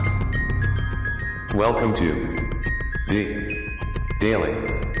Welcome to the Daily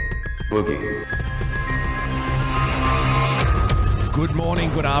Boogie. Good morning,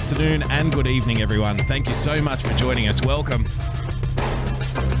 good afternoon, and good evening, everyone. Thank you so much for joining us. Welcome.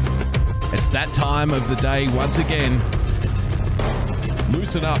 It's that time of the day once again.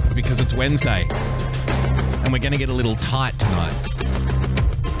 Loosen up because it's Wednesday. And we're going to get a little tight tonight.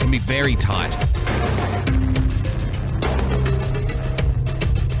 It's going to be very tight.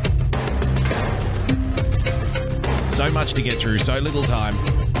 So much to get through, so little time.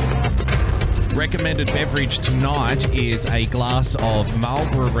 Recommended beverage tonight is a glass of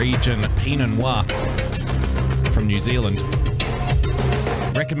Marlborough Region Pinot Noir from New Zealand.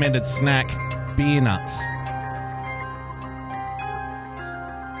 Recommended snack, beer nuts.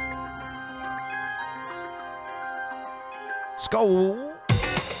 Skål!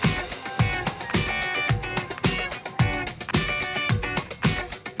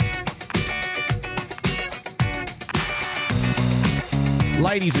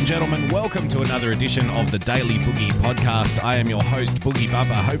 Ladies and gentlemen, welcome to another edition of the Daily Boogie podcast. I am your host, Boogie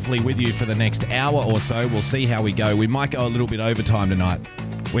Bubba, hopefully with you for the next hour or so. We'll see how we go. We might go a little bit overtime tonight.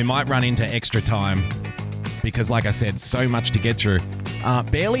 We might run into extra time because, like I said, so much to get through.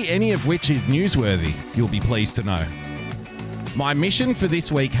 Barely any of which is newsworthy, you'll be pleased to know. My mission for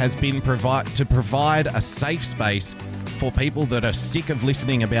this week has been to provide a safe space for people that are sick of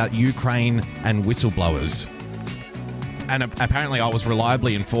listening about Ukraine and whistleblowers. And apparently I was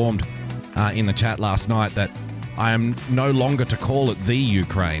reliably informed in the chat last night that I am no longer to call it the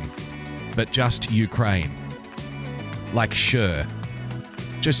Ukraine, but just Ukraine. Like, sure.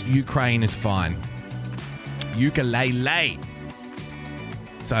 Just Ukraine is fine. Ukulele.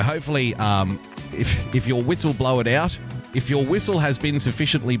 So hopefully, if your whistle blow it out, if your whistle has been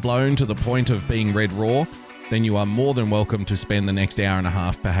sufficiently blown to the point of being red raw, then you are more than welcome to spend the next hour and a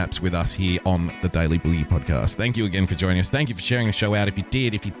half perhaps with us here on the Daily Boogie podcast. Thank you again for joining us. Thank you for sharing the show out. If you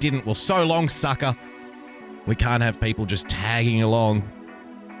did, if you didn't, well, so long, sucker. We can't have people just tagging along,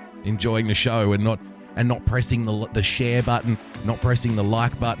 enjoying the show and not pressing the share button, not pressing the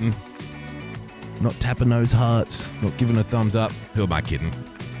like button, not tapping those hearts, not giving a thumbs up. Who am I kidding?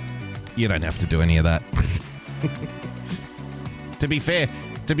 You don't have to do any of that. To be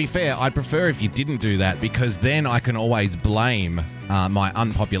fair, I'd prefer if you didn't do that because then I can always blame my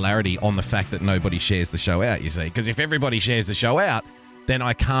unpopularity on the fact that nobody shares the show out, you see. Because if everybody shares the show out, then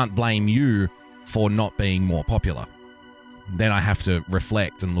I can't blame you for not being more popular. Then I have to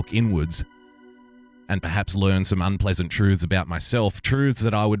reflect and look inwards and perhaps learn some unpleasant truths about myself, truths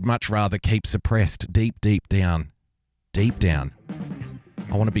that I would much rather keep suppressed deep down. Deep down.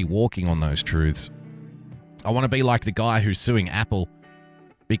 I want to be walking on those truths. I want to be like the guy who's suing Apple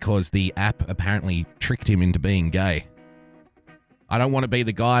because the app apparently tricked him into being gay. I don't want to be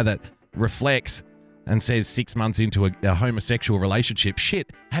the guy that reflects and says 6 months into a homosexual relationship, shit,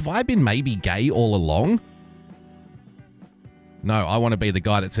 have I been maybe gay all along? No, I want to be the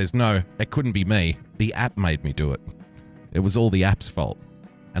guy that says, no, it couldn't be me. The app made me do it. It was all the app's fault.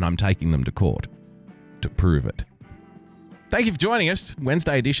 And I'm taking them to court to prove it. Thank you for joining us.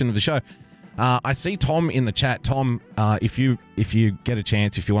 Wednesday edition of the show. I see Tom in the chat. Tom, if you get a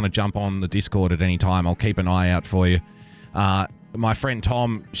chance, if you want to jump on the Discord at any time, I'll keep an eye out for you. My friend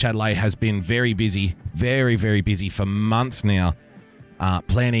Tom Chatelet has been very busy, very, very busy for months now,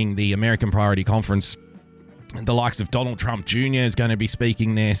 planning the American Priority Conference. The likes of Donald Trump Jr. is going to be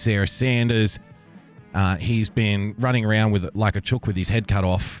speaking there, Sarah Sanders. He's been running around with like a chook with his head cut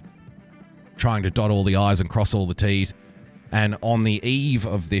off, trying to dot all the I's and cross all the T's. And on the eve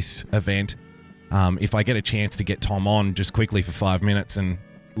of this event, if I get a chance to get Tom on just quickly for 5 minutes and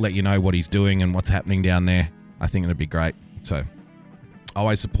let you know what he's doing and what's happening down there, I think it'd be great. So I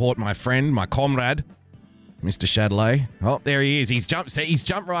always support my friend, my comrade, Mr. Chatelet. Oh, there he is. He's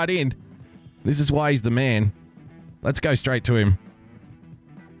jumped right in. This is why he's the man. Let's go straight to him.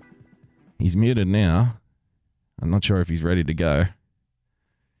 He's muted now. I'm not sure if he's ready to go.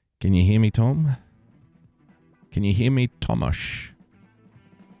 Can you hear me, Tom? Can you hear me, Tomash?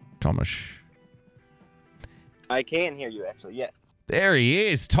 I can hear you, actually, yes. There he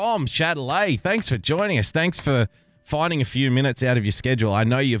is, Tom Chatelet. Thanks for joining us. Thanks for finding a few minutes out of your schedule. I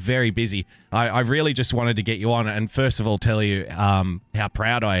know you're very busy. I really just wanted to get you on and first of all tell you how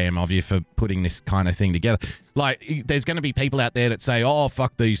proud I am of you for putting this kind of thing together. Like, there's going to be people out there that say, oh,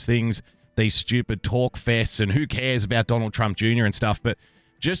 fuck these things, these stupid talk fests, and who cares about Donald Trump Jr. and stuff, but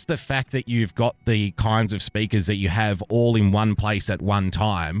just the fact that you've got the kinds of speakers that you have all in one place at one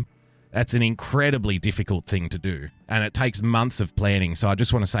time, that's an incredibly difficult thing to do. And it takes months of planning. So I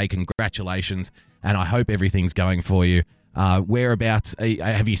just want to say congratulations, and I hope everything's going for you. Whereabouts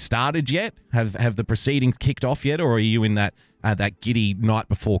have you started yet? Have the proceedings kicked off yet, or are you in that giddy night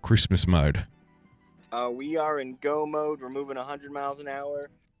before Christmas mode? We are in go mode. We're moving 100 miles an hour.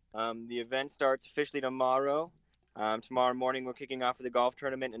 The event starts officially tomorrow. Tomorrow morning, we're kicking off with the golf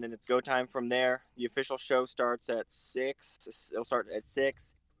tournament, and then it's go time from there. The official show starts at 6. It'll start at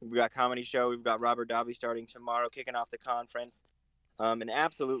 6. We've got comedy show. We've got Robert Davi starting tomorrow, kicking off the conference. And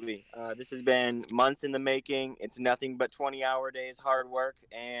absolutely, this has been months in the making. It's nothing but 20-hour days, hard work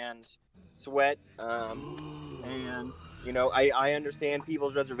and sweat. And you know, I understand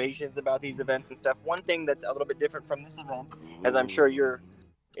people's reservations about these events and stuff. One thing that's a little bit different from this event, as I'm sure you're,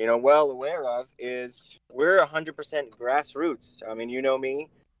 well aware of, is we're 100% grassroots. I mean, you know me.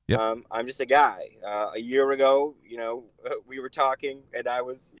 Yep. I'm just a guy. A year ago, we were talking, and I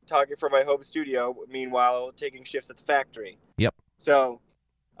was talking from my home studio, meanwhile taking shifts at the factory. Yep. So,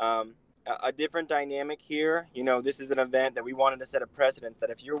 a different dynamic here. This is an event that we wanted to set a precedence that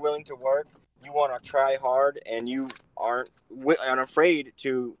if you're willing to work, you want to try hard, and you aren't afraid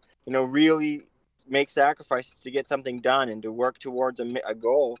to, really make sacrifices to get something done and to work towards a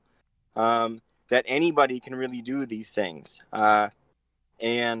goal, that anybody can really do these things.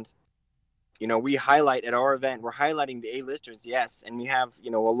 And, we highlight at our event, we're highlighting the A-listers, yes, and we have, a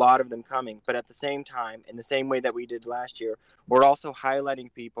lot of them coming. But at the same time, in the same way that we did last year, we're also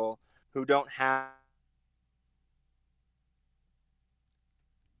highlighting people who don't have.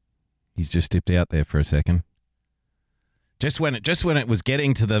 He's just dipped out there for a second. Just when it was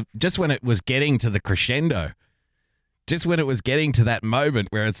getting to the crescendo. Just when it was getting to that moment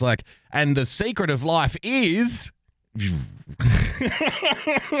where it's like, and the secret of life is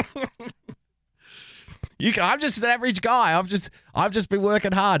I'm just an average guy. I've just been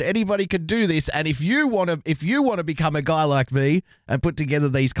working hard. Anybody could do this. And if you want to become a guy like me and put together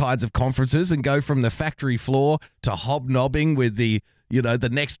these kinds of conferences and go from the factory floor to hobnobbing with the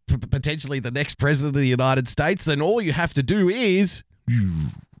potentially the next president of the United States, then all you have to do is.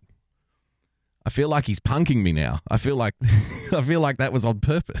 I feel like he's punking me now. I feel like that was on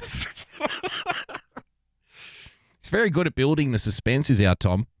purpose. He's very good at building the suspense, is our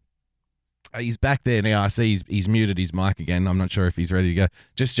Tom. He's back there now. I see he's muted his mic again. I'm not sure if he's ready to go.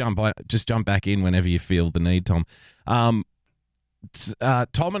 Just jump back in whenever you feel the need, Tom. Tom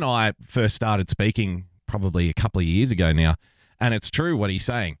and I first started speaking probably a couple of years ago now, and it's true what he's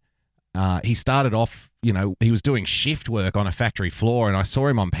saying. He started off, he was doing shift work on a factory floor, and I saw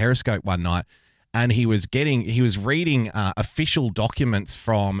him on Periscope one night, and he was reading official documents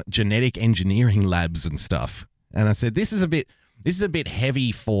from genetic engineering labs and stuff. And I said, this is a bit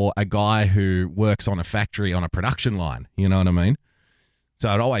heavy for a guy who works on a factory on a production line. You know what I mean?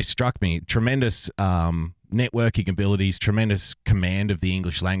 So it always struck me. Tremendous networking abilities, tremendous command of the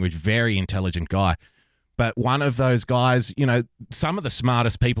English language, very intelligent guy. But one of those guys, some of the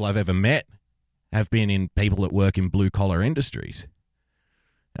smartest people I've ever met have been in people that work in blue-collar industries.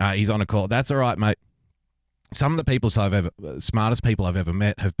 He's on a call. That's all right, mate. Some of the smartest people I've ever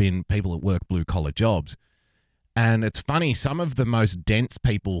met have been people that work blue-collar jobs. And it's funny, some of the most dense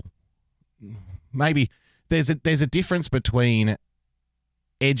people, maybe there's a difference between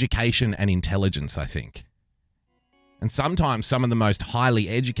education and intelligence, I think. And sometimes some of the most highly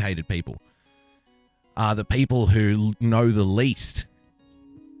educated people are the people who know the least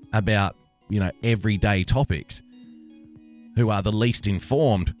about, everyday topics, who are the least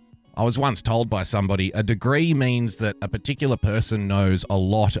informed. I was once told by somebody, a degree means that a particular person knows a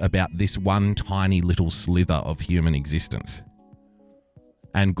lot about this one tiny little slither of human existence.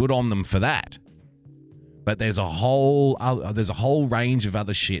 And good on them for that. But there's a whole range of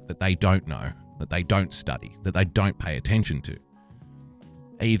other shit that they don't know, that they don't study, that they don't pay attention to.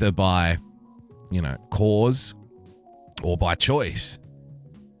 Either by, cause or by choice.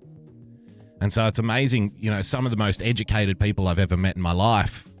 And so it's amazing, some of the most educated people I've ever met in my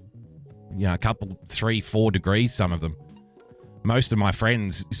life, a couple, 3, 4 degrees, some of them. Most of my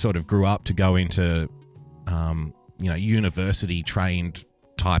friends sort of grew up to go into, university trained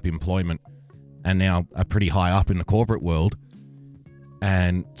type employment and now are pretty high up in the corporate world.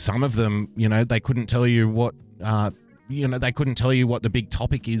 And some of them, they couldn't tell you what, the big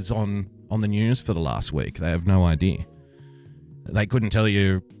topic is on the news for the last week. They have no idea. They couldn't tell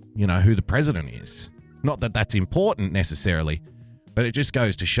you, who the president is. Not that that's important necessarily, but it just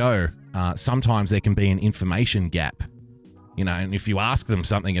goes to show sometimes there can be an information gap. And if you ask them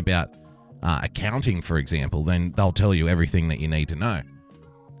something about accounting, for example, then they'll tell you everything that you need to know.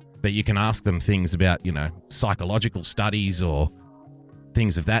 But you can ask them things about, psychological studies or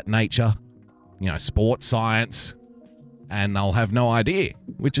things of that nature, sports science, and they'll have no idea,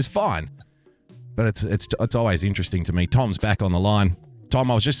 which is fine. But it's always interesting to me. Tom's back on the line. Tom,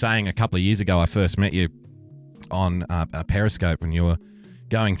 I was just saying a couple of years ago I first met you on a Periscope when you were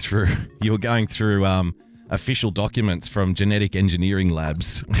going through official documents from genetic engineering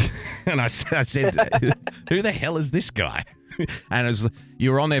labs. And I said, who the hell is this guy? And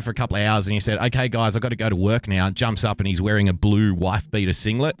you were on there for a couple of hours and you said, okay, guys, I've got to go to work now. Jumps up and he's wearing a blue wife beater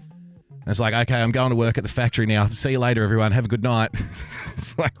singlet. And it's like, okay, I'm going to work at the factory now. See you later, everyone. Have a good night.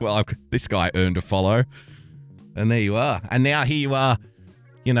 It's like, well, this guy earned a follow. And there you are. And now here you are,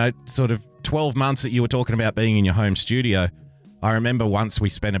 sort of 12 months that you were talking about being in your home studio. I remember once we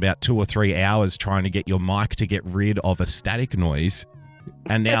spent about 2 or 3 hours trying to get your mic to get rid of a static noise.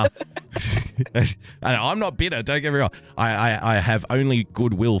 And now, and I'm not bitter, don't get me wrong. I have only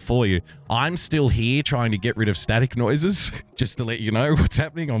goodwill for you. I'm still here trying to get rid of static noises, just to let you know what's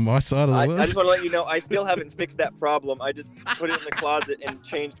happening on my side of the world. I just want to let you know, I still haven't fixed that problem. I just put it in the closet and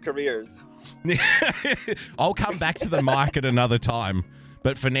changed careers. I'll come back to the mic at another time.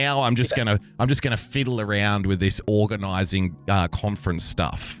 But for now, I'm just gonna fiddle around with this organizing conference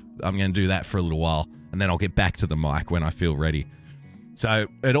stuff. I'm gonna do that for a little while, and then I'll get back to the mic when I feel ready. So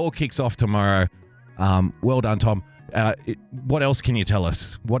it all kicks off tomorrow. Well done, Tom. What else can you tell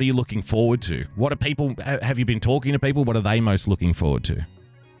us? What are you looking forward to? What are people? Have you been talking to people? What are they most looking forward to?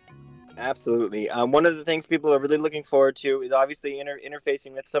 Absolutely. One of the things people are really looking forward to is obviously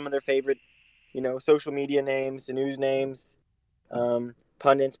interfacing with some of their favorite, social media names, the news names.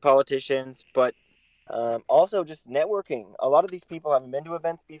 Pundits, politicians, but also just networking. A lot of these people haven't been to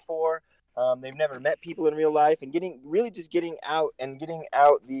events before. They've never met people in real life, and getting out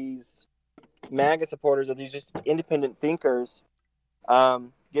these MAGA supporters or these just independent thinkers,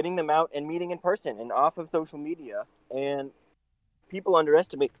 getting them out and meeting in person and off of social media. And people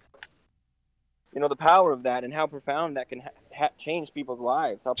underestimate, the power of that and how profound that can change people's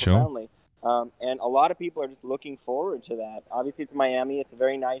lives. How profoundly. And a lot of people are just looking forward to that. Obviously, it's Miami. It's a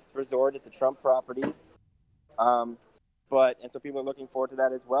very nice resort. It's a Trump property. And so people are looking forward to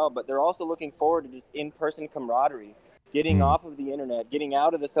that as well. But they're also looking forward to just in-person camaraderie, getting off of the internet, getting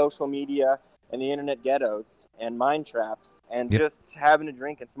out of the social media and the internet ghettos and mind traps, and just having a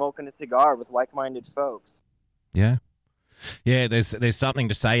drink and smoking a cigar with like-minded folks. Yeah. Yeah, there's something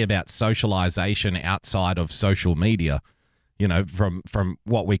to say about socialization outside of social media. From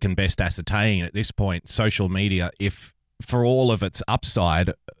what we can best ascertain at this point, social media, if for all of its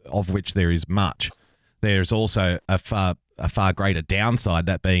upside, of which there is much, there's also a far greater downside,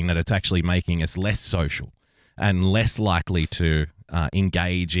 that being that it's actually making us less social and less likely to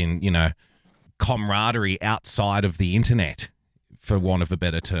engage in, camaraderie outside of the internet, for want of a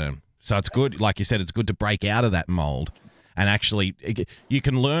better term. So it's good, like you said, it's good to break out of that mold. And actually, you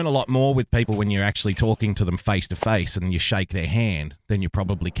can learn a lot more with people when you're actually talking to them face to face and you shake their hand than you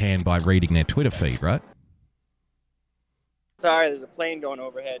probably can by reading their Twitter feed, right? Sorry, there's a plane going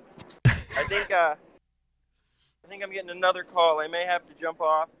overhead. I think I'm getting another call. I may have to jump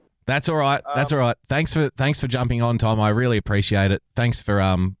off. That's all right. That's all right. Thanks for jumping on, Tom. I really appreciate it. Thanks for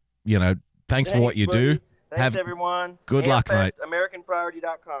thanks for what you do. Thanks, everyone. Good luck, mate.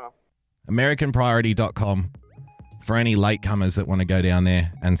 AmericanPriority.com. AmericanPriority.com. For any latecomers that want to go down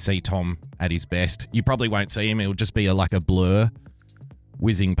there and see Tom at his best. You probably won't see him. It'll just be like a blur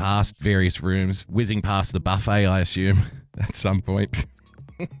whizzing past various rooms, whizzing past the buffet, I assume, at some point.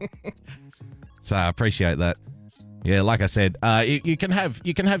 So I appreciate that. Yeah, like I said, you can have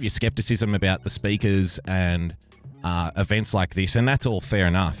your skepticism about the speakers and events like this, and that's all fair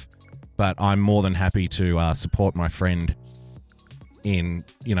enough. But I'm more than happy to support my friend in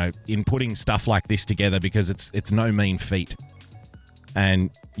putting stuff like this together, because it's no mean feat.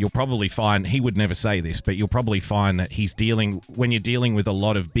 And you'll probably find, he would never say this, but you'll probably find that when you're dealing with a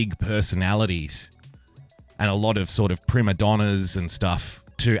lot of big personalities and a lot of sort of prima donnas and stuff,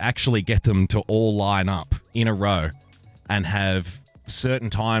 to actually get them to all line up in a row and have certain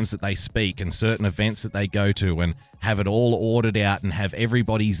times that they speak and certain events that they go to, and have it all ordered out and have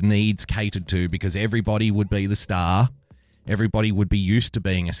everybody's needs catered to, because everybody would be the star. Everybody would be used to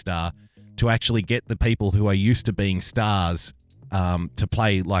being a star. To actually get the people who are used to being stars to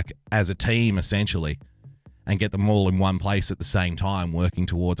play like as a team, essentially, and get them all in one place at the same time, working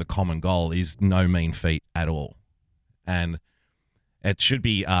towards a common goal, is no mean feat at all. And it should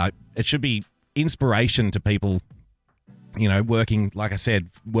be inspiration to people, working, like I said,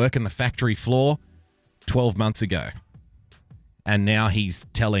 working the factory floor 12 months ago. And now he's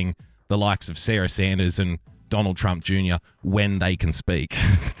telling the likes of Sarah Sanders and Donald Trump Jr. when they can speak.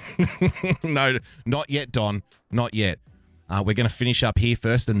 No, not yet, Don. Not yet. We're going to finish up here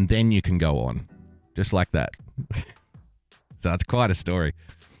first, and then you can go on. Just like that. So it's quite a story.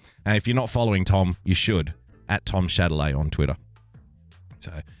 And if you're not following Tom, you should, at Tom Chatelet on Twitter.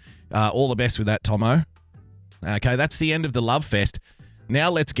 So all the best with that, Tomo. Okay, that's the end of the Love Fest. Now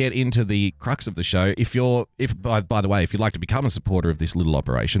let's get into the crux of the show. By the way, if you'd like to become a supporter of this little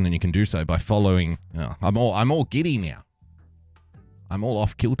operation, then you can do so by following. I'm all giddy now. I'm all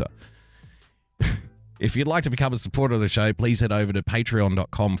off kilter. If you'd like to become a supporter of the show, please head over to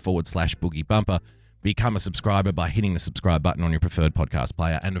patreon.com/Boogie Bumper. Become a subscriber by hitting the subscribe button on your preferred podcast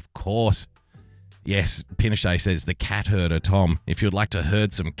player. And of course, yes, Pinochet says the cat herder, Tom. If you'd like to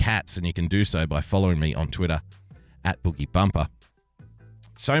herd some cats, then you can do so by following me on Twitter at Boogie Bumper.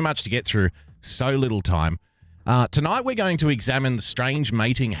 So much to get through, so little time. Tonight we're going to examine the strange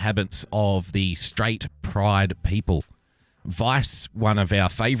mating habits of the straight pride people. Vice, one of our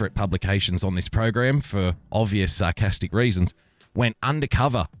favourite publications on this program for obvious sarcastic reasons, went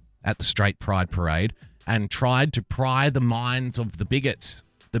undercover at the straight pride parade and tried to pry the minds of the bigots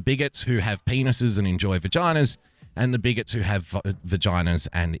who have penises and enjoy vaginas, and the bigots who have vaginas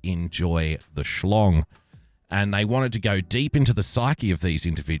and enjoy the schlong. And they wanted to go deep into the psyche of these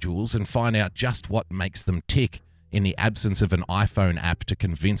individuals and find out just what makes them tick in the absence of an iPhone app to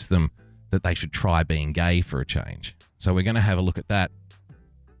convince them that they should try being gay for a change. So we're going to have a look at that.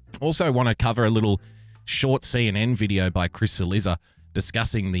 Also want to cover a little short CNN video by Chris Cillizza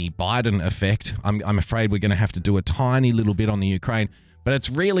discussing the Biden effect. I'm afraid we're going to have to do a tiny little bit on the Ukraine, but it's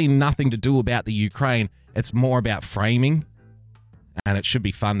really nothing to do about the Ukraine. It's more about framing, and it should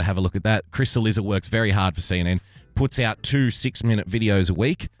be fun to have a look at that. Chris Cillizza works very hard for CNN, puts out 2 6-minute videos a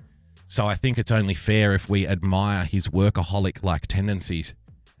week, so I think it's only fair if we admire his workaholic-like tendencies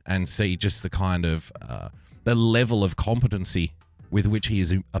and see just the kind of the level of competency with which he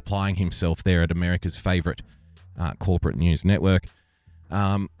is applying himself there at America's favorite corporate news network.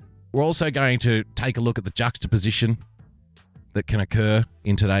 We're also going to take a look at the juxtaposition that can occur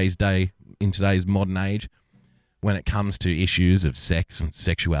in today's day, in today's modern age, when it comes to issues of sex and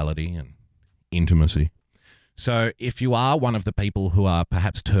sexuality and intimacy. So if you are one of the people who are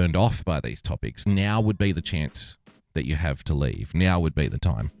perhaps turned off by these topics, now would be the chance that you have to leave. Now would be the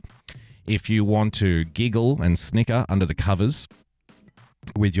time. If you want to giggle and snicker under the covers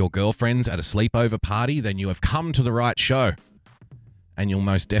with your girlfriends at a sleepover party, then you have come to the right show, and you'll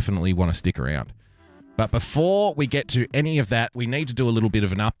most definitely want to stick around. But before we get to any of that, we need to do a little bit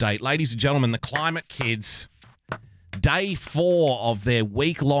of an update. Ladies and gentlemen, the Climate Kids, day 4 of their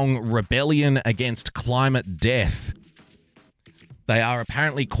week-long rebellion against climate death. They are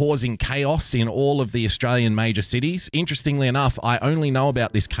apparently causing chaos in all of the Australian major cities. Interestingly enough, I only know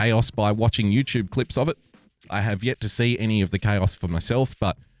about this chaos by watching YouTube clips of it. I have yet to see any of the chaos for myself,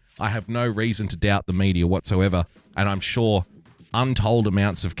 but I have no reason to doubt the media whatsoever, and I'm sure untold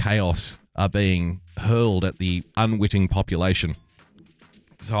amounts of chaos are being hurled at the unwitting population.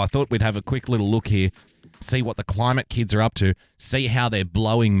 So I thought we'd have a quick little look here, see what the Climate Kids are up to, see how they're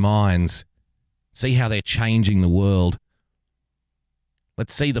blowing minds, see how they're changing the world.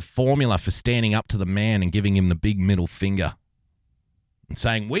 Let's see the formula for standing up to the man and giving him the big middle finger and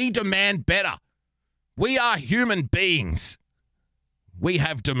saying, we demand better. We are human beings. We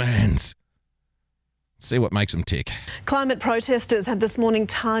have demands. Let's see what makes them tick. Climate protesters have this morning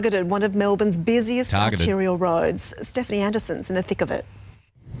targeted one of Melbourne's busiest arterial roads. Stephanie Anderson's in the thick of it.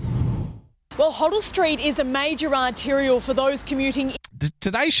 Well, Hoddle Street is a major arterial for those commuting.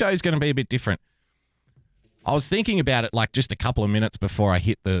 Today's show is going to be a bit different. I was thinking about it like just a couple of minutes before I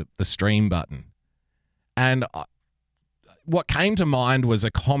hit the stream button. And what came to mind was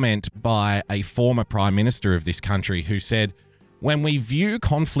a comment by a former Prime Minister of this country who said, when we view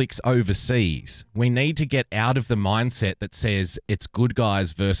conflicts overseas, we need to get out of the mindset that says it's good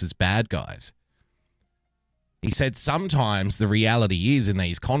guys versus bad guys. He said sometimes the reality is in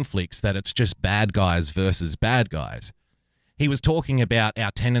these conflicts that it's just bad guys versus bad guys. He was talking about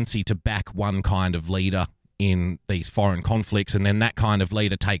our tendency to back one kind of leader in these foreign conflicts, and then that kind of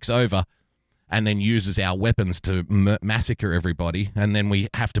leader takes over and then uses our weapons to massacre everybody, and then we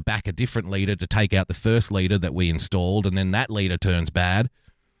have to back a different leader to take out the first leader that we installed, and then that leader turns bad.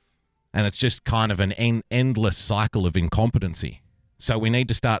 And it's just kind of an endless cycle of incompetency. So we need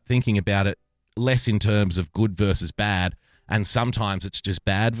to start thinking about it less in terms of good versus bad, and sometimes it's just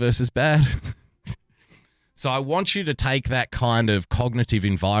bad versus bad. So I want you to take that kind of cognitive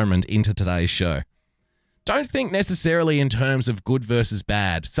environment into today's show. Don't think necessarily in terms of good versus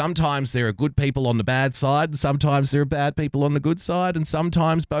bad. Sometimes there are good people on the bad side, and sometimes there are bad people on the good side, and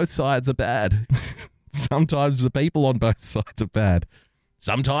sometimes both sides are bad. Sometimes the people on both sides are bad.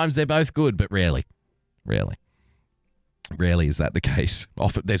 Sometimes they're both good, but rarely. Rarely is that the case.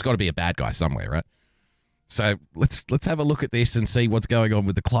 Often, there's got to be a bad guy somewhere, right? So let's have a look at this and see what's going on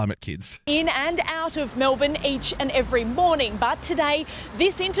with the climate kids. In and out of Melbourne each and every morning. But today,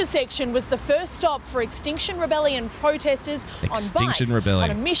 this intersection was the first stop for Extinction Rebellion protesters on bikes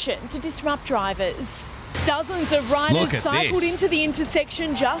on a mission to disrupt drivers. Dozens of riders cycled into the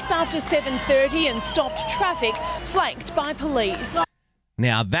intersection just after 7:30 and stopped traffic, flanked by police.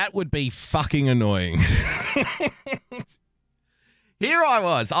 Now that would be fucking annoying. Here I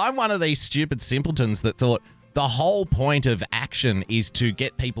was. I'm one of these stupid simpletons that thought the whole point of action is to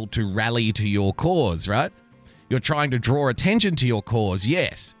get people to rally to your cause, right? You're trying to draw attention to your cause,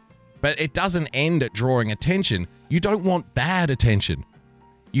 yes. But it doesn't end at drawing attention. You don't want bad attention.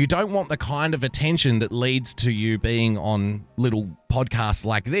 You don't want the kind of attention that leads to you being on little podcasts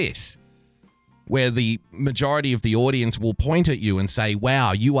like this, where the majority of the audience will point at you and say,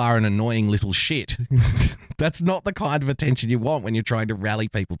 wow, you are an annoying little shit. That's not the kind of attention you want when you're trying to rally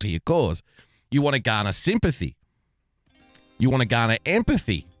people to your cause. You want to garner sympathy. You want to garner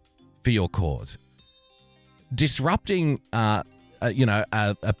empathy for your cause. Disrupting, a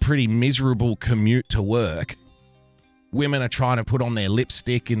pretty miserable commute to work. Women are trying to put on their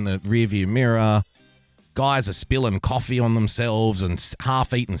lipstick in the rearview mirror. Guys are spilling coffee on themselves and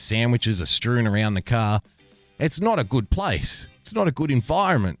half-eaten sandwiches are strewn around the car. It's not a good place. It's not a good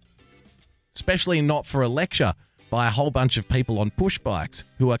environment. Especially not for a lecture by a whole bunch of people on push bikes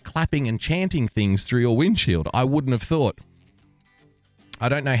who are clapping and chanting things through your windshield. I wouldn't have thought. I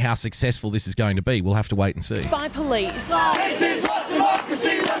don't know how successful this is going to be. We'll have to wait and see. By police. This is what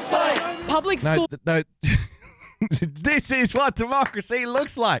democracy looks like. Public school. No. This is what democracy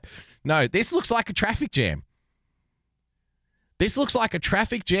looks like. No, this looks like a traffic jam. This looks like a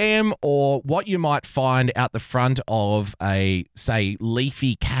traffic jam or what you might find out the front of a, say,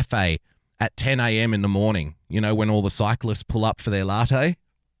 leafy cafe at 10 a.m. in the morning, you know, when all the cyclists pull up for their latte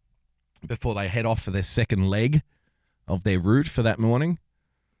before they head off for their second leg of their route for that morning.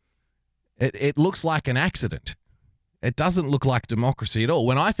 It looks like an accident. It doesn't look like democracy at all.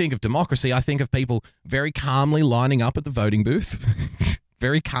 When I think of democracy, I think of people very calmly lining up at the voting booth,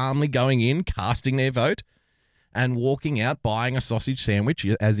 very calmly going in, casting their vote, and walking out, buying a sausage sandwich,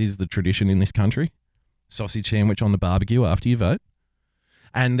 as is the tradition in this country. Sausage sandwich on the barbecue after you vote.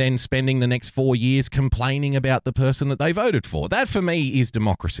 And then spending the next 4 years complaining about the person that they voted for. That, for me, is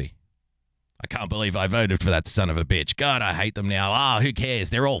democracy. I can't believe I voted for that son of a bitch. God, I hate them now. Who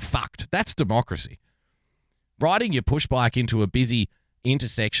cares? They're all fucked. That's democracy. Riding your push bike into a busy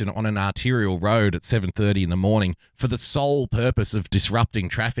intersection on an arterial road at 7:30 in the morning for the sole purpose of disrupting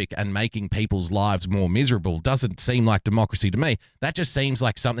traffic and making people's lives more miserable doesn't seem like democracy to me. That just seems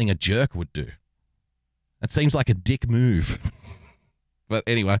like something a jerk would do. That seems like a dick move. But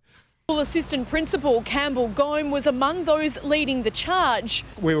anyway. Assistant Principal Campbell Gome was among those leading the charge.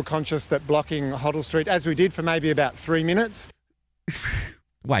 We were conscious that blocking Hoddle Street, as we did for maybe about 3 minutes.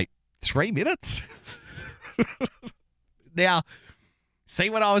 Wait, 3 minutes? Now, see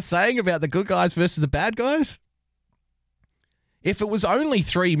what I was saying about the good guys versus the bad guys? If it was only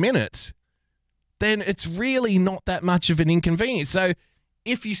 3 minutes, then it's really not that much of an inconvenience. So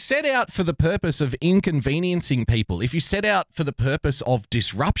if you set out for the purpose of inconveniencing people, if you set out for the purpose of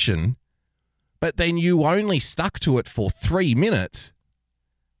disruption, but then you only stuck to it for 3 minutes,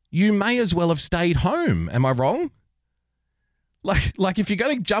 you may as well have stayed home. Am I wrong? Like if you're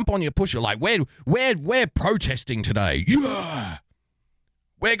going to jump on your pusher, like we're protesting today. Yeah.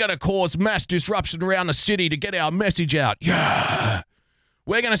 We're going to cause mass disruption around the city to get our message out. Yeah.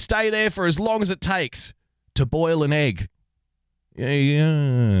 We're going to stay there for as long as it takes to boil an egg.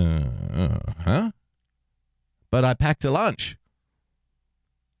 Yeah. Huh? But I packed a lunch.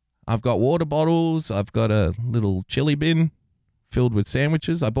 I've got water bottles. I've got a little chili bin filled with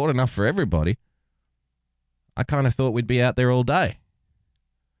sandwiches. I bought enough for everybody. I kind of thought we'd be out there all day.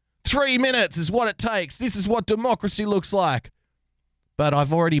 3 minutes is what it takes. This is what democracy looks like. But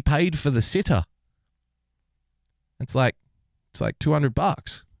I've already paid for the sitter. It's like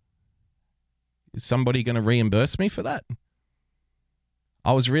 $200. Is somebody going to reimburse me for that?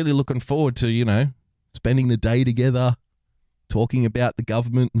 I was really looking forward to, spending the day together, talking about the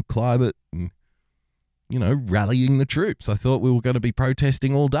government and climate and, rallying the troops. I thought we were going to be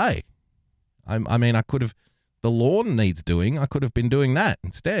protesting all day. I mean, I could have, the lawn needs doing. I could have been doing that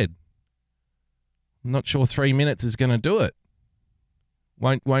instead. I'm not sure 3 minutes is going to do it.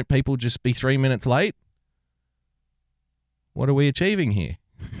 Won't people just be 3 minutes late? What are we achieving here?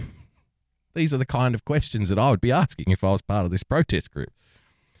 These are the kind of questions that I would be asking if I was part of this protest group.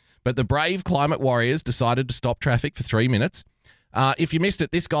 But the brave climate warriors decided to stop traffic for 3 minutes. If you missed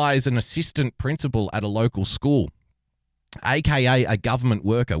it, this guy is an assistant principal at a local school. AKA a government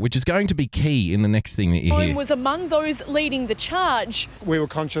worker, which is going to be key in the next thing that you hear. Was among those leading the charge. We were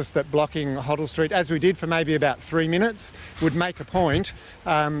conscious that blocking Hoddle Street, as we did for maybe about 3 minutes, would make a point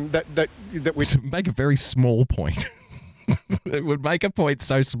that we make a very small point. It would make a point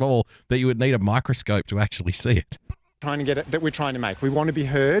so small that you would need a microscope to actually see it. Trying to get it, that we're trying to make. We want to be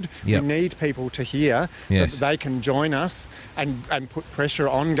heard. Yep. We need people to hear so that they can join us and put pressure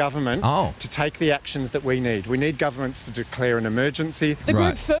on government to take the actions that we need. We need governments to declare an emergency. The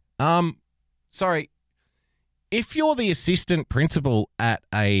group sorry. If you're the assistant principal at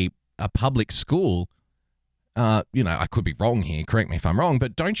a public school, I could be wrong here, correct me if I'm wrong,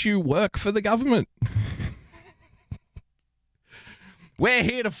 but don't you work for the government? We're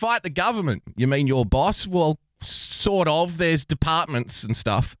here to fight the government. You mean your boss? Well, sort of. There's departments and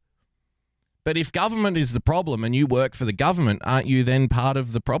stuff. But if government is the problem and you work for the government, aren't you then part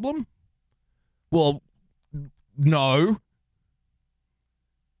of the problem? Well, no.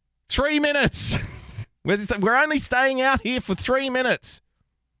 3 minutes. We're only staying out here for 3 minutes.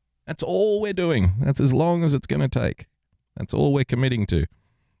 That's all we're doing. That's as long as it's going to take. That's all we're committing to.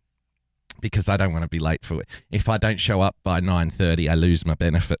 Because I don't want to be late for it. If I don't show up by 9:30, I lose my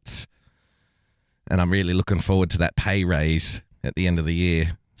benefits. And I'm really looking forward to that pay raise at the end of the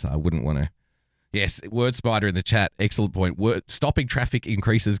year. So I wouldn't want to. Yes, Word Spider in the chat. Excellent point. Stopping traffic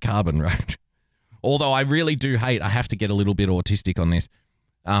increases carbon, right? Although I really do hate, I have to get a little bit autistic on this.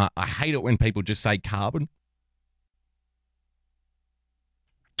 I hate it when people just say carbon.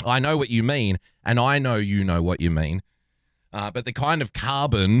 I know what you mean, and I know you know what you mean. But the kind of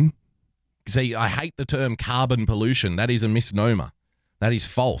carbon... See, I hate the term carbon pollution. That is a misnomer. That is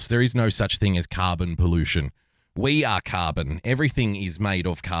false. There is no such thing as carbon pollution. We are carbon. Everything is made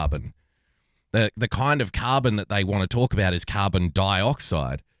of carbon. The kind of carbon that they want to talk about is carbon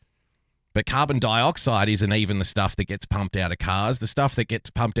dioxide. But carbon dioxide isn't even the stuff that gets pumped out of cars. The stuff that gets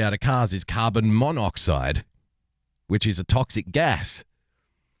pumped out of cars is carbon monoxide, which is a toxic gas.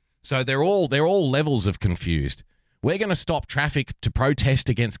 So they're all levels of confused. We're going to stop traffic to protest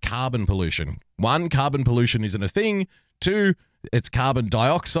against carbon pollution. 1, carbon pollution isn't a thing. 2, it's carbon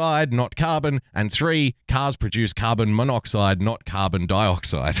dioxide, not carbon. And 3, cars produce carbon monoxide, not carbon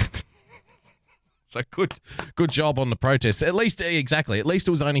dioxide. So good job on the protest. At least it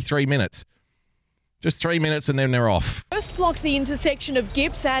was only 3 minutes. Just 3 minutes and then they're off. First blocked the intersection of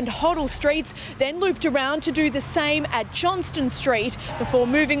Gips and Hoddle Streets, then looped around to do the same at Johnston Street before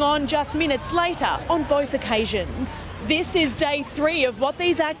moving on just minutes later on both occasions. This is day 3 of what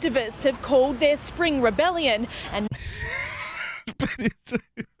these activists have called their spring rebellion. And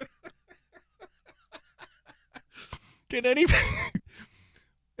Did anybody...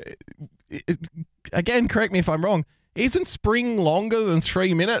 Again, correct me if I'm wrong. Isn't spring longer than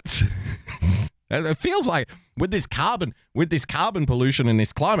 3 minutes? It feels like with this carbon pollution and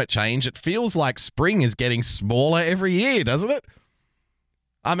this climate change, it feels like spring is getting smaller every year, doesn't it?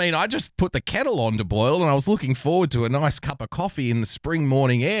 I mean, I just put the kettle on to boil and I was looking forward to a nice cup of coffee in the spring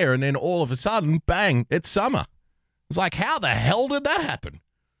morning air, and then all of a sudden, bang, it's summer. It's like, how the hell did that happen?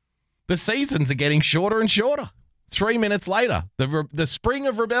 The seasons are getting shorter and shorter. 3 minutes later, the spring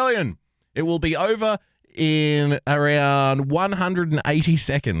of rebellion, it will be over in around 180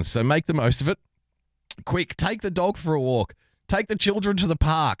 seconds. So make the most of it. Quick, take the dog for a walk. Take the children to the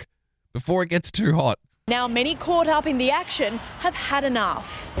park before it gets too hot. Now many caught up in the action have had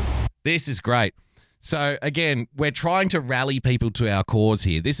enough. This is great. So again, we're trying to rally people to our cause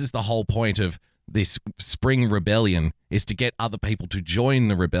here. This is the whole point of this spring rebellion, is to get other people to join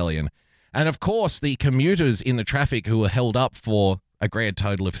the rebellion. And of course, the commuters in the traffic who were held up for a grand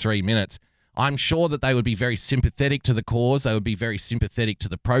total of 3 minutes, I'm sure that they would be very sympathetic to the cause. They would be very sympathetic to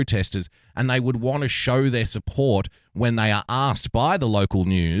the protesters, and they would want to show their support when they are asked by the local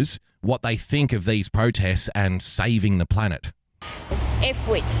news what they think of these protests and saving the planet.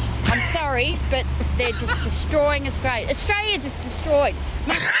 F-wits. I'm sorry, but they're just destroying Australia. Australia just destroyed.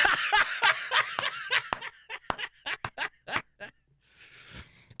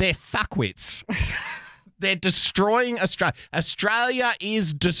 They're fuckwits. They're destroying Australia. Australia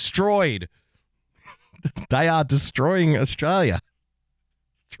is destroyed. They are destroying Australia.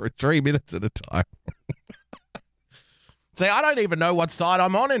 3 minutes at a time. See, I don't even know what side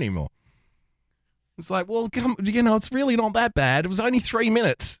I'm on anymore. It's like, well, it's really not that bad. It was only 3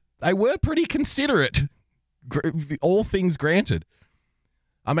 minutes. They were pretty considerate, all things granted.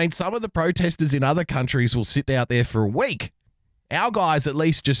 I mean, some of the protesters in other countries will sit out there for a week. Our guys at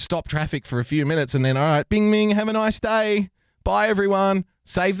least just stop traffic for a few minutes and then, all right, bing, bing, have a nice day. Bye, everyone.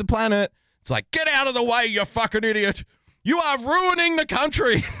 Save the planet. It's like, get out of the way, you fucking idiot. You are ruining the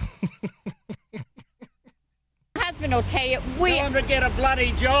country. My husband will tell you. Tell them to get a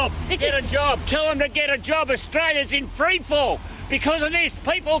bloody job. Get a job. Tell them to get a job. Australia's in free fall. Because of this,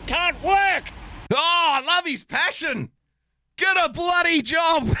 people can't work. Oh, I love his passion. Get a bloody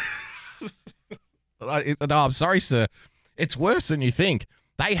job. No, I'm sorry, sir. It's worse than you think.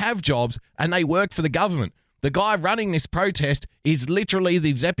 They have jobs and they work for the government. The guy running this protest is literally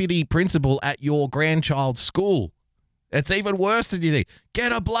the deputy principal at your grandchild's school. It's even worse than you think.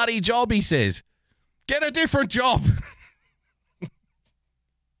 Get a bloody job, he says. Get a different job.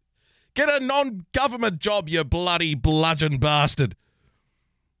 Get a non-government job, you bloody bludgeon bastard.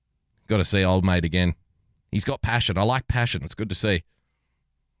 Got to see old mate again. He's got passion. I like passion. It's good to see.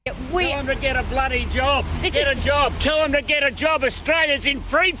 Tell them to get a bloody job. Get a job. Tell them to get a job. Australia's in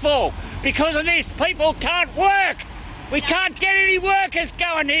free fall. Because of this, people can't work. We can't get any workers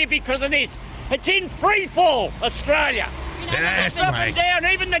going here because of this. It's in free fall, Australia. Yes, up mate. and down.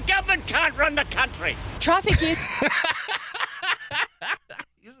 Even the government can't run the country. Traffic is...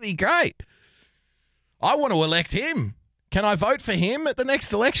 Isn't he great? I want to elect him. Can I vote for him at the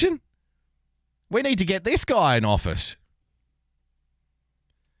next election? We need to get this guy in office.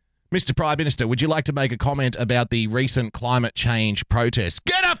 Mr. Prime Minister, would you like to make a comment about the recent climate change protests?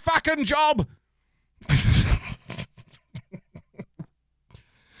 Get a fucking job!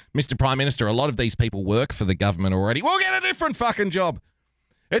 Mr. Prime Minister, a lot of these people work for the government already. We'll get a different fucking job.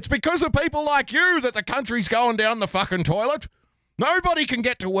 It's because of people like you that the country's going down the fucking toilet. Nobody can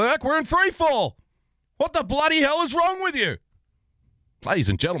get to work. We're in free fall. What the bloody hell is wrong with you? Ladies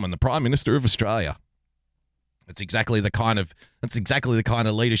and gentlemen, the Prime Minister of Australia. That's exactly the kind of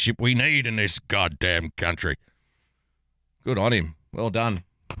leadership we need in this goddamn country. Good on him. Well done.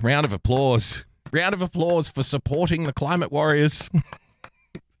 Round of applause. Round of applause for supporting the climate warriors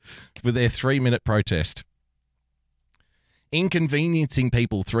with their 3-minute protest. Inconveniencing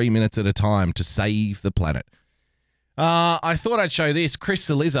people 3 minutes at a time to save the planet. I thought I'd show this. Chris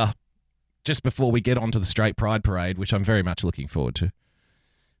Saliza, just before we get on to the Straight Pride Parade, which I'm very much looking forward to.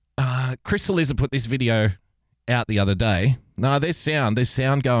 Chris Saliza put this video out the other day. No, there's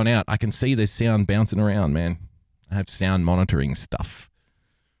sound going out. I can see there's sound bouncing around, man. I have sound monitoring stuff.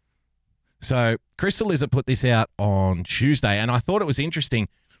 So Chris Saliza put this out on Tuesday, and I thought it was interesting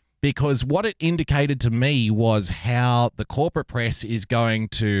because what it indicated to me was how the corporate press is going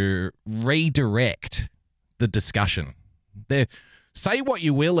to redirect the discussion. Say what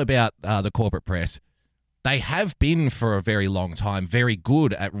you will about the corporate press. They have been for a very long time very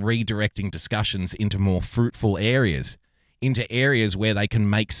good at redirecting discussions into more fruitful areas, into areas where they can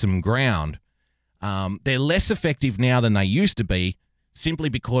make some ground. They're less effective now than they used to be simply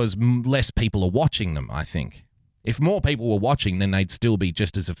because less people are watching them, I think. If more people were watching, then they'd still be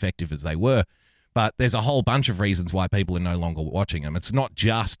just as effective as they were. But there's a whole bunch of reasons why people are no longer watching them. It's not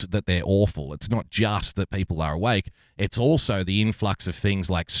just that they're awful. It's not just that people are awake. It's also the influx of things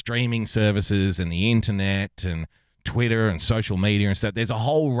like streaming services and the internet and Twitter and social media and stuff. There's a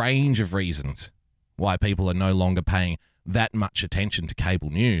whole range of reasons why people are no longer paying that much attention to cable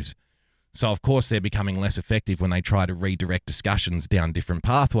news. So, of course, they're becoming less effective when they try to redirect discussions down different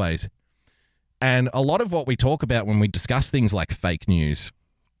pathways. And a lot of what we talk about when we discuss things like fake news,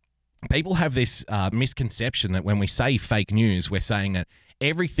 people have this misconception that when we say fake news, we're saying that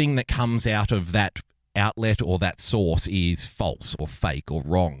everything that comes out of that outlet or that source is false or fake or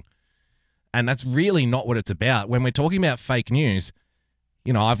wrong. And that's really not what it's about. When we're talking about fake news,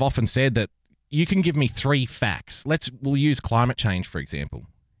 you know, I've often said that you can give me 3 facts. We'll use climate change, for example.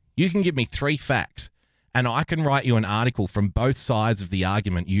 You can give me 3 facts, and I can write you an article from both sides of the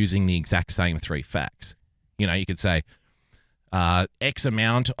argument using the exact same 3 facts. You know, you could say, X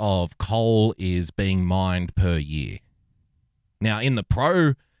amount of coal is being mined per year. Now, in the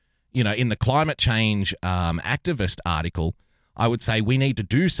climate change activist article, I would say we need to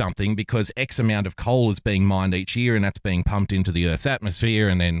do something because X amount of coal is being mined each year and that's being pumped into the Earth's atmosphere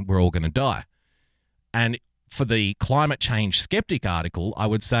and then we're all going to die. And for the climate change skeptic article, I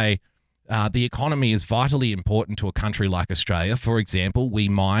would say the economy is vitally important to a country like Australia. For example, we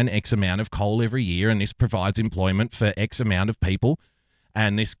mine X amount of coal every year and this provides employment for X amount of people.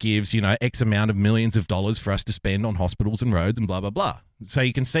 And this gives, X amount of millions of dollars for us to spend on hospitals and roads and blah, blah, blah. So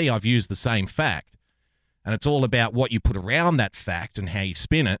you can see I've used the same fact. And it's all about what you put around that fact and how you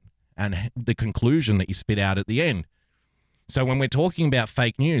spin it and the conclusion that you spit out at the end. So when we're talking about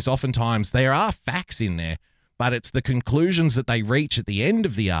fake news, oftentimes there are facts in there, but it's the conclusions that they reach at the end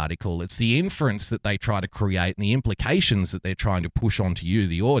of the article. It's the inference that they try to create and the implications that they're trying to push onto you,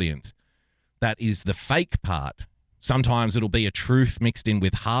 the audience. That is the fake part. Sometimes it'll be a truth mixed in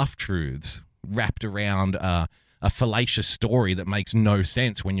with half-truths wrapped around a fallacious story that makes no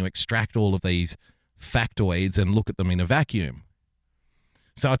sense when you extract all of these factoids and look at them in a vacuum.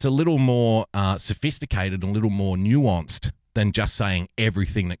 So it's a little more sophisticated and a little more nuanced than just saying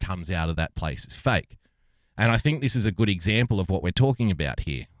everything that comes out of that place is fake. And I think this is a good example of what we're talking about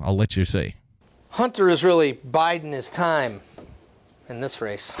here. I'll let you see. Hunter is really biding his time in this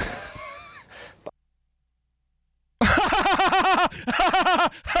race.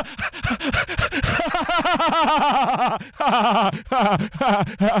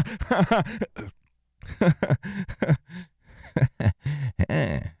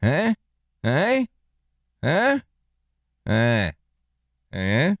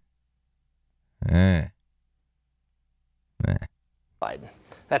 Biden.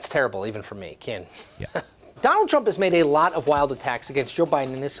 That's terrible, even for me, Ken. Yeah. Donald Trump has made a lot of wild attacks against Joe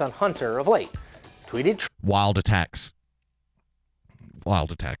Biden and his son Hunter of late. Tweeted wild attacks.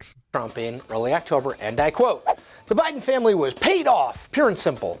 Wild attacks. Trump in early October, and I quote, "The Biden family was paid off, pure and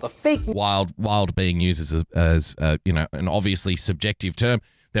simple. The fake..." Wild being used as an obviously subjective term.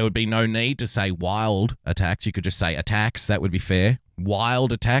 There would be no need to say wild attacks. You could just say attacks. That would be fair.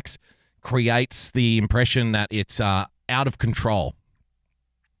 Wild attacks creates the impression that it's out of control,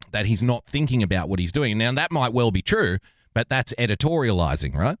 that he's not thinking about what he's doing. Now, that might well be true, but that's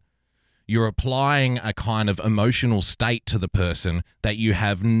editorializing, right? You're applying a kind of emotional state to the person that you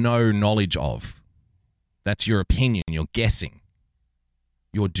have no knowledge of. That's your opinion. You're guessing.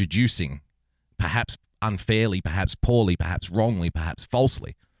 You're deducing, perhaps unfairly, perhaps poorly, perhaps wrongly, perhaps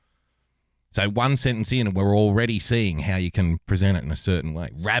falsely. So one sentence in and we're already seeing how you can present it in a certain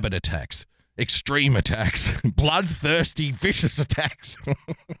way. Rabid attacks, extreme attacks, bloodthirsty, vicious attacks.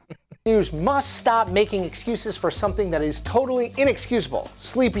 News must stop making excuses for something that is totally inexcusable.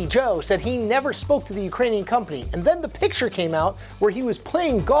 Sleepy Joe said he never spoke to the Ukrainian company, and then the picture came out where he was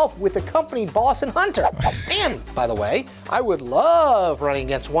playing golf with the company boss and Hunter. And, by the way, I would love running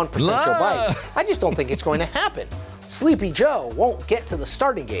against 1% Joe Biden. I just don't think it's going to happen. Sleepy Joe won't get to the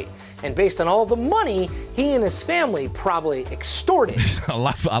starting gate, and based on all the money he and his family probably extorted.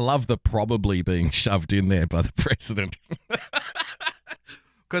 I love the probably being shoved in there by the president.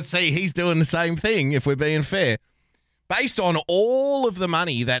 Because, see, he's doing the same thing, if we're being fair. Based on all of the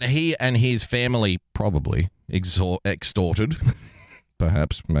money that he and his family probably extorted,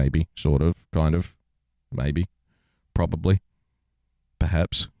 perhaps, maybe, sort of, kind of, maybe, probably,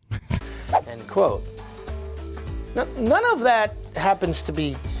 perhaps. End quote. None of that happens to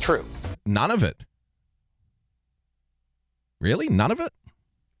be true. None of it? Really? None of it?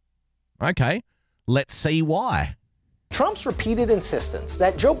 Okay, let's see why. Trump's repeated insistence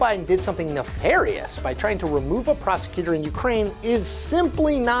that Joe Biden did something nefarious by trying to remove a prosecutor in Ukraine is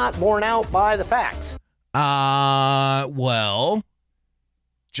simply not borne out by the facts. Well,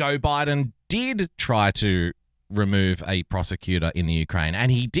 Joe Biden did try to remove a prosecutor in the Ukraine,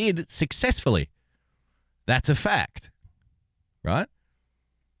 and he did successfully. That's a fact, right?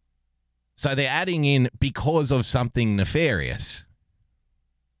 So they're adding in because of something nefarious,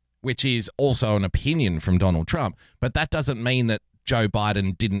 which is also an opinion from Donald Trump. But that doesn't mean that Joe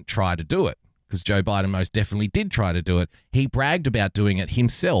Biden didn't try to do it, because Joe Biden most definitely did try to do it. He bragged about doing it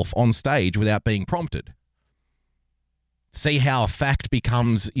himself on stage without being prompted. See how a fact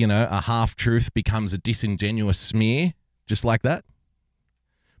becomes, a half-truth becomes a disingenuous smear, just like that?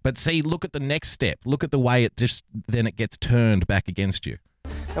 But see, look at the next step. Look at the way then it gets turned back against you.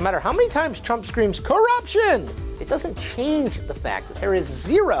 No matter how many times Trump screams corruption, it doesn't change the fact that there is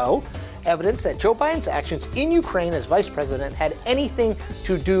zero evidence that Joe Biden's actions in Ukraine as vice president had anything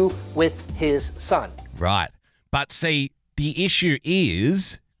to do with his son. Right. But see, the issue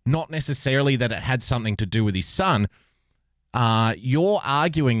is not necessarily that it had something to do with his son. You're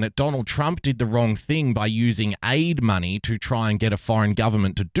arguing that Donald Trump did the wrong thing by using aid money to try and get a foreign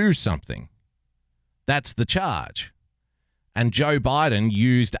government to do something. That's the charge. And Joe Biden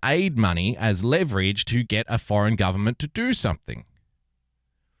used aid money as leverage to get a foreign government to do something.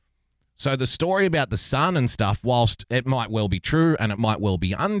 So the story about the son and stuff, whilst it might well be true and it might well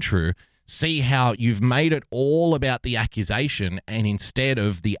be untrue, see how you've made it all about the accusation and instead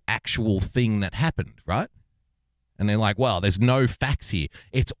of the actual thing that happened, right? And they're like, well, there's no facts here.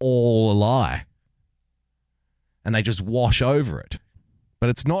 It's all a lie. And they just wash over it. But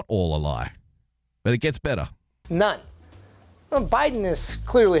it's not all a lie. But it gets better. None. Well, Biden has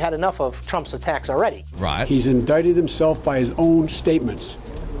clearly had enough of Trump's attacks already. Right. He's indicted himself by his own statements.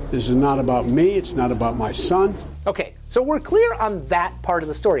 This is not about me. It's not about my son. Okay, so we're clear on that part of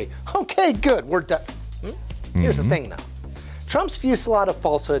the story. Okay, good. We're done. Here's the thing, though. Trump's fusillade of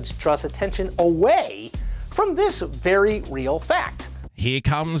falsehoods draws attention away from this very real fact. Here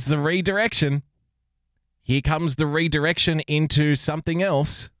comes the redirection. Here comes the redirection into something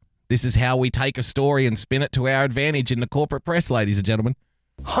else This is how we take a story and spin it to our advantage in the corporate press, ladies and gentlemen.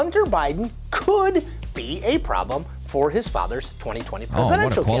 Hunter Biden could be a problem for his father's 2020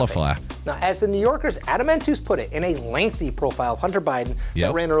 presidential what a qualifier. campaign. Now, as the New Yorker's Adam Antus put it in a lengthy profile of Hunter Biden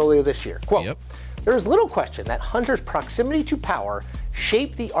that ran earlier this year, quote, there is little question that Hunter's proximity to power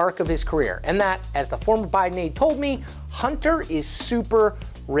shaped the arc of his career, and that, as the former Biden aide told me, Hunter is super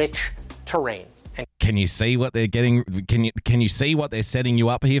rich terrain. And can you see what they're getting? Can you see what they're setting you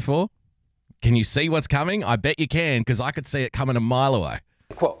up here for? Can you see what's coming? I bet you can, because I could see it coming a mile away.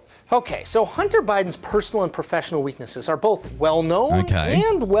 Quote, okay, so Hunter Biden's personal and professional weaknesses are both well-known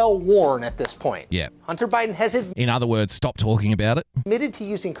and well-worn at this point. Yeah. Hunter Biden has in other words, stop talking about it. Admitted to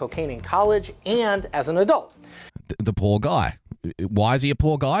using cocaine in college and as an adult. The poor guy. Why is he a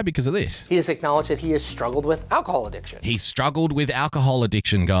poor guy? Because of this. He has acknowledged that he has struggled with alcohol addiction. He struggled with alcohol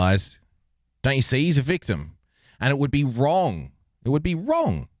addiction, guys. Don't you see? He's a victim. And it would be wrong. It would be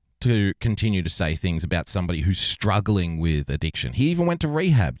wrong to continue to say things about somebody who's struggling with addiction. He even went to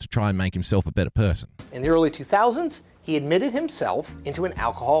rehab to try and make himself a better person. In the early 2000s, he admitted himself into an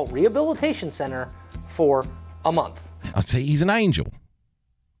alcohol rehabilitation center for a month. I'll say he's an angel.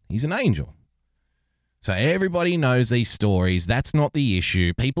 He's an angel. So everybody knows these stories. That's not the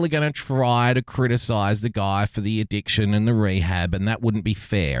issue. People are going to try to criticize the guy for the addiction and the rehab, and that wouldn't be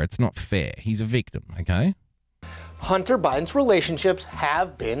fair. It's not fair. He's a victim, okay? Hunter Biden's relationships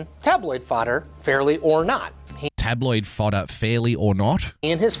have been tabloid fodder, fairly or not. Tabloid fodder, fairly or not?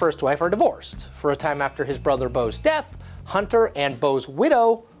 He and his first wife are divorced. For a time after his brother Beau's death, Hunter and Beau's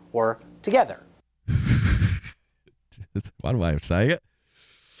widow were together. That's one way of saying it.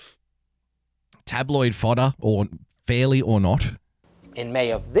 Tabloid fodder, or fairly or not? In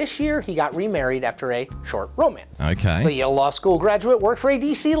May of this year, he got remarried after a short romance. Okay. The Yale Law School graduate worked for a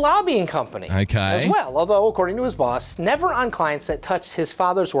D.C. lobbying company as well, although, according to his boss, never on clients that touched his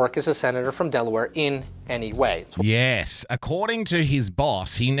father's work as a senator from Delaware in any way. Yes. According to his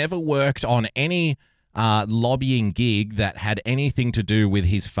boss, he never worked on any lobbying gig that had anything to do with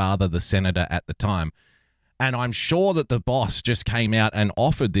his father, the senator at the time. And I'm sure that the boss just came out and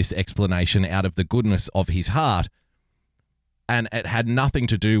offered this explanation out of the goodness of his heart. And it had nothing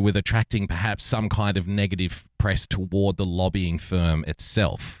to do with attracting perhaps some kind of negative press toward the lobbying firm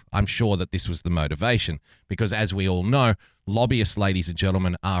itself. I'm sure that this was the motivation because, as we all know, lobbyists, ladies and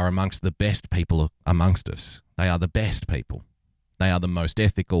gentlemen, are amongst the best people amongst us. They are the best people. They are the most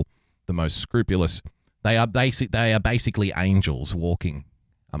ethical, the most scrupulous. They are basically angels walking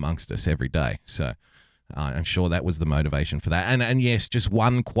amongst us every day. So I'm sure that was the motivation for that. And yes, just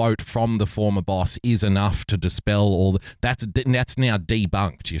one quote from the former boss is enough to dispel all that's now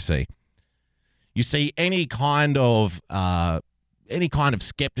debunked, you see. You see, any kind of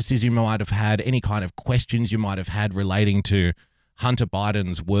skepticism you might have had, any kind of questions you might have had relating to Hunter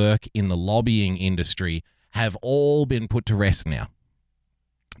Biden's work in the lobbying industry have all been put to rest now.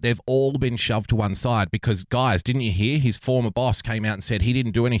 They've all been shoved to one side because, guys, didn't you hear? His former boss came out and said he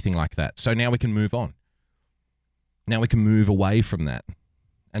didn't do anything like that. So now we can move on. Now we can move away from that.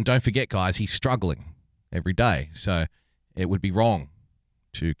 And don't forget, guys, he's struggling every day. So it would be wrong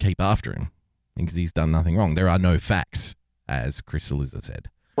to keep after him because he's done nothing wrong. There are no facts, as Chris Eliza said.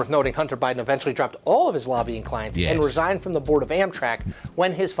 Worth noting, Hunter Biden eventually dropped all of his lobbying clients and resigned from the board of Amtrak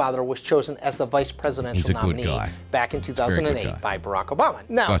when his father was chosen as the vice presidential nominee back in 2008 by Barack Obama.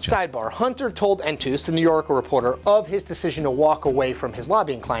 Now, sidebar, Hunter told Antus, the New Yorker reporter, of his decision to walk away from his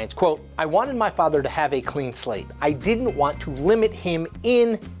lobbying clients, quote, I wanted my father to have a clean slate. I didn't want to limit him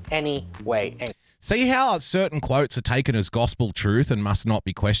in any way. See how certain quotes are taken as gospel truth and must not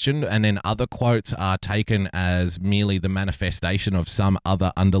be questioned, and then other quotes are taken as merely the manifestation of some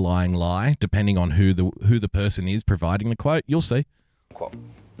other underlying lie, depending on who the person is providing the quote. You'll see. Quote.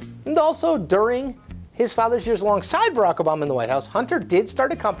 And also, during his father's years alongside Barack Obama in the White House, Hunter did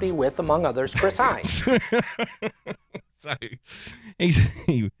start a company with, among others, Chris Hines. So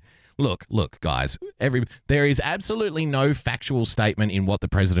Look, guys, there is absolutely no factual statement in what the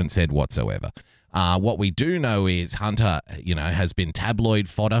president said whatsoever. What we do know is Hunter, has been tabloid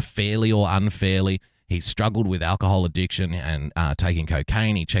fodder, fairly or unfairly. He's struggled with alcohol addiction and taking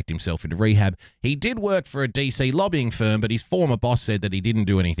cocaine. He checked himself into rehab. He did work for a DC lobbying firm, but his former boss said that he didn't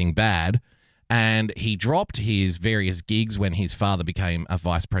do anything bad. And he dropped his various gigs when his father became a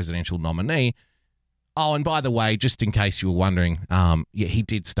vice presidential nominee. Oh, and by the way, just in case you were wondering, he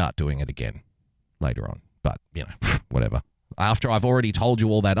did start doing it again later on. But, whatever. After I've already told you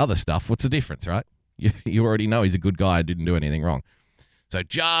all that other stuff, what's the difference, right? You already know he's a good guy, didn't do anything wrong. So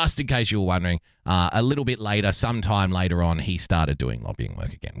just in case you were wondering, a little bit later, sometime later on, he started doing lobbying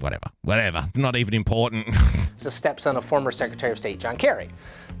work again. Whatever. Not even important. He's a stepson of former Secretary of State John Kerry.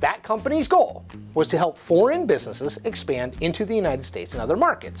 That company's goal was to help foreign businesses expand into the United States and other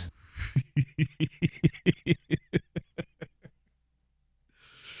markets.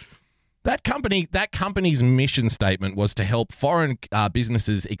 That company's mission statement was to help foreign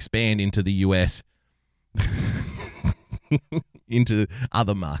businesses expand into the US, into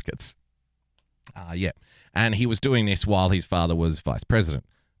other markets. Yeah. And he was doing this while his father was vice president.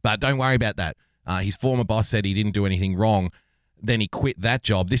 But don't worry about that. His former boss said he didn't do anything wrong. Then he quit that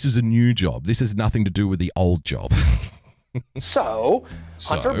job. This is a new job. This has nothing to do with the old job. So,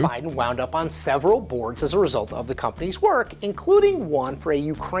 Hunter Biden wound up on several boards as a result of the company's work, including one for a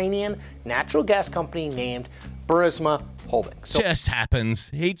Ukrainian natural gas company named Burisma Holdings. Just happens.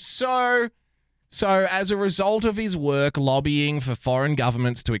 So as a result of his work lobbying for foreign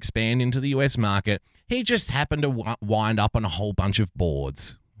governments to expand into the US market, he just happened to wind up on a whole bunch of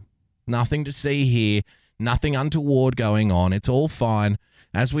boards. Nothing to see here. Nothing untoward going on. It's all fine.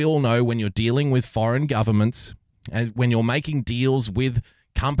 As we all know, when you're dealing with foreign governments, and when you're making deals with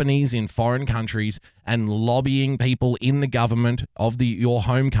companies in foreign countries and lobbying people in the government of your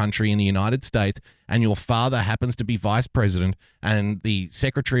home country in the United States, and your father happens to be vice president and the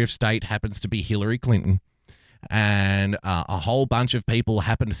Secretary of State happens to be Hillary Clinton, and a whole bunch of people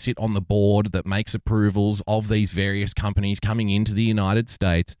happen to sit on the board that makes approvals of these various companies coming into the United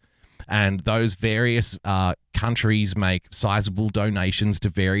States, and those various countries make sizable donations to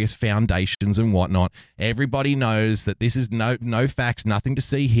various foundations and whatnot. Everybody knows that this is no facts, nothing to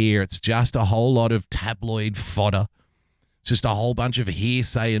see here. It's just a whole lot of tabloid fodder. It's just a whole bunch of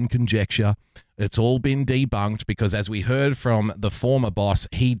hearsay and conjecture. It's all been debunked because, as we heard from the former boss,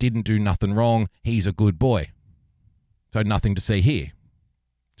 he didn't do nothing wrong. He's a good boy. So nothing to see here.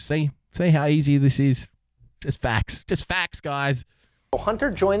 See how easy this is? Just facts, guys.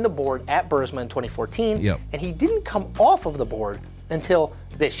 Hunter joined the board at Burisma in 2014, and he didn't come off of the board until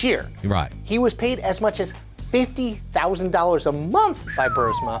this year. Right. He was paid as much as $50,000 a month by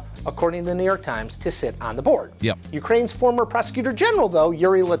Burisma, according to the New York Times, to sit on the board. Yep. Ukraine's former prosecutor general, though,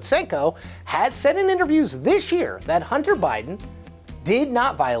 Yuri Lutsenko, had said in interviews this year that Hunter Biden did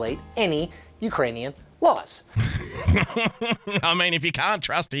not violate any Ukrainian laws. I mean, if you can't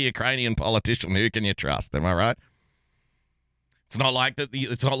trust a Ukrainian politician, who can you trust? Am I right? It's not like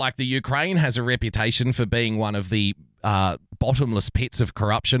the Ukraine has a reputation for being one of the bottomless pits of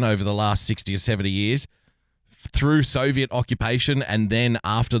corruption over the last 60 or 70 years through Soviet occupation and then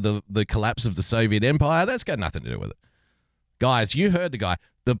after the collapse of the Soviet Empire. That's got nothing to do with it. Guys, you heard the guy.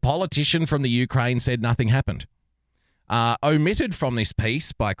 The politician from the Ukraine said nothing happened. Omitted from this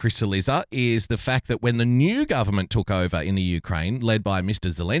piece by Chris Celiza is the fact that when the new government took over in the Ukraine, led by Mr.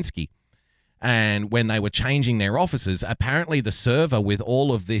 Zelensky, and when they were changing their offices, apparently the server with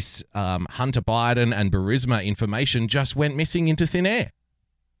all of this Hunter Biden and Burisma information just went missing into thin air.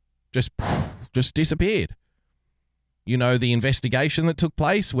 Just disappeared. You know, the investigation that took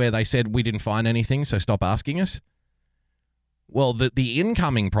place where they said we didn't find anything, so stop asking us? Well, the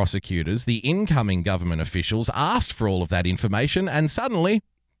incoming prosecutors, the incoming government officials asked for all of that information, and suddenly,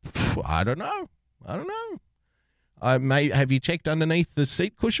 I don't know. Have you checked underneath the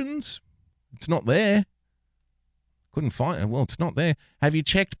seat cushions? It's not there. Couldn't find it. Well, it's not there. Have you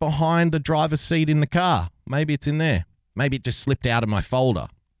checked behind the driver's seat in the car? Maybe it's in there. Maybe it just slipped out of my folder.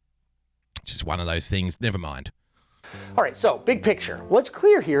 It's just one of those things. Never mind. All right, so big picture. What's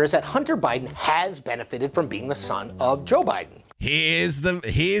clear here is that Hunter Biden has benefited from being the son of Joe Biden. Here's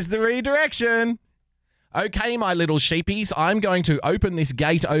the redirection. Okay, my little sheepies, I'm going to open this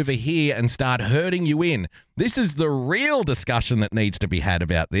gate over here and start herding you in. This is the real discussion that needs to be had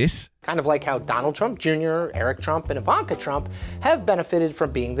about this. Kind of like how Donald Trump Jr., Eric Trump, and Ivanka Trump have benefited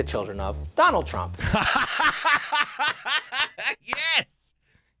from being the children of Donald Trump.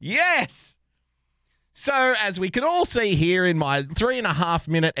 Yes! So, as we can all see here in my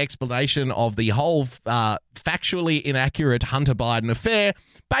 3.5-minute explanation of the whole factually inaccurate Hunter Biden affair,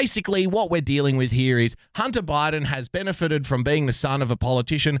 basically what we're dealing with here is Hunter Biden has benefited from being the son of a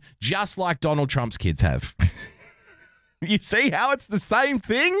politician just like Donald Trump's kids have. You see how it's the same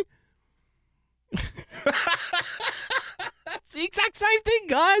thing? It's the exact same thing,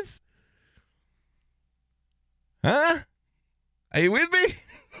 guys. Huh? Are you with me?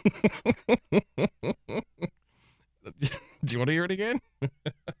 Do you want to hear it again?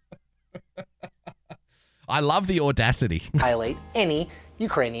 I love the audacity. Violate any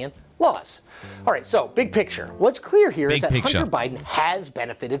Ukrainian laws. All right, so big picture. What's clear here is that Hunter Biden has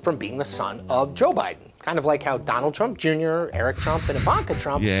benefited from being the son of Joe Biden. Kind of like how Donald Trump Jr., Eric Trump, and Ivanka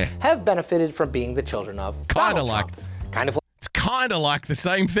Trump have benefited from being the children of Donald Trump. It's kind of like the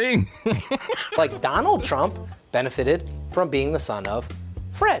same thing. Like Donald Trump benefited from being the son of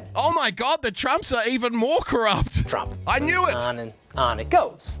Fred. Oh my God, the Trumps are even more corrupt. Trump. I knew it. On and on it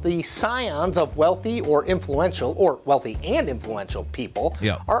goes. The scions of wealthy and influential people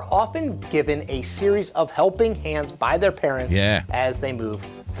are often given a series of helping hands by their parents as they move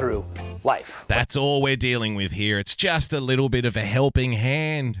through life. That's all we're dealing with here. It's just a little bit of a helping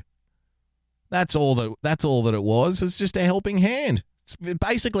hand. That's all that it was. It's just a helping hand. It's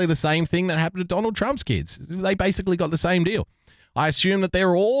basically the same thing that happened to Donald Trump's kids. They basically got the same deal. I assume that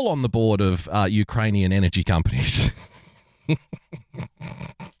they're all on the board of Ukrainian energy companies.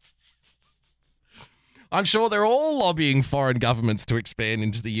 I'm sure they're all lobbying foreign governments to expand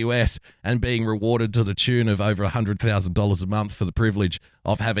into the US and being rewarded to the tune of over $100,000 a month for the privilege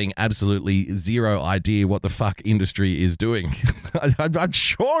of having absolutely zero idea what the fuck industry is doing. I'm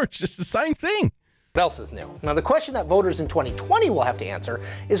sure it's just the same thing. What else is new? Now, the question that voters in 2020 will have to answer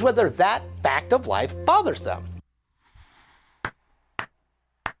is whether that fact of life bothers them.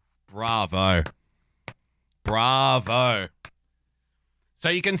 Bravo. Bravo. So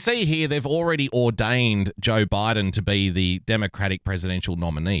you can see here they've already ordained Joe Biden to be the Democratic presidential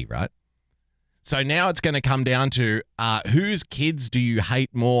nominee, right? So now it's going to come down to whose kids do you hate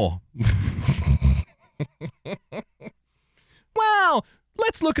more? Well,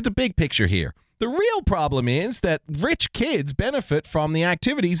 let's look at the big picture here. The real problem is that rich kids benefit from the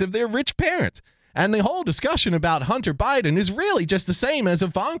activities of their rich parents. And the whole discussion about Hunter Biden is really just the same as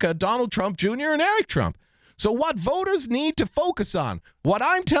Ivanka, Donald Trump Jr., and Eric Trump. So what voters need to focus on, what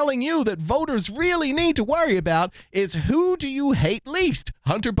I'm telling you that voters really need to worry about is who do you hate least,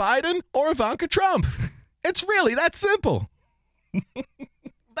 Hunter Biden or Ivanka Trump? It's really that simple.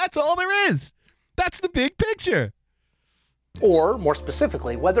 That's all there is. That's the big picture. Or, more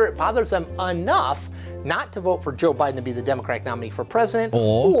specifically, whether it bothers them enough not to vote for Joe Biden to be the Democratic nominee for president,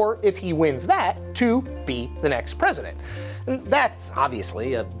 or if he wins that, to be the next president. And that's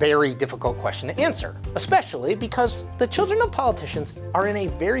obviously a very difficult question to answer, especially because the children of politicians are in a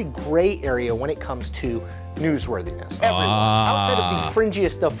very gray area when it comes to newsworthiness. Everyone, outside of the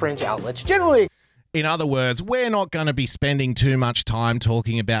fringiest of fringe outlets, generally. In other words, we're not going to be spending too much time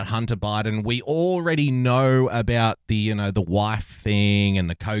talking about Hunter Biden. We already know about the wife thing and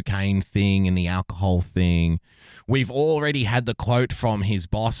the cocaine thing and the alcohol thing. We've already had the quote from his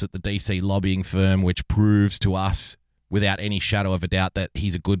boss at the DC lobbying firm, which proves to us without any shadow of a doubt that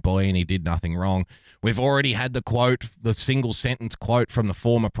he's a good boy and he did nothing wrong. We've already had the quote, the single sentence quote from the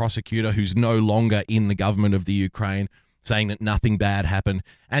former prosecutor who's no longer in the government of the Ukraine, saying that nothing bad happened.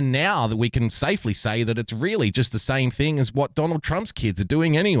 And now that we can safely say that it's really just the same thing as what Donald Trump's kids are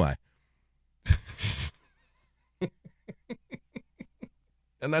doing anyway.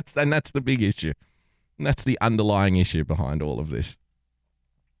 And that's the big issue. And that's the underlying issue behind all of this.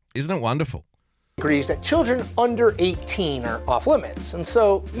 Isn't it wonderful? Agrees that children under 18 are off limits. And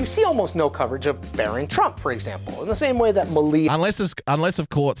so you see almost no coverage of Barron Trump, for example, in the same way that Malia... Unless of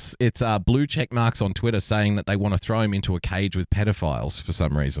course, it's blue check marks on Twitter saying that they want to throw him into a cage with pedophiles for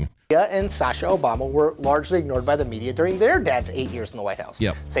some reason. And Sasha Obama were largely ignored by the media during their dad's 8 years in the White House.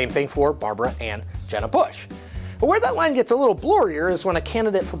 Yep. Same thing for Barbara and Jenna Bush. But where that line gets a little blurrier is when a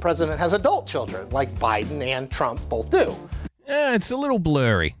candidate for president has adult children, like Biden and Trump both do. Yeah, it's a little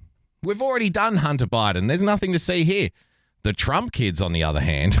blurry. We've already done Hunter Biden. There's nothing to see here. The Trump kids, on the other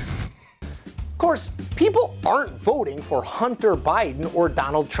hand. Of course, people aren't voting for Hunter Biden or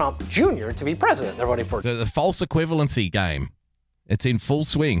Donald Trump Jr. to be president. They're voting for the false equivalency game. It's in full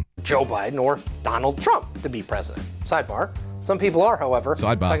swing. Joe Biden or Donald Trump to be president. Sidebar. Some people are, however,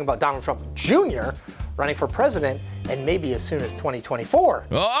 talking about Donald Trump Jr. running for president and maybe as soon as 2024.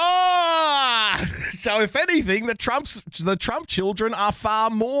 Oh! So if anything, the Trump children are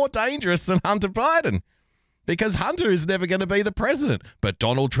far more dangerous than Hunter Biden. Because Hunter is never going to be the president, but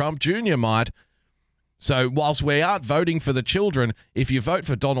Donald Trump Jr. might. So whilst we aren't voting for the children, if you vote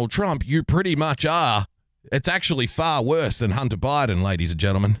for Donald Trump, you pretty much are. It's actually far worse than Hunter Biden, ladies and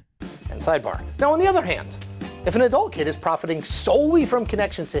gentlemen. And sidebar. Now, on the other hand, if an adult kid is profiting solely from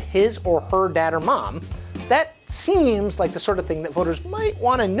connections to his or her dad or mom, that seems like the sort of thing that voters might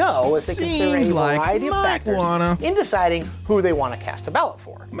want to know as they consider a variety of factors in deciding who they want to cast a ballot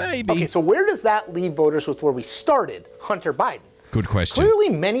for. Maybe. Okay, so where does that leave voters with where we started, Hunter Biden? Good question. Clearly,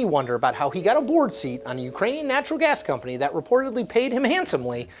 many wonder about how he got a board seat on a Ukrainian natural gas company that reportedly paid him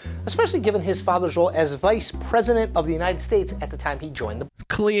handsomely, especially given his father's role as vice president of the United States at the time he joined the...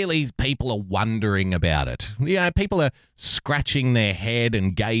 Clearly, people are wondering about it. People are scratching their head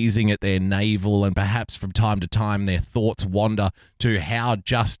and gazing at their navel, and perhaps from time to time their thoughts wander to how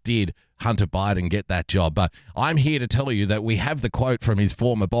just did Hunter Biden get that job. But I'm here to tell you that we have the quote from his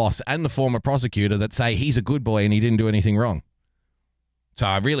former boss and the former prosecutor that say he's a good boy and he didn't do anything wrong. So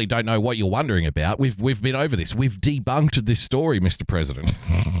I really don't know what you're wondering about. We've been over this. We've debunked this story, Mr. President.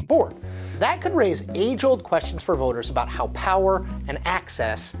 Board. That could raise age-old questions for voters about how power and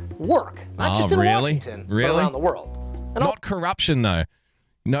access work, not just in Washington, but around the world. And not corruption, though.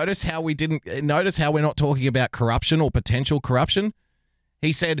 Notice how we're not talking about corruption or potential corruption.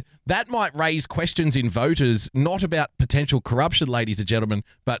 He said that might raise questions in voters, not about potential corruption, ladies and gentlemen,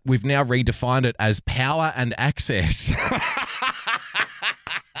 but we've now redefined it as power and access.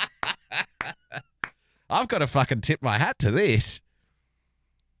 I've got to fucking tip my hat to this.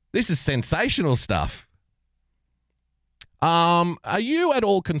 This is sensational stuff. Are you at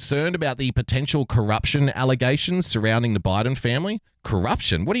all concerned about the potential corruption allegations surrounding the Biden family?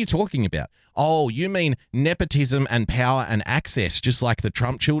 Corruption? What are you talking about? Oh, you mean nepotism and power and access, just like the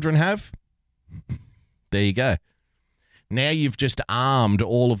Trump children have? There you go. Now you've just armed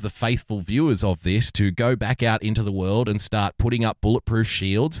all of the faithful viewers of this to go back out into the world and start putting up bulletproof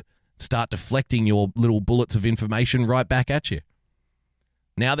shields, start deflecting your little bullets of information right back at you.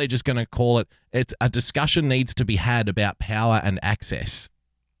 Now they're just going to call it's a discussion needs to be had about power and access.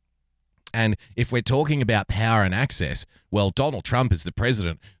 And if we're talking about power and access, well, Donald Trump is the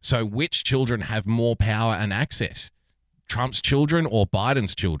president. So which children have more power and access? Trump's children or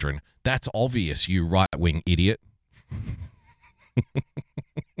Biden's children? That's obvious, you right-wing idiot.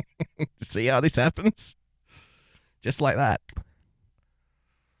 See how this happens? Just like that.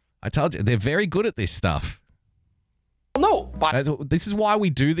 I told you, they're very good at this stuff. No, but this is why we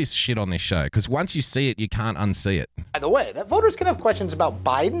do this shit on this show, because once you see it, you can't unsee it. By the way, that voters can have questions about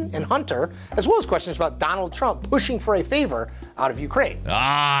Biden and Hunter, as well as questions about Donald Trump pushing for a favor out of Ukraine.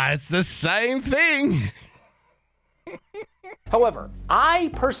 It's the same thing. However,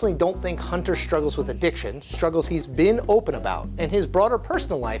 I personally don't think Hunter struggles with addiction, struggles he's been open about, and his broader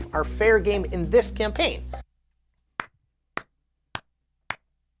personal life are fair game in this campaign.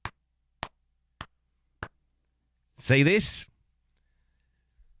 See this?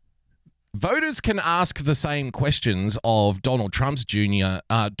 Voters can ask the same questions of Donald Trump's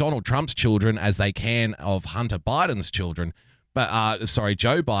children as they can of Hunter Biden's children, but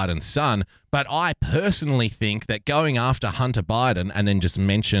Joe Biden's son. But I personally think that going after Hunter Biden and then just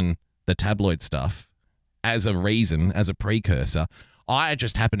mention the tabloid stuff as a reason, as a precursor, I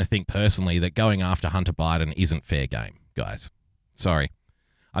just happen to think personally that going after Hunter Biden isn't fair game, guys. Sorry.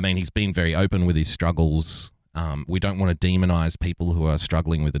 I mean, he's been very open with his struggles. We don't want to demonize people who are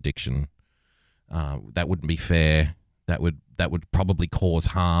struggling with addiction. That wouldn't be fair. That would probably cause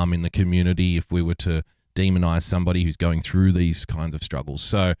harm in the community if we were to demonize somebody who's going through these kinds of struggles.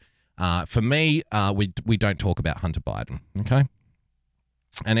 So for me, we don't talk about Hunter Biden, okay?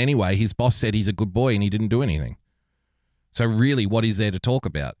 And anyway, his boss said he's a good boy and he didn't do anything. So really, what is there to talk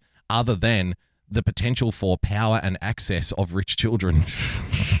about other than the potential for power and access of rich children?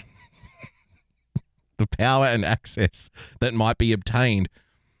 The power and access that might be obtained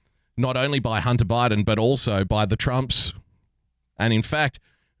not only by Hunter Biden, but also by the Trumps. And in fact,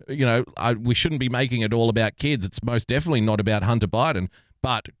 we shouldn't be making it all about kids. It's most definitely not about Hunter Biden,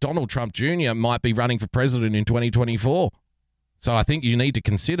 but Donald Trump Jr. might be running for president in 2024. So I think you need to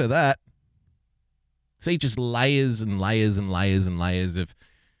consider that. See, just layers and layers and layers and layers of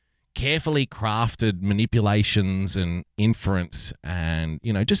carefully crafted manipulations and inference and,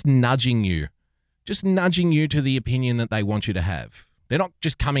 just nudging you to the opinion that they want you to have. They're not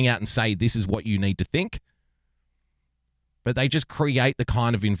just coming out and say, this is what you need to think, but they just create the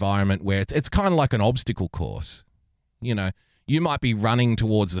kind of environment where it's kind of like an obstacle course. You might be running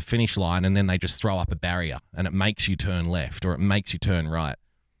towards the finish line and then they just throw up a barrier and it makes you turn left or it makes you turn right.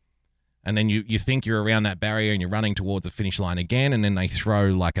 And then you think you're around that barrier and you're running towards the finish line again, and then they throw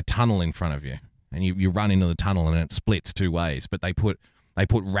like a tunnel in front of you and you run into the tunnel and it splits two ways, but they put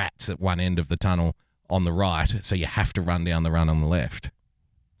rats at one end of the tunnel on the right, so you have to run down the run on the left.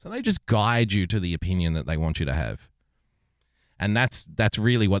 So they just guide you to the opinion that they want you to have. And that's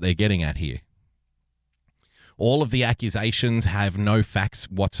really what they're getting at here. All of the accusations have no facts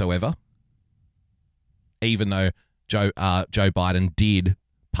whatsoever, even though Joe Biden did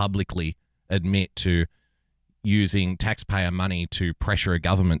publicly admit to using taxpayer money to pressure a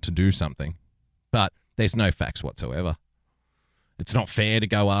government to do something. But there's no facts whatsoever. It's not fair to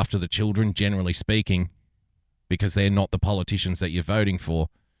go after the children, generally speaking, because they're not the politicians that you're voting for.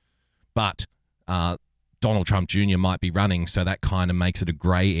 But Donald Trump Jr. might be running, so that kind of makes it a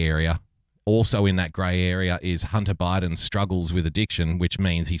grey area. Also in that grey area is Hunter Biden's struggles with addiction, which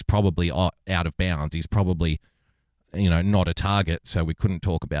means he's probably out of bounds. He's probably, not a target, so we couldn't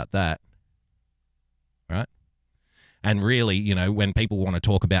talk about that. Right? And really, when people want to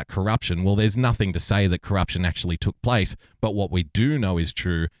talk about corruption, well, there's nothing to say that corruption actually took place. But what we do know is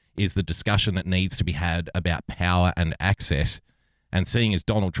true is the discussion that needs to be had about power and access. And seeing as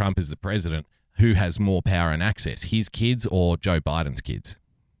Donald Trump is the president, who has more power and access, his kids or Joe Biden's kids?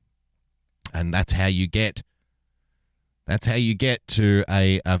 And that's how you get to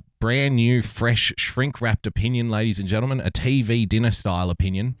a brand new, fresh, shrink-wrapped opinion, ladies and gentlemen, a TV dinner-style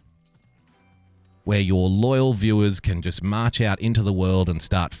opinion, where your loyal viewers can just march out into the world and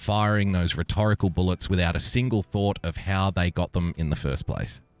start firing those rhetorical bullets without a single thought of how they got them in the first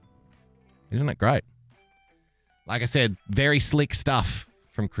place. Isn't it great? Like I said, very slick stuff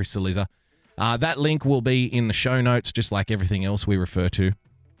from Chris Cillizza. That link will be in the show notes, just like everything else we refer to.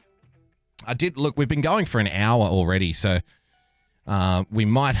 We've been going for an hour already, so we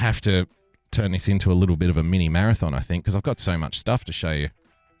might have to turn this into a little bit of a mini marathon, I think, because I've got so much stuff to show you.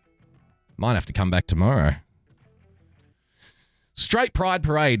 Might have to come back tomorrow. Straight Pride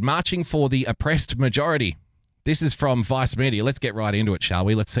Parade, marching for the oppressed majority. This is from Vice Media. Let's get right into it, shall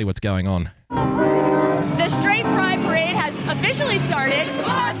we? Let's see what's going on. The Straight Pride Parade has officially started.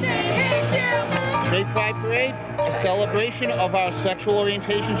 Straight Pride Parade, a celebration of our sexual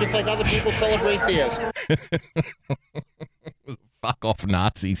orientation, just like other people celebrate theirs. Fuck off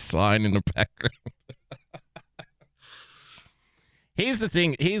Nazi sign in the background. Here's the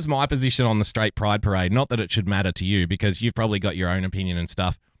thing. Here's my position on the Straight Pride Parade. Not that it should matter to you, because you've probably got your own opinion and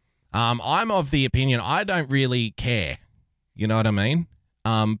stuff. I'm of the opinion I don't really care. You know what I mean?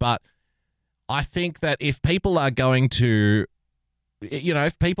 But I think that if people are going to,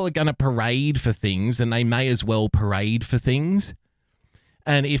 if people are going to parade for things, then they may as well parade for things.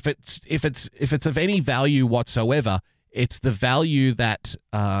 And if it's of any value whatsoever, it's the value that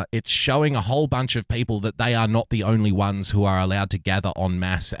it's showing a whole bunch of people that they are not the only ones who are allowed to gather en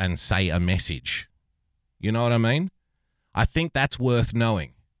masse and say a message. You know what I mean? I think that's worth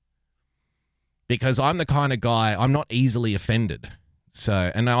knowing. Because I'm the kind of guy, I'm not easily offended. So,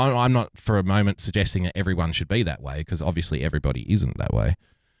 and I'm not for a moment suggesting that everyone should be that way, because obviously everybody isn't that way.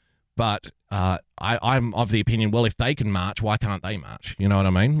 But I'm of the opinion, well, if they can march, why can't they march? You know what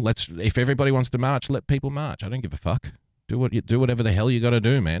I mean? If everybody wants to march, let people march. I don't give a fuck. Do whatever the hell you got to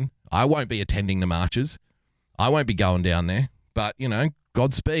do, man. I won't be attending the marches. I won't be going down there. But,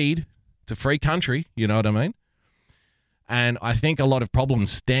 Godspeed. It's a free country. You know what I mean? And I think a lot of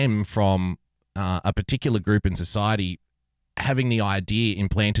problems stem from a particular group in society having the idea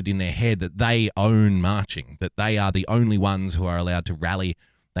implanted in their head that they own marching, that they are the only ones who are allowed to rally,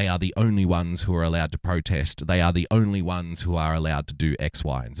 they are the only ones who are allowed to protest, they are the only ones who are allowed to do X,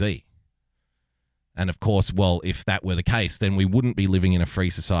 Y, and Z. And of course, well, if that were the case, then we wouldn't be living in a free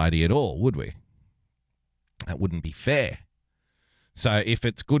society at all, would we? That wouldn't be fair. So if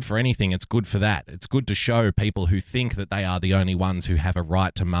it's good for anything, it's good for that. It's good to show people who think that they are the only ones who have a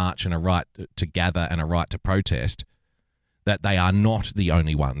right to march and a right to gather and a right to protest, that they are not the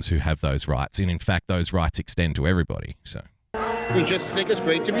only ones who have those rights. And in fact, those rights extend to everybody. So we just think it's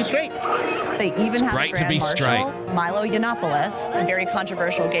great to be straight. They even have Grand Marshal Milo Yiannopoulos, a very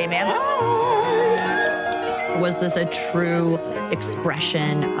controversial gay man. Was this a true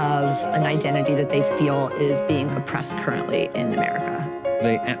expression of an identity that they feel is being oppressed currently in America?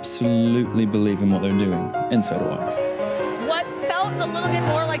 They absolutely believe in what they're doing, and so do I. What felt a little bit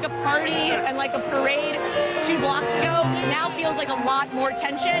more like a party and like a parade 2 blocks ago now feels like a lot more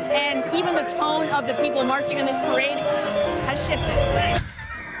tension, and even the tone of the people marching in this parade has shifted.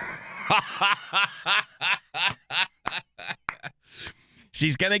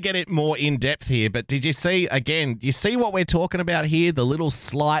 She's going to get it more in depth here, but did you see, again, you see what we're talking about here? The little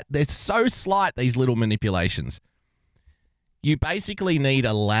slight, they're so slight, these little manipulations. You basically need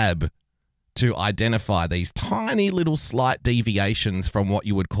a lab to identify these tiny little slight deviations from what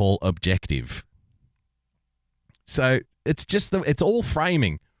you would call objective. So it's just, it's all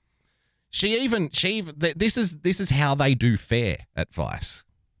framing. This is how they do fair at Vice.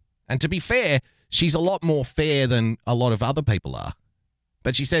 And to be fair, she's a lot more fair than a lot of other people are.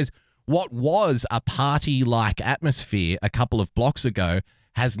 But she says, what was a party-like atmosphere a couple of blocks ago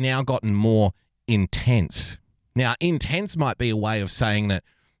has now gotten more intense. Now, intense might be a way of saying that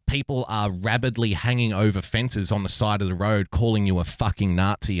people are rabidly hanging over fences on the side of the road calling you a fucking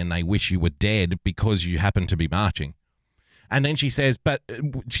Nazi and they wish you were dead because you happen to be marching. And then she says, but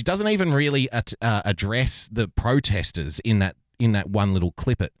she doesn't even really address the protesters in that one little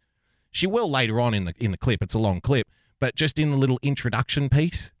clip. She will later on in the clip. It's a long clip, but just in the little introduction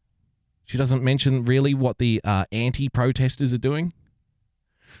piece, she doesn't mention really what the anti-protesters are doing.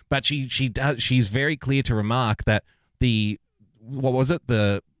 But she's very clear to remark that the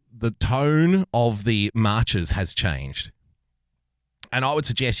tone of the marches has changed. And I would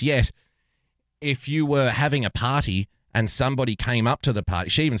suggest, yes, if you were having a party and somebody came up to the party,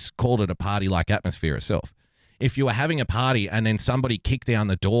 she even called it a party-like atmosphere herself. If you were having a party and then somebody kicked down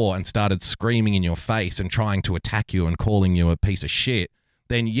the door and started screaming in your face and trying to attack you and calling you a piece of shit,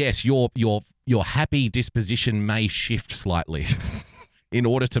 then yes, your happy disposition may shift slightly in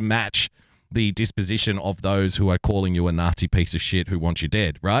order to match the disposition of those who are calling you a Nazi piece of shit who want you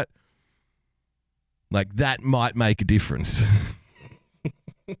dead, right? Like, that might make a difference.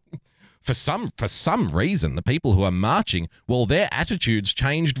 For some reason, the people who are marching, well, their attitudes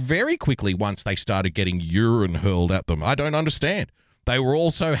changed very quickly once they started getting urine hurled at them. I don't understand. They were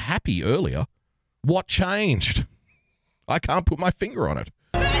all so happy earlier. What changed? I can't put my finger on it.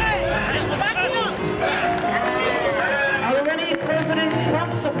 Are there any President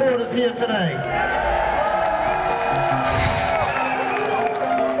Trump supporters here today?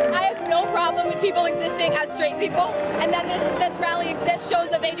 With people existing as straight people, and that this rally exists shows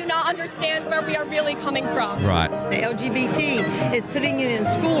that they do not understand where we are really coming from. Right. The LGBT is putting it in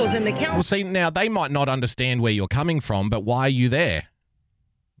schools and the council. Well, see, now they might not understand where you're coming from, but why are you there?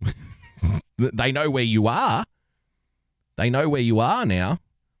 They know where you are. They know where you are now.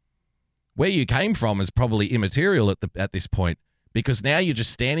 Where you came from is probably immaterial at this point, because now you're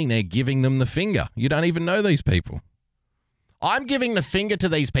just standing there giving them the finger. You don't even know these people. I'm giving the finger to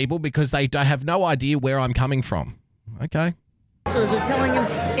these people because they have no idea where I'm coming from. Okay. Officers are telling them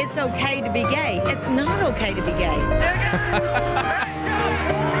it's okay to be gay. It's not okay to be gay.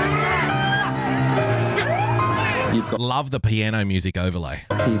 You've got love the piano music overlay.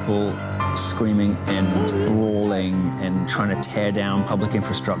 People screaming and brawling and trying to tear down public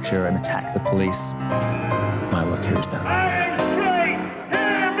infrastructure and attack the police. My work here is done.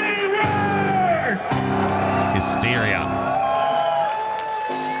 Hysteria.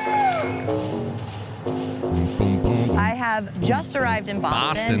 I have just arrived in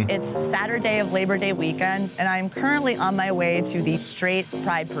Boston. It's Saturday of Labor Day weekend, and I'm currently on my way to the Straight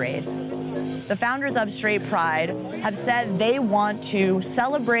Pride Parade. The founders of Straight Pride have said they want to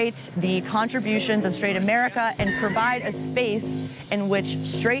celebrate the contributions of straight America and provide a space in which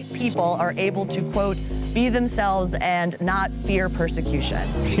straight people are able to, quote, be themselves and not fear persecution.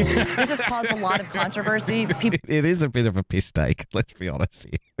 This has caused a lot of controversy. It is a bit of a piss take, let's be honest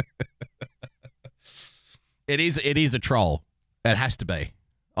here. It is a troll. It has to be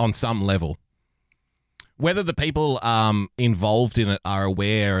on some level. Whether the people involved in it are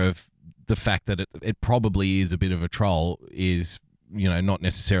aware of the fact that it probably is a bit of a troll is, not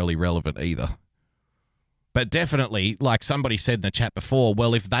necessarily relevant either. But definitely, like somebody said in the chat before,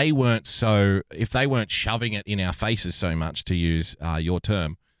 well, if they weren't shoving it in our faces so much, to use your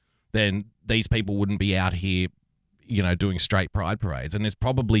term, then these people wouldn't be out here, doing straight pride parades. And there's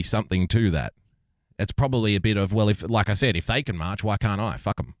probably something to that. It's probably a bit of, well, if, like I said, if they can march, why can't I?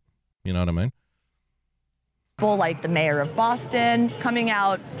 Fuck them. You know what I mean? People like the mayor of Boston coming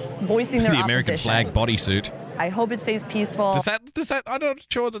out, voicing their the American flag bodysuit. I hope it stays peaceful. Does that? I'm not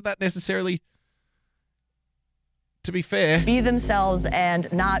sure that necessarily. To be fair, be themselves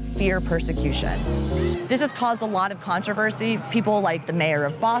and not fear persecution. This has caused a lot of controversy. People like the mayor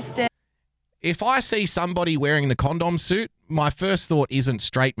of Boston. If I see somebody wearing the condom suit, my first thought isn't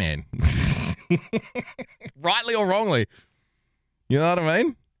straight man. Rightly or wrongly. You know what I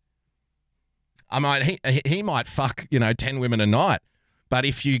mean? He might fuck, 10 women a night. But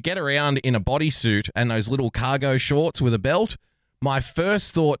if you get around in a bodysuit and those little cargo shorts with a belt, my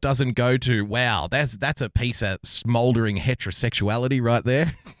first thought doesn't go to, wow, that's a piece of smoldering heterosexuality right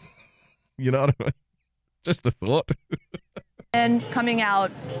there. You know what I mean? Just the thought. And coming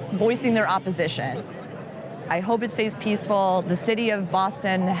out, voicing their opposition. I hope it stays peaceful. The city of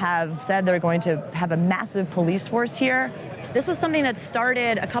Boston have said they're going to have a massive police force here. This was something that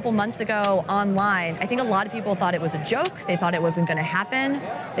started a couple months ago online. I think a lot of people thought it was a joke. They thought it wasn't going to happen.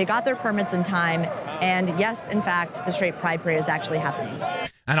 They got their permits in time. And yes, in fact, the Straight Pride Parade is actually happening.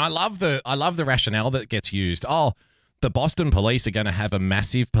 And I love the rationale that gets used. Oh, the Boston police are going to have a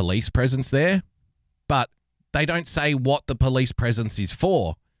massive police presence there, but they don't say what the police presence is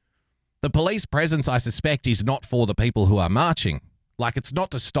for. The police presence, I suspect, is not for the people who are marching. Like, it's not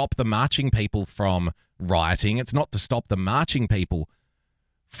to stop the marching people from rioting. It's not to stop the marching people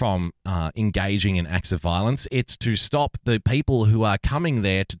from engaging in acts of violence. It's to stop the people who are coming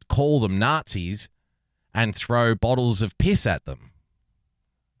there to call them Nazis and throw bottles of piss at them.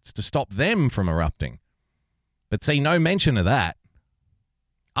 It's to stop them from erupting. But see, no mention of that.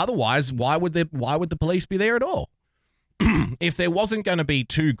 Otherwise, why would the police be there at all? If there wasn't going to be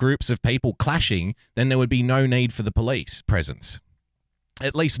two groups of people clashing, then there would be no need for the police presence.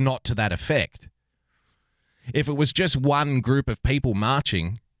 At least not to that effect. If it was just one group of people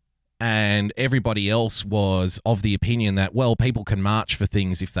marching and everybody else was of the opinion that, well, people can march for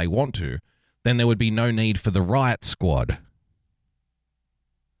things if they want to, then there would be no need for the riot squad.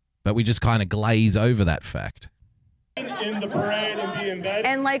 But we just kind of glaze over that fact. In the parade and be in bed.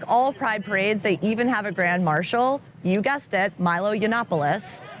 And like all pride parades, they even have a grand marshal. You guessed it, Milo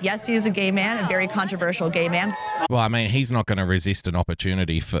Yiannopoulos. Yes, he's a gay man, a very controversial gay man. Well, I mean, he's not going to resist an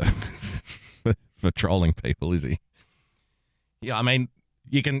opportunity for for trolling people, is he? Yeah, I mean,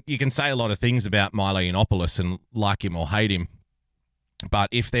 you can say a lot of things about Milo Yiannopoulos and like him or hate him, but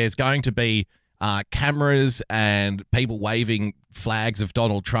if there's going to be cameras and people waving flags of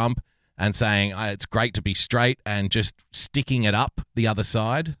Donald Trump and saying it's great to be straight and just sticking it up the other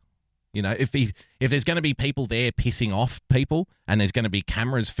side, you know, if there's going to be people there pissing off people and there's going to be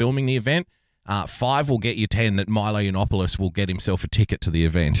cameras filming the event, 5 will get you 10 that Milo Yiannopoulos will get himself a ticket to the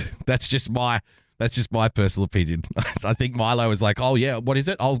event. That's just my personal opinion. I think Milo is like, oh yeah, what is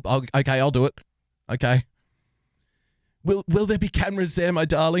it? Okay, I'll do it. Okay. Will there be cameras there, my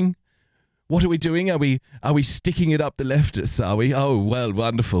darling? What are we doing? Are we sticking it up the leftists, are we? Oh, well,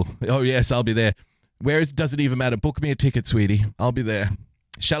 wonderful. Oh, yes, I'll be there. Doesn't even matter. Book me a ticket, sweetie. I'll be there.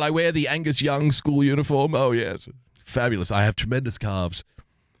 Shall I wear the Angus Young school uniform? Oh, yes. Fabulous. I have tremendous calves.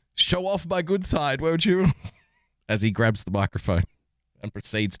 Show off my good side, won't you? As he grabs the microphone and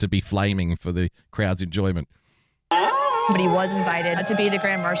proceeds to be flaming for the crowd's enjoyment. But he was invited to be the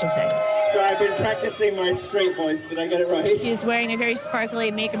Grand Marshal today. So I've been practicing my straight voice. Did I get it right? She's wearing a very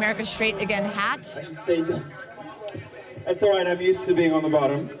sparkly Make America Straight Again hat. I should stay down. That's all right. I'm used to being on the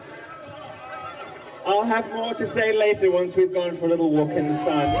bottom. I'll have more to say later once we've gone for a little walk in the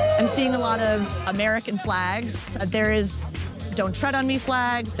sun. I'm seeing a lot of American flags. There is Don't Tread on Me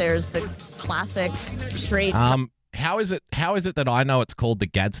flags. There's the classic straight. How is it that I know it's called the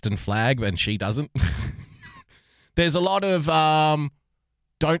Gadsden flag and she doesn't? There's a lot of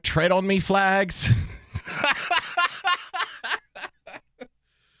Don't Tread on Me flags.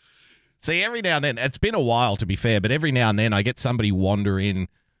 See, every now and then, it's been a while to be fair, but every now and then I get somebody wander in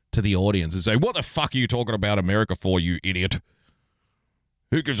to the audience and say, what the fuck are you talking about America for, you idiot?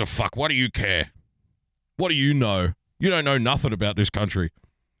 Who gives a fuck? What do you care? What do you know? You don't know nothing about this country.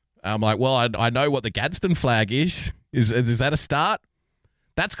 I'm like, well, I know what the Gadsden flag is. Is that a start?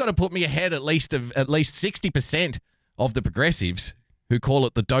 That's got to put me ahead at least 60% of the progressives who call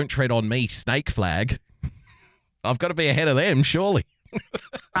it the Don't Tread on Me snake flag. I've got to be ahead of them, surely.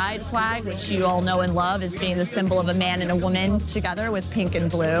 Pride flag, which you all know and love, as being the symbol of a man and a woman together with pink and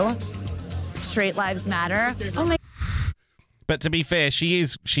blue. Straight lives matter. Oh my. But to be fair, she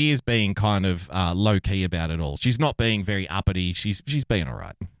is being kind of low key about it all. She's not being very uppity. She's being all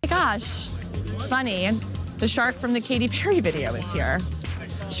right. Oh my gosh, funny. The shark from the Katy Perry video is here.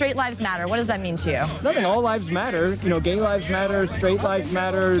 Straight lives matter. What does that mean to you? Nothing. All lives matter. You know, gay lives matter. Straight lives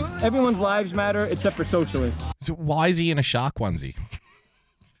matter. Everyone's lives matter except for socialists. So why is he in a shark onesie?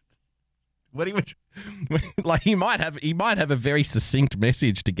 What he was like? He might have a very succinct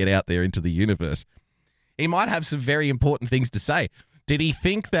message to get out there into the universe. He might have some very important things to say. Did he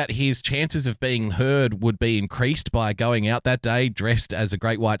think that his chances of being heard would be increased by going out that day dressed as a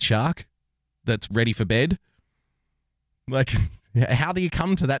great white shark that's ready for bed? Like, how do you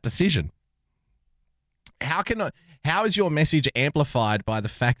come to that decision? How is your message amplified by the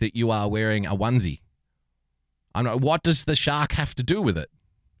fact that you are wearing a onesie? I don't know, what does the shark have to do with it?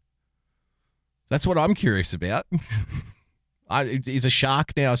 That's what I'm curious about. Is a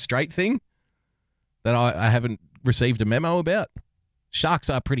shark now a straight thing that I haven't received a memo about? Sharks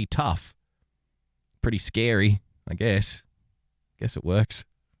are pretty tough. Pretty scary, I guess. Guess it works.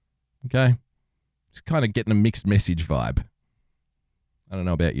 Okay. Just kind of getting a mixed message vibe. I don't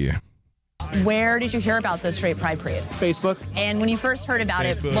know about you. Where did you hear about the Straight Pride Parade? Facebook. And when you first heard about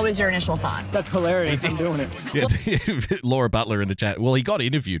it, what was your initial thought? That's hilarious. I'm doing it. Yeah, Laura Butler in the chat. Well, he got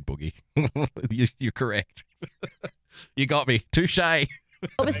interviewed, Boogie. You're correct. You got me. Touché.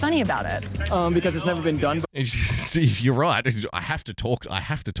 What was funny about it? Because it's never been done. You're right. I have to talk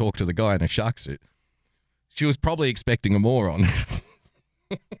to the guy in a shark suit. She was probably expecting a moron.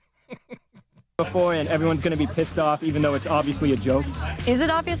 Before, and everyone's going to be pissed off, even though it's obviously a joke. Is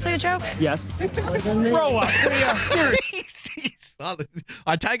it obviously a joke? Yes. Grow up.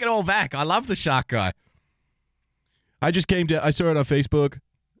 I take it all back. I love the shark guy. I saw it on Facebook.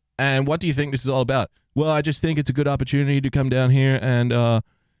 And what do you think this is all about? Well, I just think it's a good opportunity to come down here and,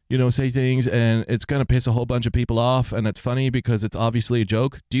 say things, and it's going to piss a whole bunch of people off, and it's funny because it's obviously a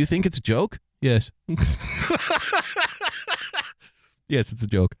joke. Do you think it's a joke? Yes. Yes, it's a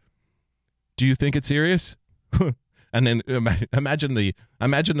joke. Do you think it's serious? And then imagine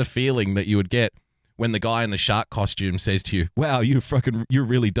the feeling that you would get when the guy in the shark costume says to you, "Wow, you're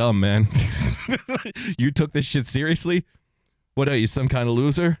really dumb, man. You took this shit seriously? What are you, some kind of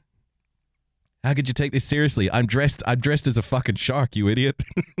loser? How could you take this seriously? I'm dressed as a fucking shark, you idiot."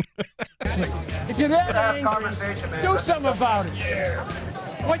 If you're that angry, do something about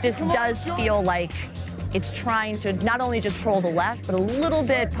it. This does feel like it's trying to not only just troll the left, but a little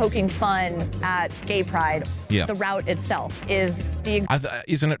bit poking fun at gay pride. Yeah. The route itself is the...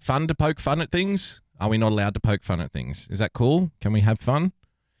 Isn't it fun to poke fun at things? Are we not allowed to poke fun at things? Is that cool? Can we have fun?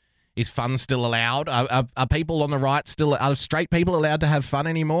 Is fun still allowed? Are people on the right are straight people allowed to have fun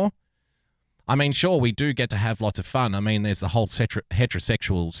anymore? I mean, sure, we do get to have lots of fun. I mean, there's the whole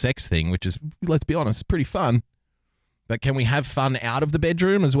heterosexual sex thing, which is, let's be honest, pretty fun. But can we have fun out of the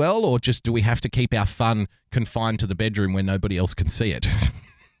bedroom as well? Or just do we have to keep our fun confined to the bedroom where nobody else can see it?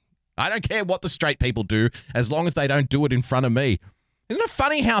 I don't care what the straight people do, as long as they don't do it in front of me. Isn't it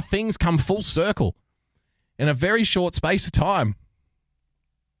funny how things come full circle in a very short space of time?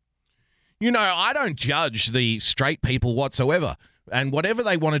 I don't judge the straight people whatsoever. And whatever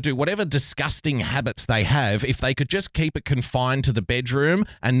they want to do, whatever disgusting habits they have, if they could just keep it confined to the bedroom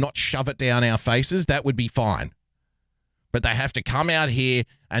and not shove it down our faces, that would be fine. But they have to come out here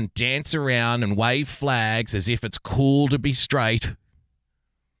and dance around and wave flags as if it's cool to be straight.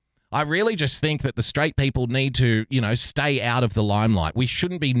 I really just think that the straight people need to, stay out of the limelight. We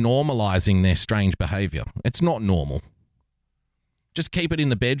shouldn't be normalizing their strange behavior. It's not normal. Just keep it in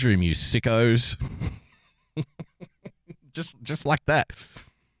the bedroom, you sickos. Just like that.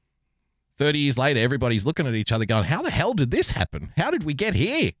 30 years later, everybody's looking at each other going, how the hell did this happen? How did we get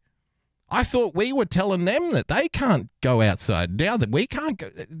here? I thought we were telling them that they can't go outside. Now that we can't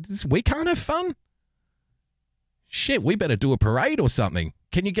have fun? Shit, we better do a parade or something.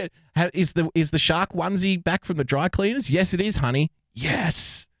 Can you get... Is the shark onesie back from the dry cleaners? Yes, it is, honey.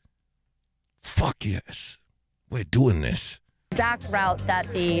 Yes. Fuck yes. We're doing this. Exact route that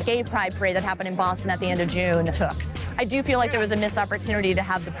the gay pride parade that happened in Boston at the end of June took. I do feel like there was a missed opportunity to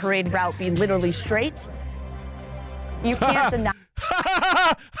have the parade route be literally straight. You can't deny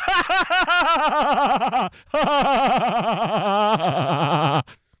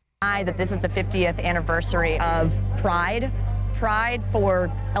that this is the 50th anniversary of Pride. Pride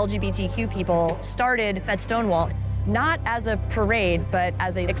for LGBTQ people started at Stonewall, not as a parade, but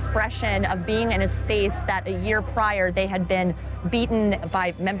as an expression of being in a space that a year prior they had been beaten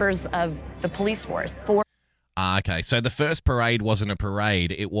by members of the police force. Okay, so the first parade wasn't a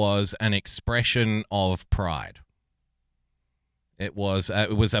parade. It was an expression of pride. It was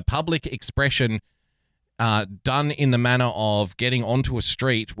a public expression done in the manner of getting onto a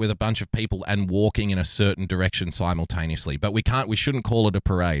street with a bunch of people and walking in a certain direction simultaneously. But we shouldn't call it a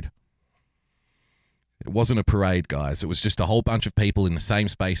parade. It wasn't a parade, guys. It was just a whole bunch of people in the same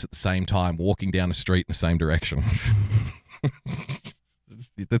space at the same time walking down a street in the same direction.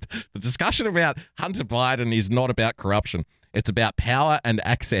 The discussion about Hunter Biden is not about corruption. It's about power and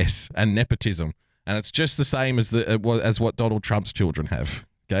access and nepotism. And it's just the same as what Donald Trump's children have.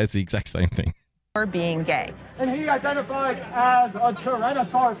 Okay, it's the exact same thing. For being gay. And he identified as a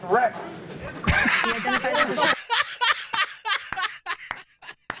Tyrannosaurus Rex. He identified as a shark.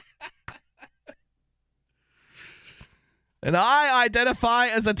 And I identify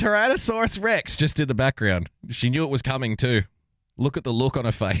as a Tyrannosaurus Rex, just in the background. She knew it was coming too. Look at the look on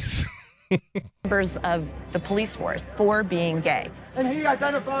her face. Members of the police force for being gay. And he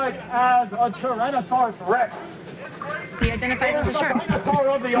identified as a Tyrannosaurus Rex. He identifies as a shark.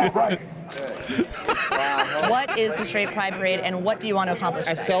 What is the Straight Pride Parade, and what do you want to accomplish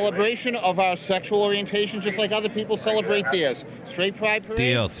today? A celebration of our sexual orientation, just like other people celebrate theirs. Straight Pride Parade.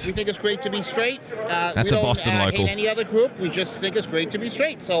 Deals. We think it's great to be straight. That's a Boston local. We don't hate any other group. We just think it's great to be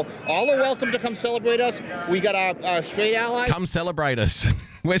straight. So all are welcome to come celebrate us. We got our straight allies. Come celebrate us.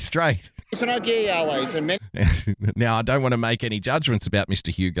 We're straight. And our gay allies. And now, I don't want to make any judgments about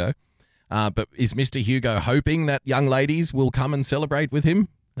Mr. Hugo, but is Mr. Hugo hoping that young ladies will come and celebrate with him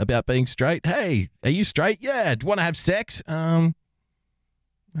about being straight? Hey, are you straight? Yeah. Do you want to have sex? Maybe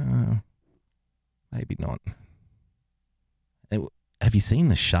not. Have you seen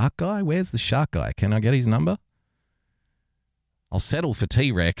the shark guy? Where's the shark guy? Can I get his number? I'll settle for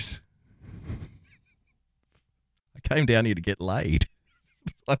T-Rex. came down here to get laid.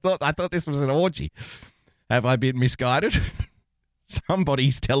 I thought this was an orgy. Have I been misguided?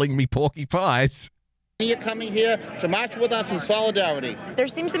 Somebody's telling me porky pies. You're coming here to march with us in solidarity. There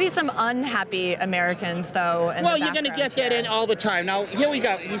seems to be some unhappy Americans, though. Well, you're going to get that in all the time. Now, here we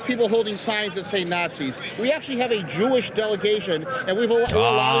go. These people holding signs that say Nazis. We actually have a Jewish delegation, and we're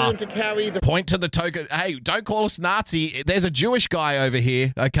allowing them to carry the... Point to the token. Hey, don't call us Nazi. There's a Jewish guy over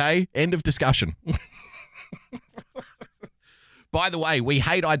here, okay? End of discussion. By the way, we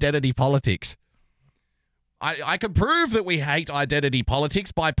hate identity politics. I can prove that we hate identity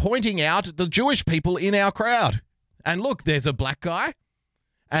politics by pointing out the Jewish people in our crowd. And look, there's a black guy,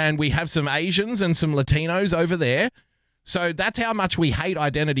 and we have some Asians and some Latinos over there. So that's how much we hate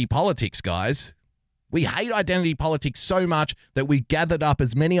identity politics, guys. We hate identity politics so much that we gathered up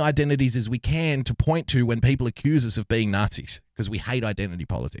as many identities as we can to point to when people accuse us of being Nazis, because we hate identity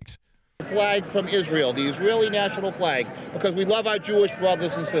politics. Flag from Israel, the Israeli national flag, because we love our Jewish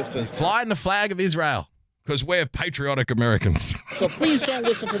brothers and sisters. Flying the flag of Israel. Because we're patriotic Americans. So please don't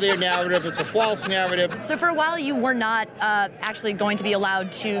listen to their narrative. It's a false narrative. So for a while, you were not actually going to be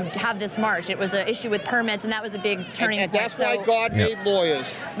allowed to have this march. It was an issue with permits, and that was a big turning point. That's why God made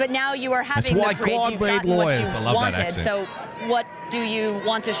lawyers. But now you are having the parade. You've gotten what you wanted. So what do you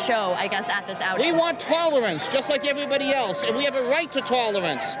want to show, I guess, at this outing? We want tolerance, just like everybody else, and we have a right to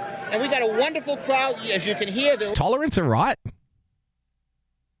tolerance. And we got a wonderful crowd, as you can hear. Is tolerance a right?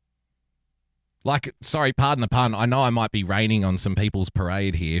 Like, sorry, pardon the pun. I know I might be raining on some people's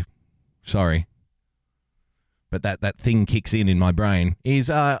parade here. Sorry. But that thing kicks in my brain. Is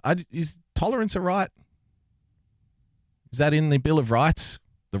tolerance a right? Is that in the Bill of Rights?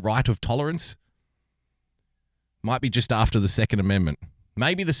 The right of tolerance? Might be just after the Second Amendment.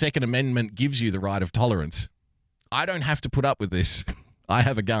 Maybe the Second Amendment gives you the right of tolerance. I don't have to put up with this. I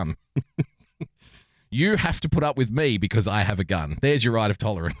have a gun. You have to put up with me because I have a gun. There's your right of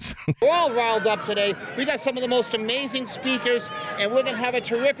tolerance. We're all riled up today. We got some of the most amazing speakers, and we're going to have a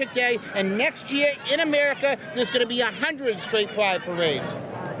terrific day. And next year in America, there's going to be 100 straight pride parades.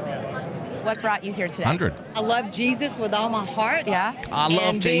 What brought you here today? 100. I love Jesus with all my heart. Yeah. I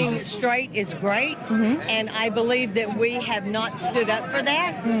love Jesus. Being straight is great. Mm-hmm. And I believe that we have not stood up for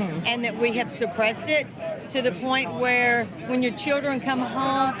that and that we have suppressed it to the point where when your children come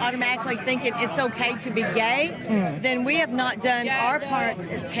home automatically thinking it's okay to be gay, then we have not done our parts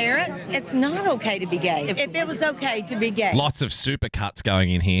as parents. It's not okay to be gay. If it was okay to be gay. Lots of super cuts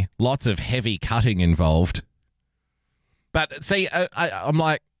going in here. Lots of heavy cutting involved. But see, I'm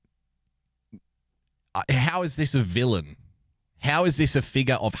like, how is this a villain? How is this a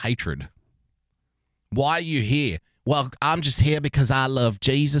figure of hatred? Why are you here? Well, I'm just here because I love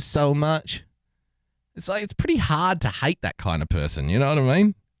Jesus so much. It's like, it's pretty hard to hate that kind of person. You know what I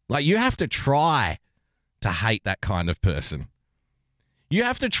mean? Like, you have to try to hate that kind of person. You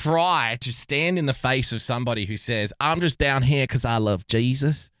have to try to stand in the face of somebody who says, I'm just down here because I love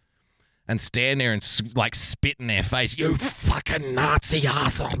Jesus, and stand there and like spit in their face. You fucking Nazi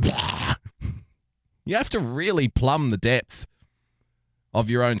asshole. You have to really plumb the depths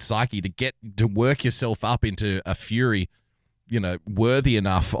of your own psyche to work yourself up into a fury, worthy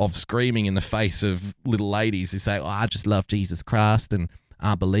enough of screaming in the face of little ladies who say, "Oh, I just love Jesus Christ, and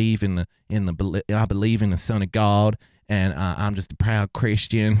I believe in the Son of God, and I'm just a proud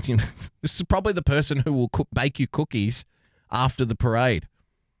Christian." This is probably the person who will bake you cookies after the parade.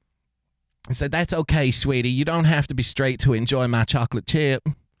 And so that's okay, sweetie. You don't have to be straight to enjoy my chocolate chip.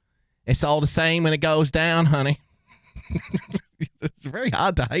 It's all the same when it goes down, honey. It's very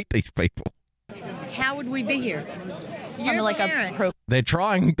hard to hate these people. How would we be here? You're like a pro. They're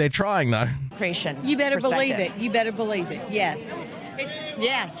trying though. Creation. You better believe it. You better believe it. Yes.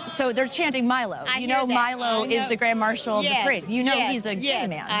 Yeah. So they're chanting Milo. Milo is the Grand Marshal of the parade. He's a gay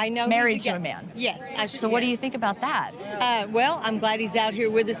man. I know. Married to a man. Yes. So what do you think about that? Well, I'm glad he's out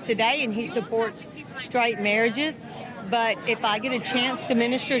here with us today, and he supports straight marriages. But if I get a chance to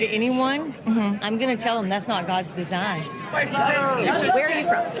minister to anyone, I'm going to tell them that's not God's design. Where are you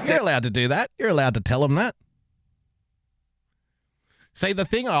from? You're allowed to do that. You're allowed to tell them that. See, the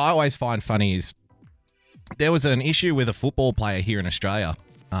thing I always find funny is there was an issue with a football player here in Australia,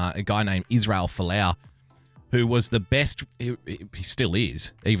 a guy named Israel Folau, who was the best, he still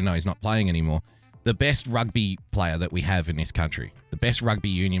is, even though he's not playing anymore, the best rugby player that we have in this country. The best rugby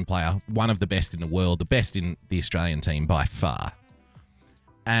union player, one of the best in the world, the best in the Australian team by far.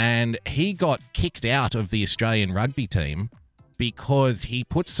 And he got kicked out of the Australian rugby team because he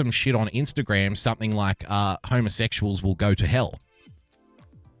put some shit on Instagram, something like homosexuals will go to hell.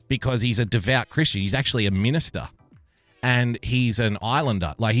 Because he's a devout Christian. He's actually a minister. And he's an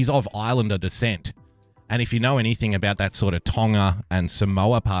islander. Like, he's of islander descent. And if you know anything about that sort of Tonga and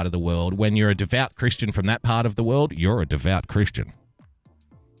Samoa part of the world, when you're a devout Christian from that part of the world, you're a devout Christian.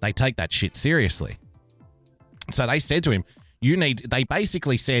 They take that shit seriously. So they said to him, they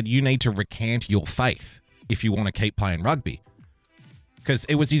basically said you need to recant your faith if you want to keep playing rugby. Because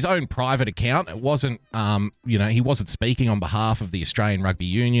it was his own private account. It wasn't, he wasn't speaking on behalf of the Australian Rugby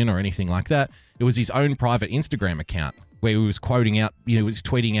Union or anything like that. It was his own private Instagram account where he was quoting out, he was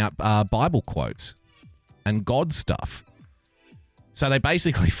tweeting out Bible quotes and God stuff. So they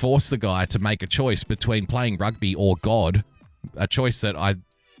basically forced the guy to make a choice between playing rugby or God, a choice that I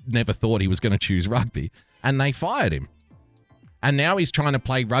never thought he was going to choose rugby, and they fired him. And now he's trying to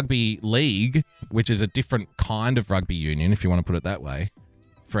play rugby league, which is a different kind of rugby union, if you want to put it that way,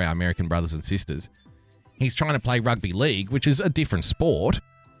 for our American brothers and sisters. He's trying to play rugby league, which is a different sport,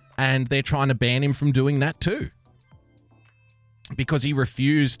 and they're trying to ban him from doing that too. Because he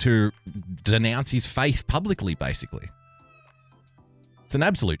refused to denounce his faith publicly, basically. It's an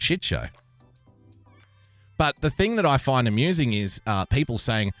absolute shit show. But the thing that I find amusing is people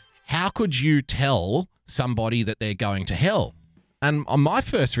saying, how could you tell somebody that they're going to hell? And my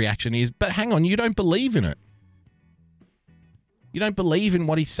first reaction is, but hang on, you don't believe in it. You don't believe in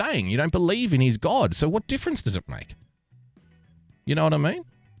what he's saying. You don't believe in his God. So what difference does it make? You know what I mean?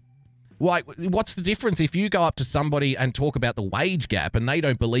 Like, what's the difference if you go up to somebody and talk about the wage gap and they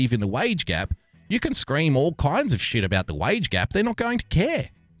don't believe in the wage gap? You can scream all kinds of shit about the wage gap. They're not going to care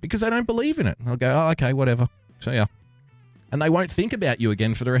because they don't believe in it. They'll go, oh, okay, whatever. See ya. And they won't think about you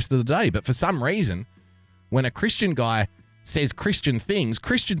again for the rest of the day. But for some reason, when a Christian guy says Christian things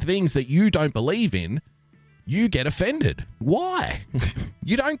that you don't believe in, you get offended. Why?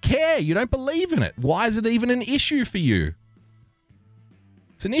 You don't care. You don't believe in it. Why is it even an issue for you?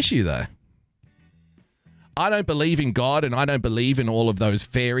 It's an issue, though. I don't believe in God and I don't believe in all of those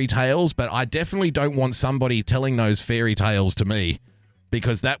fairy tales, but I definitely don't want somebody telling those fairy tales to me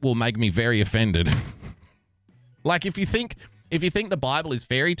because that will make me very offended. Like, if you think the Bible is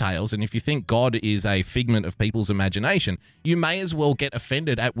fairy tales and if you think God is a figment of people's imagination, you may as well get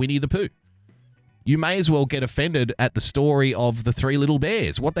offended at Winnie the Pooh. You may as well get offended at the story of the Three Little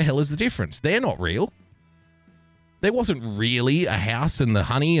Bears. What the hell is the difference? They're not real. There wasn't really a house and the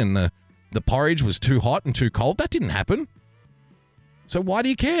honey and the porridge was too hot and too cold. That didn't happen. So why do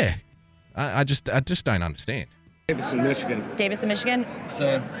you care? I just don't understand. Davison, Michigan. Davison, Michigan?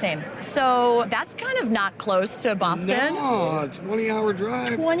 Same. So that's kind of not close to Boston. No, it's a 20-hour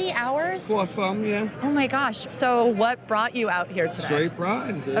drive. 20 hours? Plus some, yeah. Oh my gosh. So what brought you out here today? Straight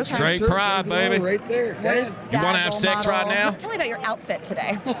pride. Okay. Straight pride, baby. Right there. What is you want to have sex model? right now? Tell me about your outfit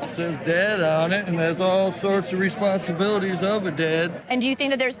today. It says dad on it, and there's all sorts of responsibilities of a dad. And do you think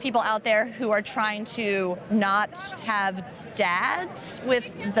that there's people out there who are trying to not have dads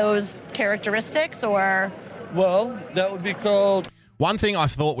with those characteristics, or... Well, that would be called... One thing I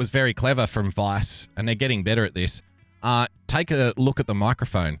thought was very clever from Vice, and they're getting better at this, take a look at the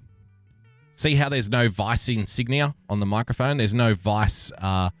microphone. See how there's no Vice insignia on the microphone? There's no Vice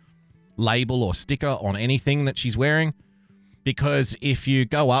label or sticker on anything that she's wearing. Because if you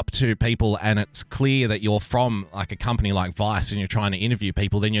go up to people and it's clear that you're from like a company like Vice and you're trying to interview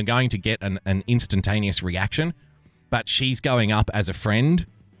people, then you're going to get an instantaneous reaction. But she's going up as a friend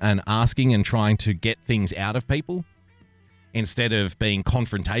and asking and trying to get things out of people instead of being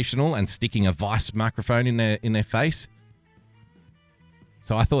confrontational and sticking a Vice microphone in their face.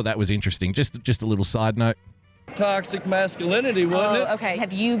 So I thought that was interesting. Just a little side note. Toxic masculinity, wasn't it? Okay.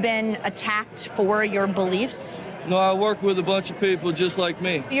 Have you been attacked for your beliefs? No, I work with a bunch of people just like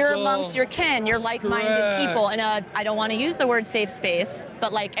me. You're amongst your kin. You're like-minded Correct. people in a, I don't want to use the word safe space,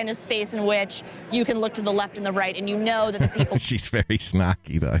 but like in a space in which you can look to the left and the right and you know that the people... She's very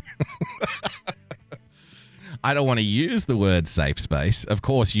snarky, though. I don't want to use the word safe space. Of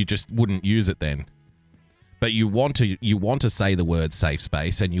course, you just wouldn't use it then. But you want to say the word safe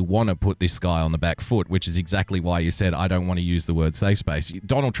space and you want to put this guy on the back foot, which is exactly why you said, I don't want to use the word safe space.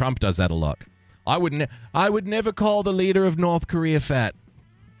 Donald Trump does that a lot. I would never call the leader of North Korea fat.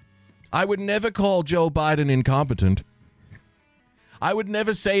 I would never call Joe Biden incompetent. I would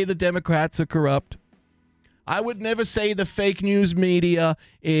never say the Democrats are corrupt. I would never say the fake news media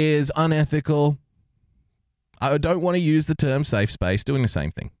is unethical. I don't want to use the term safe space, doing the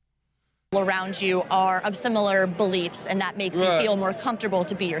same thing. Around you are of similar beliefs, and that makes you feel more comfortable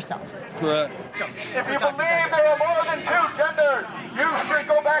to be yourself. Correct. If you believe there are more than two genders, you should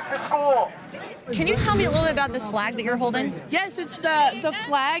go back to school. Can you tell me a little bit about this flag that you're holding? Yes, it's the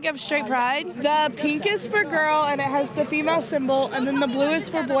flag of straight pride. The pink is for girl, and it has the female symbol, and then the blue is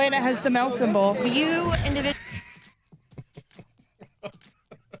for boy, and it has the male symbol. You individually...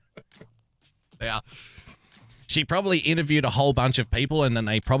 Yeah. She probably interviewed a whole bunch of people and then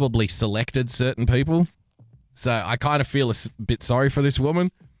they probably selected certain people. So I kind of feel a bit sorry for this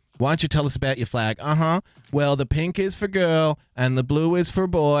woman. Why don't you tell us about your flag? Well, the pink is for girl and the blue is for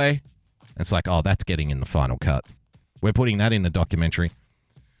boy. It's like, oh, that's getting in the final cut. We're putting that in the documentary.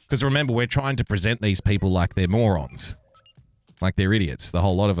 Because remember, we're trying to present these people like they're morons. Like they're idiots, the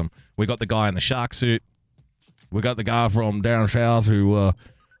whole lot of them. We got the guy in the shark suit. We got the guy from down south who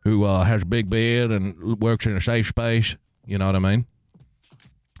has a big beard and works in a safe space. You know what I mean?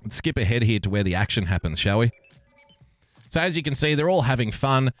 Let's skip ahead here to where the action happens, shall we? So as you can see, they're all having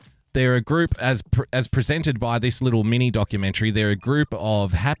fun. They're a group, as presented by this little mini documentary, they're a group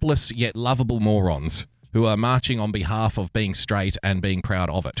of hapless yet lovable morons who are marching on behalf of being straight and being proud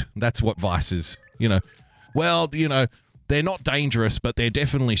of it. That's what Vice is, Well, they're not dangerous, but they're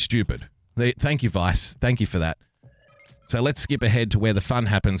definitely stupid. Thank you, Vice. Thank you for that. So let's skip ahead to where the fun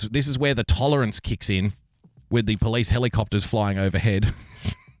happens. This is where the tolerance kicks in with the police helicopters flying overhead.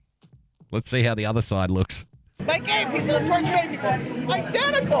 Let's see how the other side looks. Like gay people and straight people,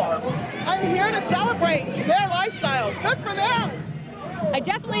 identical. I'm here to celebrate their lifestyle. Good for them. I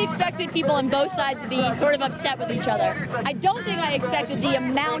definitely expected people on both sides to be sort of upset with each other. I don't think I expected the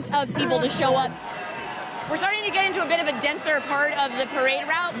amount of people to show up. We're starting to get into a bit of a denser part of the parade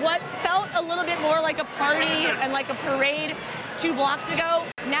route. What felt a little bit more like a party and like a parade 2 blocks ago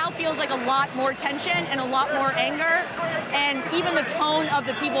now feels like a lot more tension and a lot more anger. And even the tone of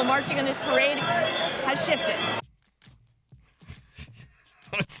the people marching in this parade has shifted.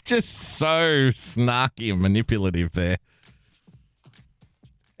 It's just so snarky and manipulative there.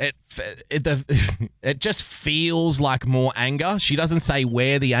 It just feels like more anger. She doesn't say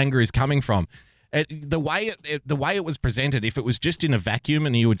where the anger is coming from. The way it was presented, if it was just in a vacuum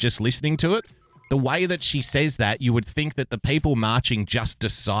and you were just listening to it, the way that she says that, you would think that the people marching just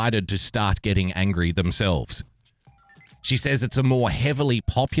decided to start getting angry themselves. She says it's a more heavily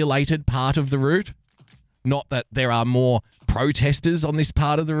populated part of the route, not that there are more protesters on this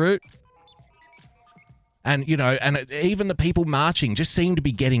part of the route. And, even the people marching just seem to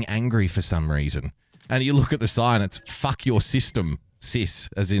be getting angry for some reason. And you look at the sign, it's fuck your system, cis,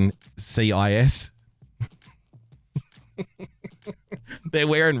 as in CIS. They're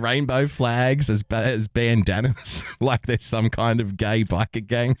wearing rainbow flags as bandanas, like they're some kind of gay biker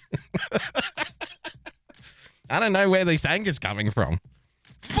gang. I don't know where this anger's coming from.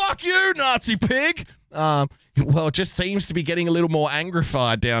 Fuck you, Nazi pig! Well, it just seems to be getting a little more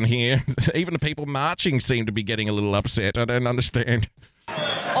angrified down here. Even the people marching seem to be getting a little upset. I don't understand.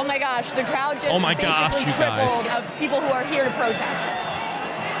 Oh my gosh, the crowd just basically tripled of people who are here to protest.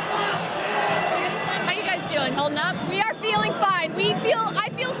 How you guys feeling? Holding up? We are feeling fine. I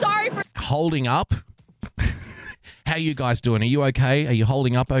feel sorry for... Holding up? How you guys doing? Are you okay? Are you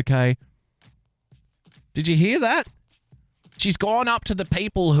holding up okay? Did you hear that? She's gone up to the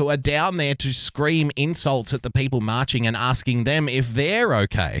people who are down there to scream insults at the people marching and asking them if they're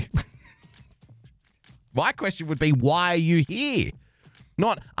okay. My question would be, why are you here?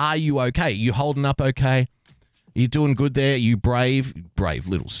 Not, are you okay? Are you holding up okay? Are you doing good there? Are you brave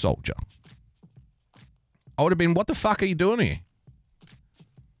little soldier? I would have been, what the fuck are you doing here?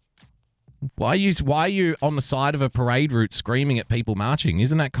 Why are you on the side of a parade route screaming at people marching?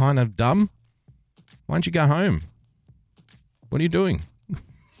 Isn't that kind of dumb? Why don't you go home? What are you doing?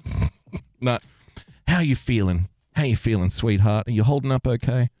 No. How are you feeling? How you feeling, sweetheart? Are you holding up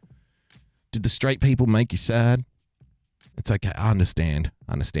okay? Did the straight people make you sad? It's okay. I understand.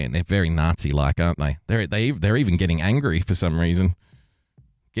 They're very Nazi-like, aren't they? They're even getting angry for some reason.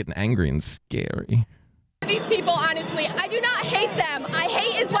 Getting angry and scary. These people, honestly, I do not hate them.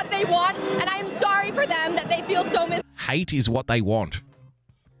 Hate is what they want, and I am sorry for them that they feel so Hate is what they want.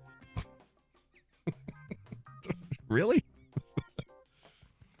 Really?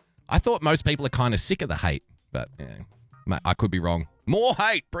 I thought most people are kind of sick of the hate, but yeah, I could be wrong. More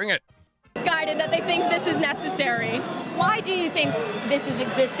hate, bring it. Misguided that they think this is necessary. Why do you think this is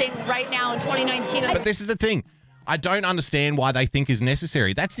existing right now in 2019? But this is the thing. I don't understand why they think is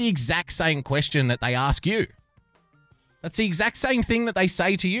necessary. That's the exact same question that they ask you. That's the exact same thing that they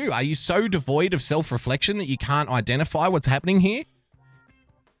say to you. Are you so devoid of self-reflection that you can't identify what's happening here?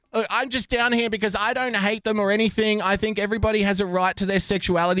 I'm just down here because I don't hate them or anything. I think everybody has a right to their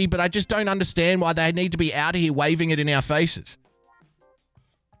sexuality, but I just don't understand why they need to be out here waving it in our faces.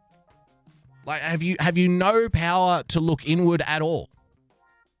 Like, have you no power to look inward at all?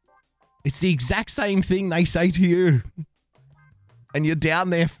 It's the exact same thing they say to you. And you're down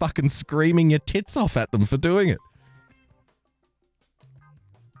there fucking screaming your tits off at them for doing it.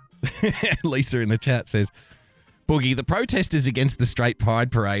 Lisa in the chat says, Boogie, the protesters against the straight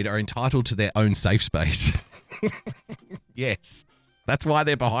pride parade are entitled to their own safe space. Yes. That's why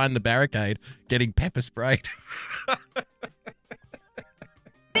they're behind the barricade getting pepper sprayed. I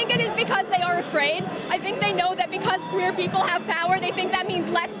think it is because they are afraid. I think they know that because queer people have power, they think that means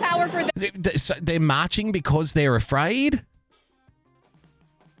less power for them. So they're marching because they're afraid?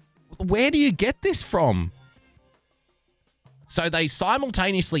 Where do you get this from? So they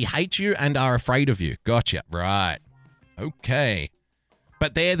simultaneously hate you and are afraid of you. Gotcha. Right. Okay.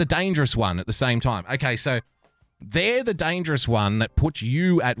 But they're the dangerous one at the same time. Okay, so they're the dangerous one that puts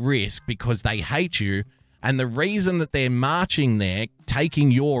you at risk because they hate you. And the reason that they're marching there,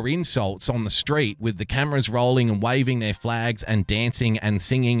 taking your insults on the street with the cameras rolling and waving their flags and dancing and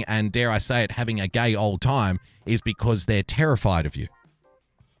singing and, dare I say it, having a gay old time is because they're terrified of you.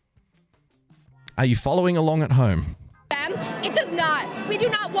 Are you following along at home? It does not. We do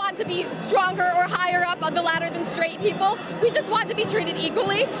not want to be stronger or higher up on the ladder than straight people. We just want to be treated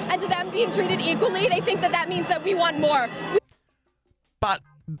equally. And to them being treated equally, they think that that means that we want more. But...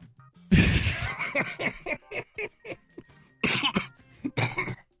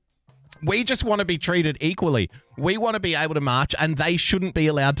 we just want to be treated equally. We want to be able to march and they shouldn't be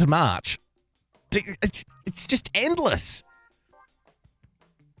allowed to march. It's just endless.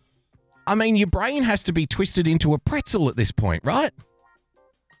 I mean, your brain has to be twisted into a pretzel at this point, right?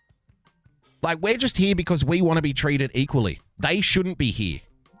 Like, we're just here because we want to be treated equally. They shouldn't be here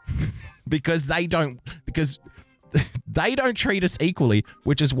because they don't treat us equally,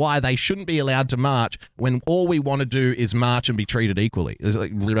 which is why they shouldn't be allowed to march when all we want to do is march and be treated equally. It's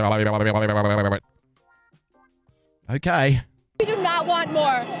like, okay. We do not want more.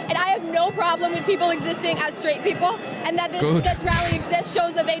 And I have no problem with people existing as straight people. And that this rally exists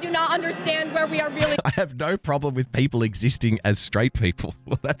shows that they do not understand where we are really. I have no problem with people existing as straight people.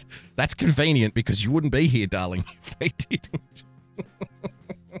 Well, that's convenient because you wouldn't be here, darling, if they didn't.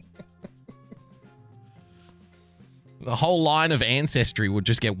 The whole line of ancestry would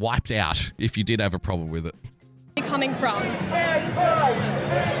just get wiped out if you did have a problem with it. Coming from.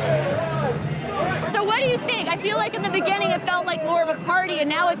 So what do you think? I feel like in the beginning it felt like more of a party, and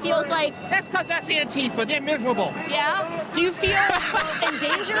now it feels like... That's because that's Antifa. They're miserable. Yeah? Do you feel in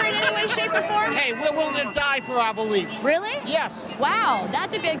danger in any way, shape, or form? Hey, we're willing to die for our beliefs. Really? Yes. Wow,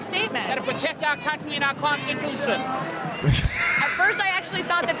 that's a big statement. Got to protect our country and our Constitution. At first, I actually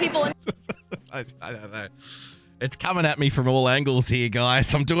thought that people... I don't know. It's coming at me from all angles here,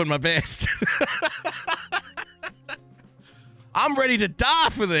 guys. I'm doing my best. I'm ready to die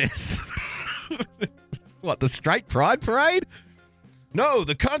for this. What, the straight pride parade? No,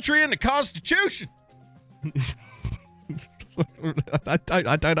 the country and the Constitution. I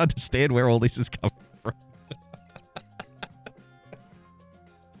don't understand where all this is coming from.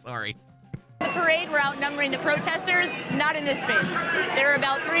 Sorry. The parade were outnumbering the protesters, not in this space. They're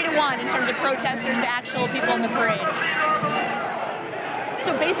about 3-1 in terms of protesters to actual people in the parade.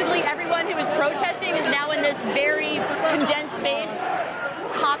 So basically everyone who is protesting is now in this very condensed space.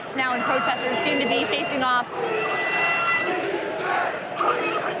 Cops now and protesters seem to be facing off.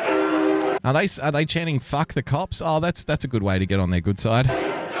 Are they chanting "fuck the cops"? Oh, that's a good way to get on their good side.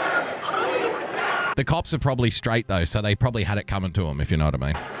 The cops are probably straight though, so they probably had it coming to them, if you know what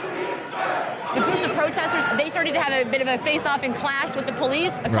I mean. The groups of protesters, they started to have a bit of a face-off and clash with the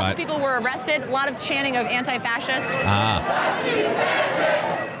police. A couple people were arrested. A lot of chanting of anti-fascists.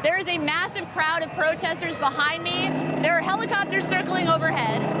 There is a massive crowd of protesters behind me. There are helicopters circling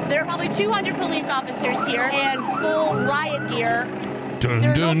overhead. There are probably 200 police officers here and full riot gear. Dun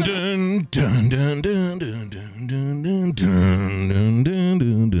dun dun dun dun dun dun dun dun dun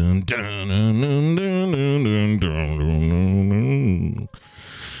dun dun dun.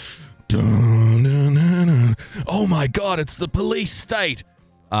 Oh my God, it's the police state.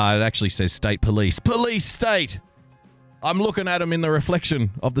 It actually says state police. Police state. I'm looking at them in the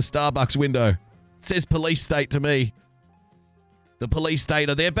reflection of the Starbucks window. It says police state to me. The police state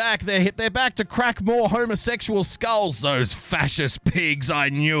are they're back. They're back to crack more homosexual skulls. Those fascist pigs. I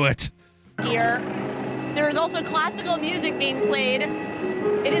knew it. Here, there is also classical music being played.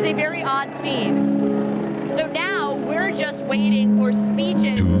 It is a very odd scene. So now we're just waiting for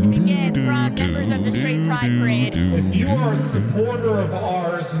speeches to begin from members of the Straight Pride Parade. If you are a supporter of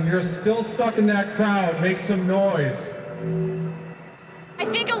ours and you're still stuck in that crowd, make some noise. I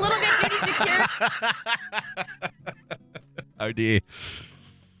think a little bit due to security. Oh dear.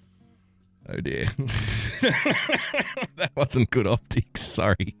 Oh dear. That wasn't good optics.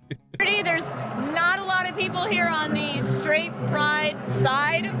 Sorry. There's not a lot of people here on the Straight Pride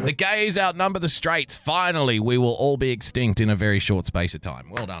side. The gays outnumber the straights. Finally, we will all be extinct in a very short space of time.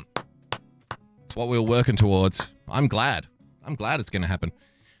 Well done. It's what we were working towards. I'm glad. I'm glad it's going to happen.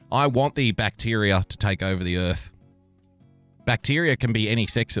 I want the bacteria to take over the earth. Bacteria can be any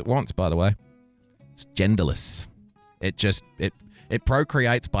sex it wants, by the way. It's genderless. It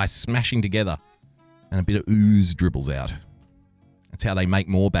procreates by smashing together, and a bit of ooze dribbles out. That's how they make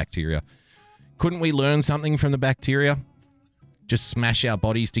more bacteria. Couldn't we learn something from the bacteria? Just smash our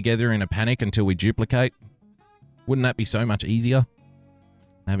bodies together in a panic until we duplicate? Wouldn't that be so much easier?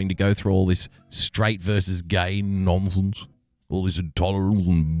 Having to go through all this straight versus gay nonsense. All this intolerance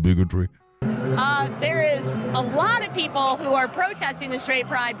and bigotry. There is a lot of people who are protesting the straight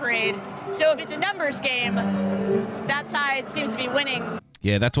pride parade. So if it's a numbers game, that side seems to be winning.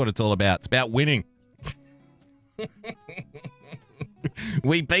 Yeah, that's what it's all about. It's about winning.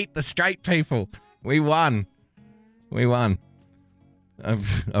 We beat the straight people. We won. We won.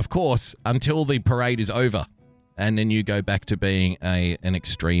 Of course, until the parade is over. And then you go back to being an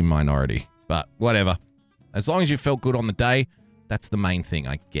extreme minority. But whatever. As long as you felt good on the day, that's the main thing,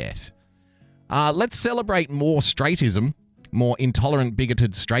 I guess. Let's celebrate more straightism, more intolerant,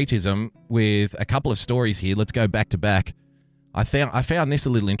 bigoted straightism with a couple of stories here. Let's go back to back. I found this a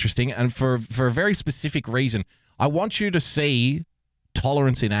little interesting, and for a very specific reason. I want you to see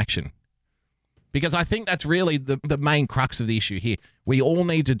tolerance in action. Because I think that's really the main crux of the issue here. We all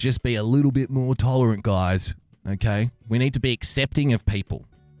need to just be a little bit more tolerant, guys. Okay? We need to be accepting of people.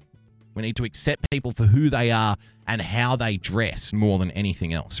 We need to accept people for who they are and how they dress more than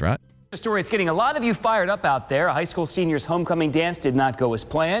anything else, right? The story is getting a lot of you fired up out there. A high school senior's homecoming dance did not go as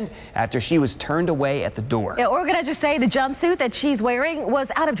planned after she was turned away at the door. Yeah, organizers say the jumpsuit that she's wearing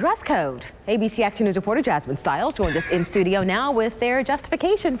was out of dress code. ABC Action News reporter Jasmine Stiles joined us in studio now with their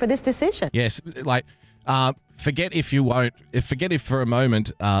justification for this decision. Yes, forget if for a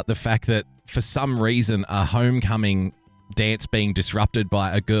moment the fact that for some reason a homecoming dance being disrupted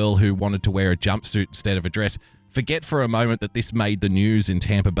by a girl who wanted to wear a jumpsuit instead of a dress. Forget for a moment that this made the news in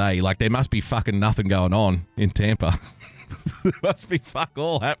Tampa Bay. Like, there must be fucking nothing going on in Tampa. There must be fuck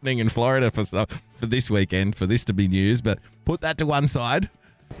all happening in Florida for this weekend for this to be news, but put that to one side.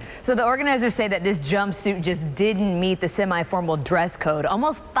 So the organizers say that this jumpsuit just didn't meet the semi-formal dress code.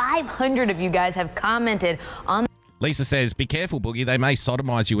 Almost 500 of you guys have commented on. Lisa says, be careful, Boogie. They may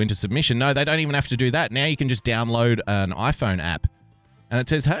sodomize you into submission. No, they don't even have to do that. Now you can just download an iPhone app and it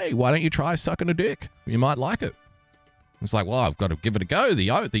says, hey, why don't you try sucking a dick? You might like it. It's like, well, I've got to give it a go. The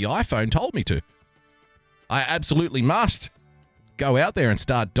iPhone told me to. I absolutely must go out there and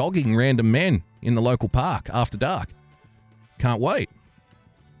start dogging random men in the local park after dark. Can't wait.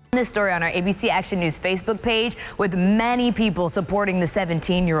 This story on our ABC Action News Facebook page with many people supporting the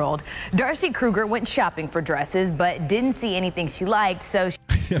 17-year-old. Darcy Kruger went shopping for dresses but didn't see anything she liked, so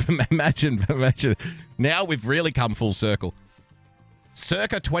Imagine. Now we've really come full circle.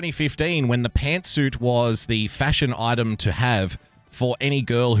 Circa 2015, when the pantsuit was the fashion item to have for any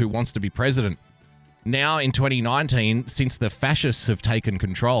girl who wants to be president. Now in 2019, since the fascists have taken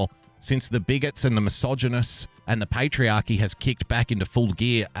control, since the bigots and the misogynists and the patriarchy has kicked back into full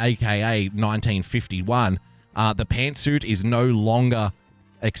gear, aka 1951, the pantsuit is no longer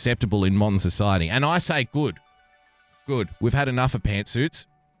acceptable in modern society. And I say good. Good. We've had enough of pantsuits.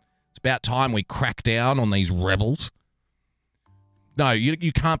 It's about time we crack down on these rebels. No,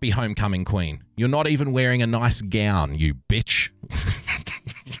 you can't be homecoming queen. You're not even wearing a nice gown, you bitch.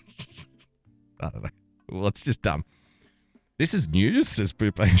 I don't know. Well, it's just dumb. This is news, says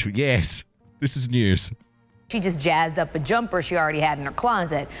Poop Angel. Yes, this is news. She just jazzed up a jumper she already had in her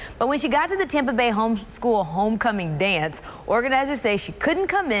closet. But when she got to the Tampa Bay homeschool homecoming dance, organizers say she couldn't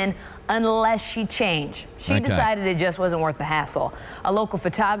come in unless she changed. She decided it just wasn't worth the hassle. A local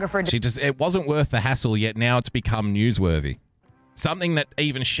photographer... It wasn't worth the hassle, yet now it's become newsworthy. Something that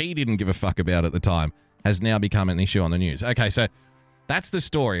even she didn't give a fuck about at the time has now become an issue on the news. Okay, so that's the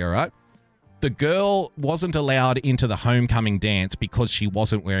story, all right? The girl wasn't allowed into the homecoming dance because she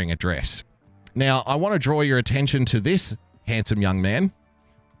wasn't wearing a dress. Now, I want to draw your attention to this handsome young man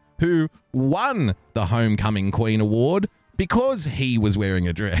who won the Homecoming Queen Award because he was wearing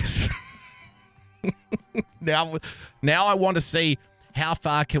a dress. Now I want to see how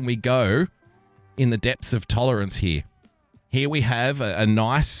far can we go in the depths of tolerance here. Here we have a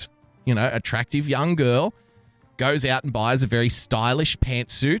nice, attractive young girl, goes out and buys a very stylish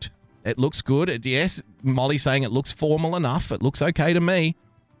pantsuit. It looks good. Yes, Molly's saying it looks formal enough. It looks okay to me.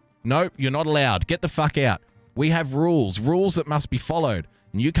 Nope, you're not allowed. Get the fuck out. We have rules that must be followed.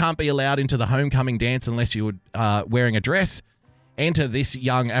 And you can't be allowed into the homecoming dance unless you're wearing a dress. Enter this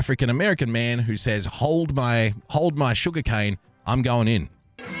young African-American man who says, hold my sugarcane, I'm going in.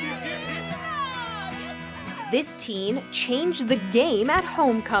 This teen changed the game at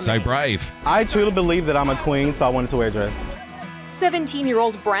homecoming. So brave. I truly believe that I'm a queen, so I wanted to wear a dress.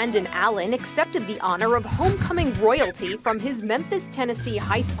 17-year-old Brandon Allen accepted the honor of homecoming royalty from his Memphis, Tennessee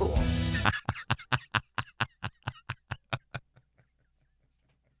high school.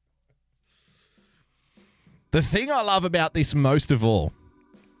 The thing I love about this most of all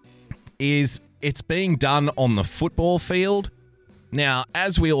is it's being done on the football field. Now,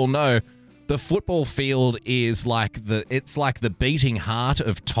 as we all know, the football field is like the beating heart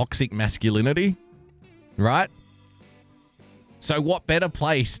of toxic masculinity, right? So what better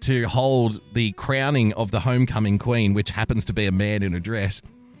place to hold the crowning of the homecoming queen, which happens to be a man in a dress,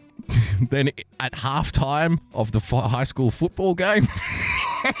 than at halftime of the high school football game?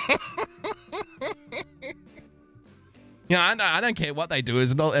 Yeah, I don't care what they do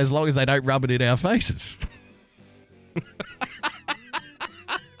as long as they don't rub it in our faces.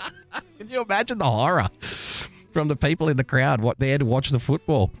 Can you imagine the horror from the people in the crowd what they had to watch the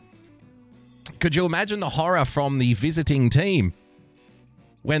football? Could you imagine the horror from the visiting team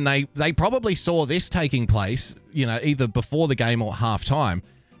when they probably saw this taking place, you know, either before the game or halftime,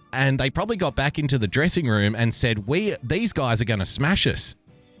 and they probably got back into the dressing room and said, these guys are going to smash us.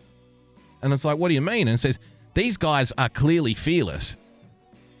 And it's like, what do you mean? And it says, these guys are clearly fearless.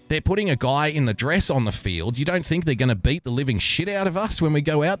 They're putting a guy in the dress on the field. You don't think they're going to beat the living shit out of us when we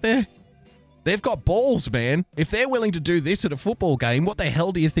go out there? They've got balls, man. If they're willing to do this at a football game, what the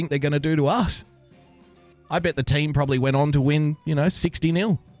hell do you think they're going to do to us? I bet the team probably went on to win,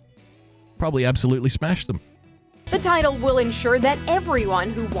 60-0. Probably absolutely smashed them. The title will ensure that everyone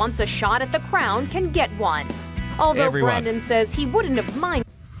who wants a shot at the crown can get one. Although Everyone. Brandon says he wouldn't have minded.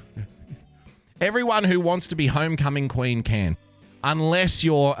 Everyone who wants to be homecoming queen can. Unless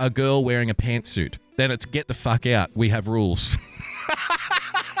you're a girl wearing a pantsuit. Then it's get the fuck out. We have rules.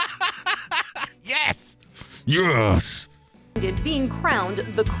 Yes! Yes! Being crowned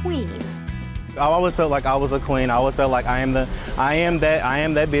the queen. I always felt like I was a queen. I always felt like I am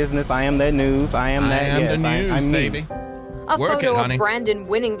that business. I am that news. I am the news, I'm baby. A Work photo it, honey. of Brandon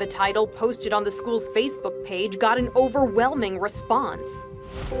winning the title posted on the school's Facebook page got an overwhelming response.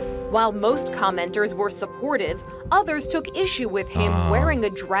 While most commenters were supportive, others took issue with him wearing a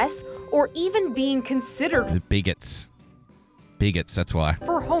dress or even being considered The bigots. Bigots, that's why.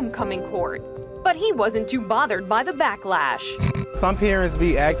 for homecoming court. But he wasn't too bothered by the backlash. Some parents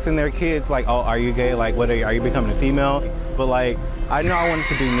be asking their kids like, "Oh, are you gay? Like, what are you becoming a female?" But like, I know I wanted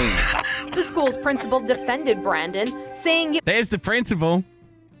to be me. The school's principal defended Brandon, saying it There's the principal.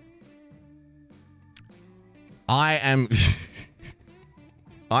 I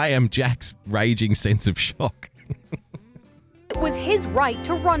am Jack's raging sense of shock. was his right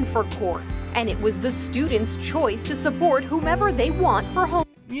to run for court, and it was the students' choice to support whomever they want for home.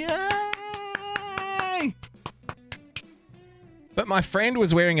 Yay! But my friend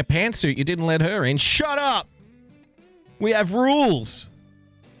was wearing a pantsuit. You didn't let her in. Shut up! We have rules.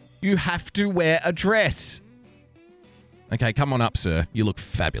 You have to wear a dress. Okay, come on up, sir. You look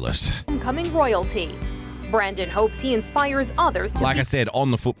fabulous. Homecoming royalty. Brandon hopes he inspires others to Like be I said,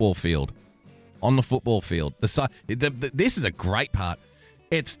 on the football field. On the football field. This is a great part.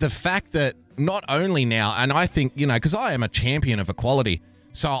 It's the fact that not only now, and I think, because I am a champion of equality,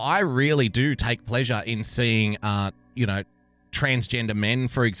 so I really do take pleasure in seeing, transgender men,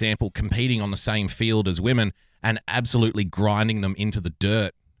 for example, competing on the same field as women and absolutely grinding them into the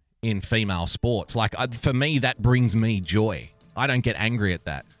dirt in female sports. Like, for me, that brings me joy. I don't get angry at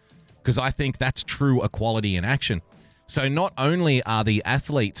that because I think that's true equality in action. So not only are the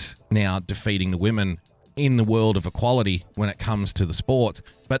athletes now defeating the women in the world of equality when it comes to the sports,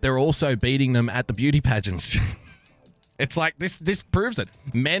 but they're also beating them at the beauty pageants. It's like this proves it.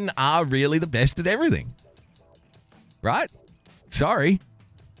 Men are really the best at everything. Right? Sorry,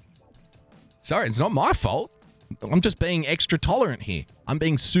 it's not my fault. I'm just being extra tolerant here. I'm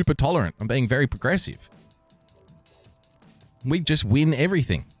being super tolerant. I'm being very progressive. We just win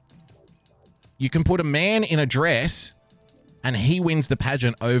everything. You can put a man in a dress and he wins the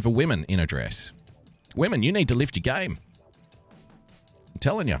pageant over women in a dress. Women, you need to lift your game. I'm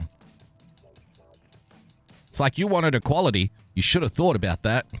telling you. It's like you wanted equality. You should have thought about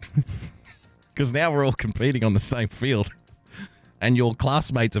that. Because now we're all competing on the same field. And your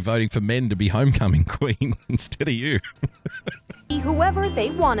classmates are voting for men to be homecoming queen instead of you. Be whoever they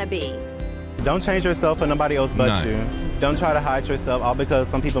want to be. Don't change yourself for nobody else but you. Don't try to hide yourself all because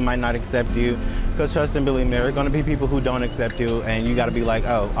some people might not accept you. Because trust and believe me, there are going to be people who don't accept you, and you got to be like,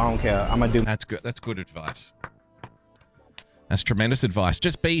 oh, I don't care. I'm going to do. That's good. That's good advice. That's tremendous advice.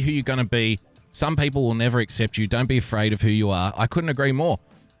 Just be who you're going to be. Some people will never accept you. Don't be afraid of who you are. I couldn't agree more.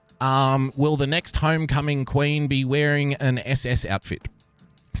 Will the next homecoming queen be wearing an SS outfit?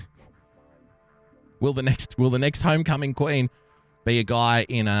 Will the next homecoming queen be a guy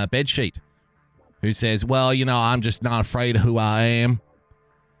in a bedsheet who says, well, you know, I'm just not afraid of who I am.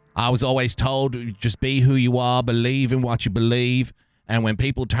 I was always told, just be who you are, believe in what you believe. And when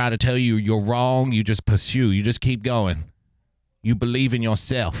people try to tell you you're wrong, you just pursue. You just keep going. You believe in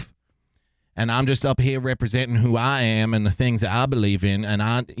yourself. And I'm just up here representing who I am and the things that I believe in. And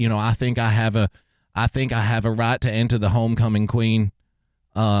I think I have a right to enter the homecoming queen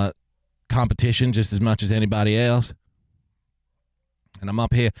competition just as much as anybody else. And I'm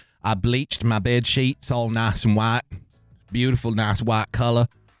up here. I bleached my bed sheets all nice and white. Beautiful, nice white color.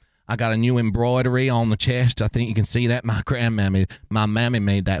 I got a new embroidery on the chest. I think you can see that. My mammy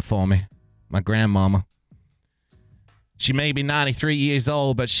made that for me. My grandmama. She may be 93 years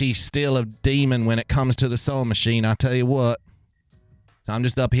old, but she's still a demon when it comes to the sewing machine, I tell you what. So I'm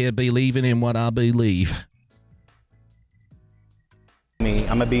just up here believing in what I believe. I'm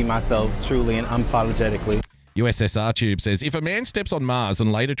going to be myself truly and unapologetically. USSR Tube says, if a man steps on Mars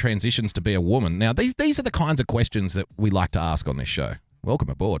and later transitions to be a woman... Now, these are the kinds of questions that we like to ask on this show. Welcome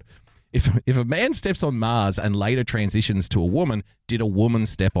aboard. If a man steps on Mars and later transitions to a woman, did a woman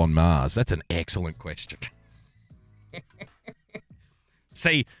step on Mars? That's an excellent question.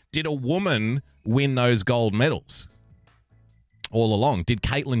 See, did a woman win those gold medals all along? Did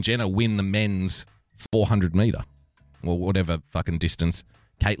Caitlyn Jenner win the men's 400 meter? Or whatever fucking distance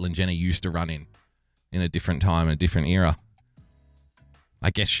Caitlyn Jenner used to run in a different time, a different era. I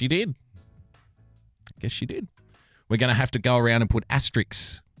guess she did. We're going to have to go around and put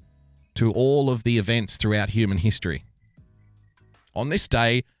asterisks to all of the events throughout human history. On this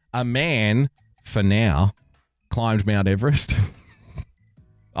day, a man, for now, climbed Mount Everest.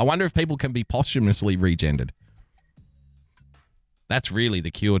 I wonder if people can be posthumously regendered. That's really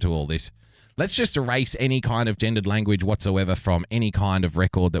the cure to all this. Let's just erase any kind of gendered language whatsoever from any kind of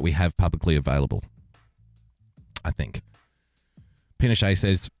record that we have publicly available. I think. Pinochet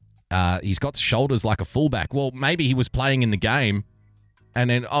says he's got shoulders like a fullback. Well, maybe he was playing in the game and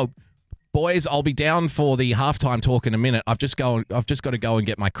then, oh, boys, I'll be down for the halftime talk in a minute. I've just got to go and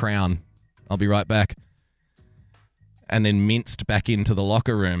get my crown. I'll be right back. And then minced back into the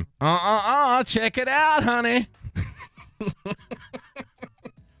locker room. Check it out, honey.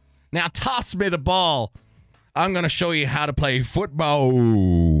 Now toss me the ball. I'm going to show you how to play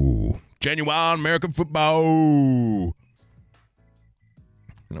football. Genuine American football.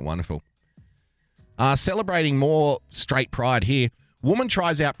 Isn't it wonderful? Celebrating more straight pride here. Woman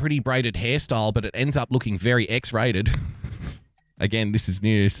tries out pretty braided hairstyle, but it ends up looking very X-rated. Again, this is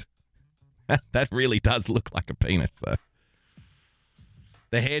news. That really does look like a penis, though.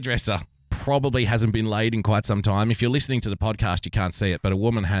 The hairdresser probably hasn't been laid in quite some time. If you're listening to the podcast, you can't see it, but a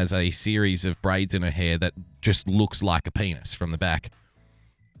woman has a series of braids in her hair that just looks like a penis from the back.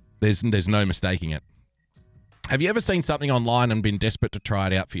 There's no mistaking it. Have you ever seen something online and been desperate to try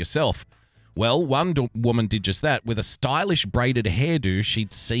it out for yourself? Well, one woman did just that with a stylish braided hairdo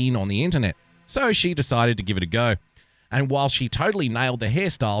she'd seen on the internet. So she decided to give it a go. And while she totally nailed the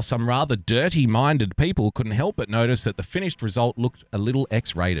hairstyle, some rather dirty-minded people couldn't help but notice that the finished result looked a little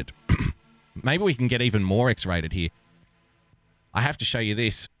X-rated. Maybe we can get even more X-rated here. I have to show you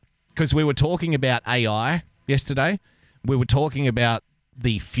this, because we were talking about AI yesterday. We were talking about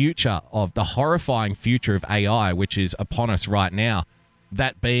the future of the horrifying future of AI, which is upon us right now.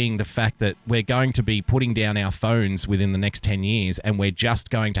 That being the fact that we're going to be putting down our phones within the next 10 years and we're just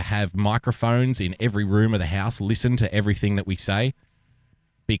going to have microphones in every room of the house listen to everything that we say,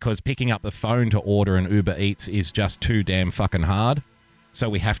 because picking up the phone to order an Uber Eats is just too damn fucking hard. So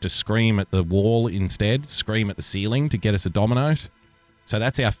we have to scream at the wall instead, scream at the ceiling to get us a Domino's. So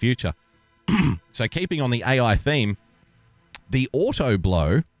that's our future. So keeping on the AI theme, the auto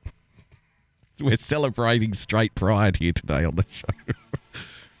blow... We're celebrating straight pride here today on the show.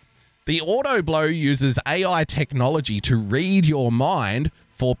 The auto blow uses AI technology to read your mind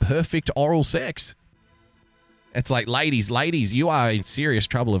for perfect oral sex. It's like, ladies, you are in serious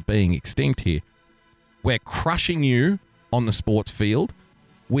trouble of being extinct here. We're crushing you on the sports field.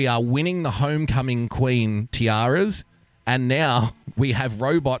 We are winning the homecoming queen tiaras. And now we have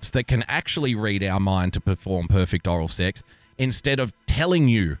robots that can actually read our mind to perform perfect oral sex instead of telling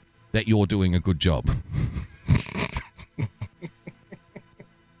you that you're doing a good job.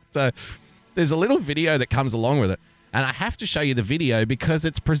 So there's a little video that comes along with it. And I have to show you the video because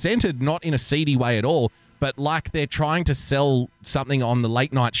it's presented not in a seedy way at all, but like they're trying to sell something on the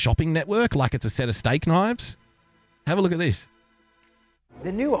late night shopping network, like it's a set of steak knives. Have a look at this.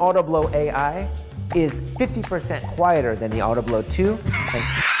 The new AutoBlow AI is 50% quieter than the AutoBlow 2. It's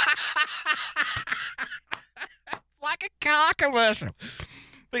like a car commercial.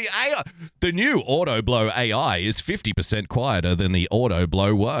 The new Auto Blow AI is 50% quieter than the Auto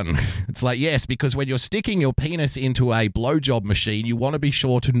Blow 1. It's like, yes, because when you're sticking your penis into a blowjob machine, you want to be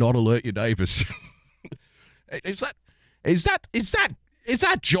sure to not alert your neighbors. Is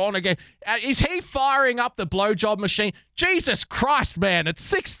that John again? Is he firing up the blowjob machine? Jesus Christ, man, it's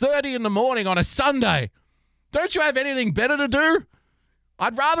 6:30 in the morning on a Sunday. Don't you have anything better to do?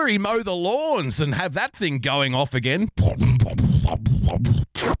 I'd rather he mow the lawns than have that thing going off again.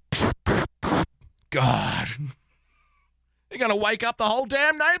 God. You're going to wake up the whole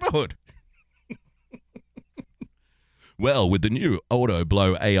damn neighborhood. Well, with the new Auto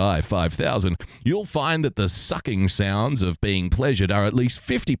Blow AI 5000, you'll find that the sucking sounds of being pleasured are at least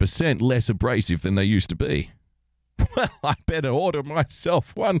 50% less abrasive than they used to be. Well, I better order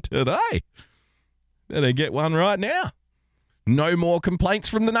myself one today. Better get one right now. No more complaints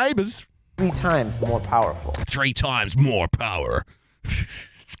from the neighbors. 3 times more powerful. 3 times more power.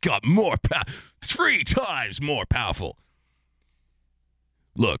 It's got more power. 3 times more powerful.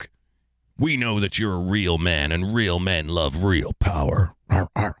 Look, we know that you're a real man, and real men love real power.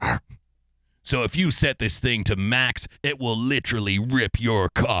 So if you set this thing to max, it will literally rip your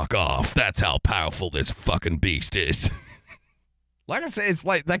cock off. That's how powerful this fucking beast is. Like I said, it's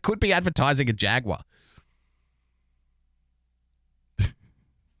like that could be advertising a Jaguar.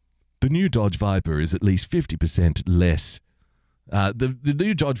 The new Dodge Viper is at least 50% less. The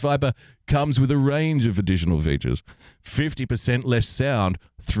new Dodge Viper comes with a range of additional features. 50% less sound,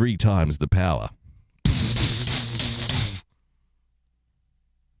 3 times the power.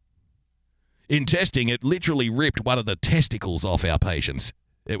 In testing, it literally ripped one of the testicles off our patients.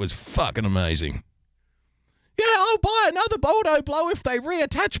 It was fucking amazing. Yeah, I'll buy another Auto Blow if they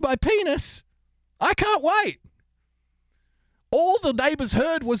reattach my penis. I can't wait. All the neighbors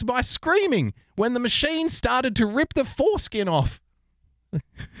heard was my screaming when the machine started to rip the foreskin off.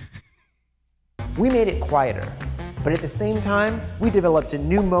 We made it quieter, but at the same time, we developed a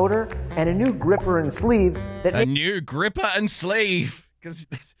new motor and a new gripper and sleeve that... A new gripper and sleeve. Because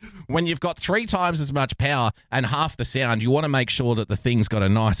when you've got 3 times as much power and half the sound, you want to make sure that the thing's got a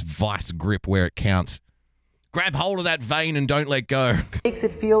nice vice grip where it counts. Grab hold of that vein and don't let go. Makes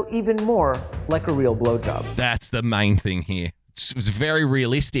it feel even more like a real blowjob. That's the main thing here. It was very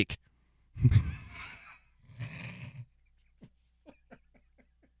realistic.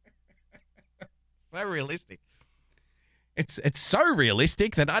 So realistic. It's so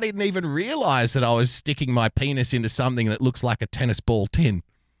realistic that I didn't even realize that I was sticking my penis into something that looks like a tennis ball tin.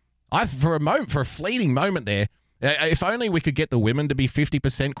 For a fleeting moment there, if only we could get the women to be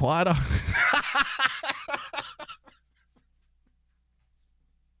 50% quieter.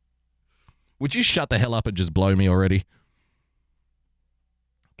 Would you shut the hell up and just blow me already?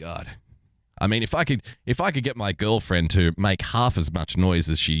 God. I mean, if I could get my girlfriend to make half as much noise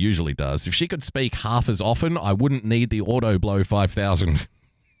as she usually does, if she could speak half as often, I wouldn't need the Auto Blow 5000.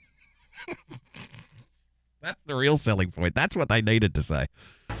 That's the real selling point. That's what they needed to say.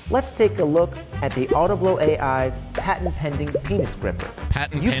 Let's take a look at the Auto Blow AI's patent-pending penis gripper.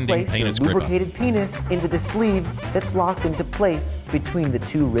 Patent-pending penis gripper. You place your lubricated penis into the sleeve that's locked into place between the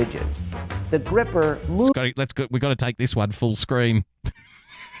 2 ridges. The gripper moves... We've got to take this one full screen.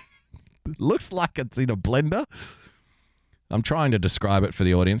 Looks like it's in a blender. I'm trying to describe it for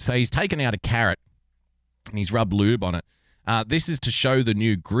the audience. So he's taken out a carrot and he's rubbed lube on it. This is to show the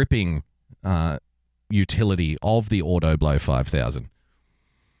new gripping utility of the Auto Blow 5000.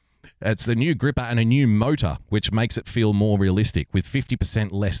 It's the new gripper and a new motor, which makes it feel more realistic with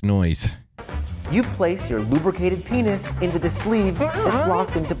 50% less noise. You place your lubricated penis into the sleeve that's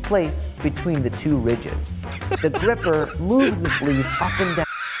locked into place between the 2 ridges. The gripper moves the sleeve up and down.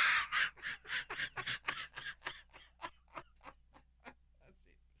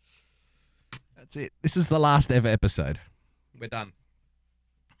 That's it. This is the last ever episode. We're done.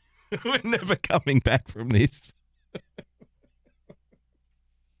 We're never coming back from this.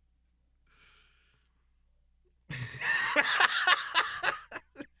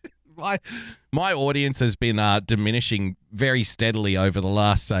 My audience has been diminishing very steadily over the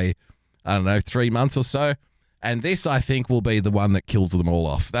last, say, 3 months or so. And this, I think, will be the one that kills them all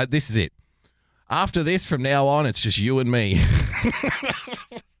off. This is it. After this, from now on, it's just you and me.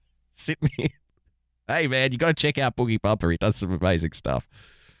 Sitting here. Hey, man, you got to check out Boogie Bumper. He does some amazing stuff.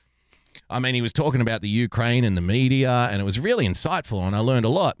 I mean, he was talking about the Ukraine and the media, and it was really insightful, and I learned a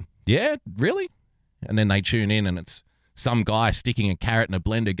lot. Yeah, really? And then they tune in, and it's some guy sticking a carrot in a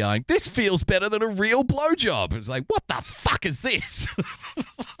blender going, this feels better than a real blowjob. It's like, what the fuck is this?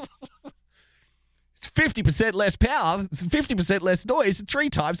 It's 50% less power, 50% less noise, 3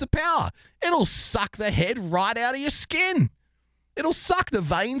 times the power. It'll suck the head right out of your skin. It'll suck the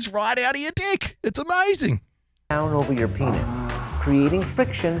veins right out of your dick. It's amazing. Down over your penis, creating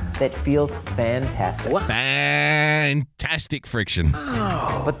friction that feels fantastic. Fantastic friction.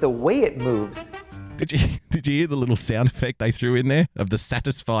 But the way it moves... Did you hear the little sound effect they threw in there of the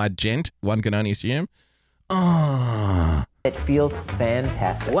satisfied gent, one can only assume? It feels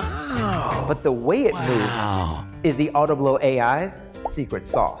fantastic. Wow. But the way it moves is the AutoBlow AI's secret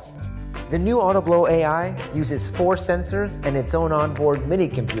sauce. The new AutoBlow AI uses 4 sensors and its own onboard mini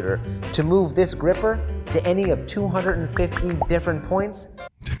computer to move this gripper to any of 250 different points.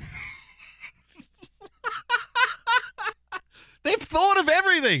 They've thought of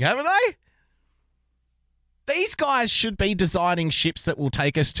everything, haven't they? These guys should be designing ships that will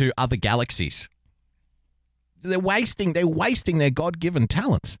take us to other galaxies. They're wasting their God-given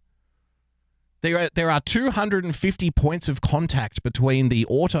talents. There are 250 points of contact between the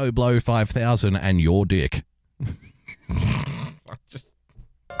AutoBlow 5000 and your dick.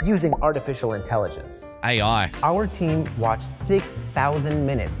 Using artificial intelligence. AI. Our team watched 6,000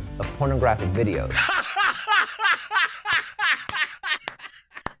 minutes of pornographic videos.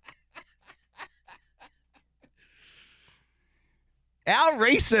 Our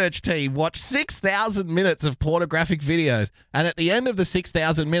research team watched 6,000 minutes of pornographic videos, and at the end of the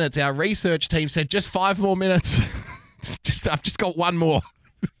 6,000 minutes, our research team said, just 5 more minutes. I've just got 1 more.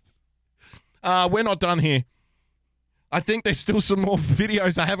 We're not done here. I think there's still some more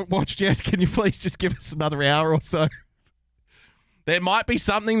videos I haven't watched yet. Can you please just give us another hour or so? There might be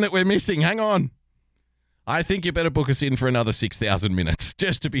something that we're missing. Hang on. I think you better book us in for another 6,000 minutes,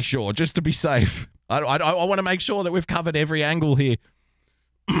 just to be sure, just to be safe. I want to make sure that we've covered every angle here.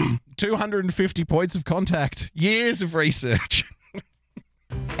 250 points of contact, years of research.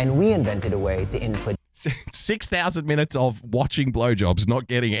 And we invented a way to input 6,000 minutes of watching blowjobs, not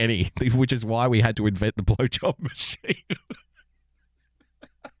getting any, which is why we had to invent the blowjob machine.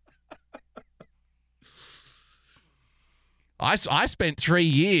 I spent 3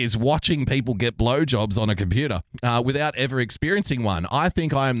 years watching people get blowjobs on a computer without ever experiencing one. I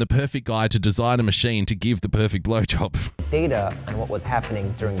think I am the perfect guy to design a machine to give the perfect blowjob. Data on what was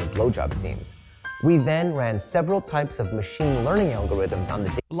happening during the blowjob scenes. We then ran several types of machine learning algorithms on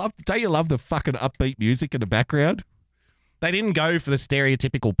the Don't you love the fucking upbeat music in the background? They didn't go for the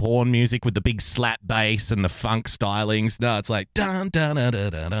stereotypical porn music with the big slap bass and the funk stylings. No, it's like dun dun dun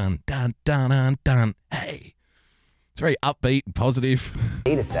dun dun dun dun dun dun. Hey. It's very upbeat and positive.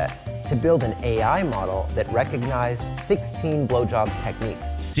 Data set to build an AI model that recognized 16 blowjob techniques.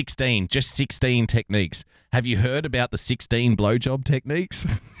 16, just 16 techniques. Have you heard about the 16 blowjob techniques?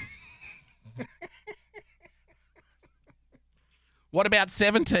 What about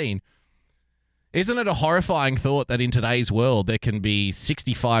 17? Isn't it a horrifying thought that in today's world there can be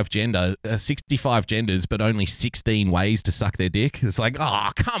 65 genders, but only 16 ways to suck their dick? It's like, oh,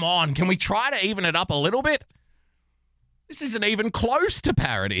 come on. Can we try to even it up a little bit? This isn't even close to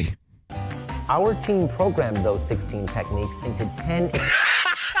parody. Our team programmed those 16 techniques into 10...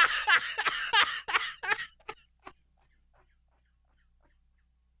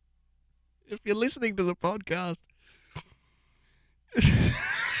 If you're listening to the podcast...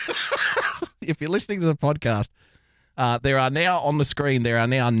 there are now on the screen, there are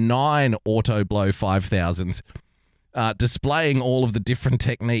now 9 AutoBlow 5000s displaying all of the different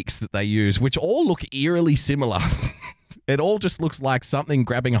techniques that they use, which all look eerily similar. It all just looks like something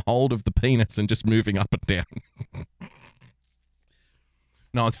grabbing a hold of the penis and just moving up and down.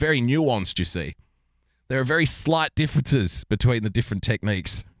 No, it's very nuanced, you see. There are very slight differences between the different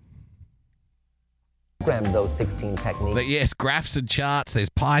techniques. Those 16 techniques. But yes, graphs and charts, there's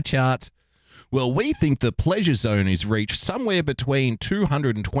pie charts. Well, we think the pleasure zone is reached somewhere between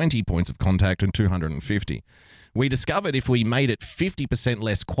 220 points of contact and 250. We discovered if we made it 50%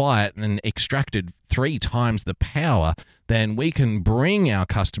 less quiet and extracted 3 times the power, then we can bring our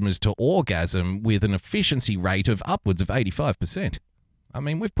customers to orgasm with an efficiency rate of upwards of 85%. I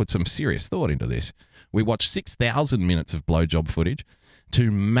mean, we've put some serious thought into this. We watched 6,000 minutes of blowjob footage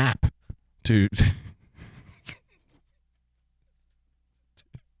to map to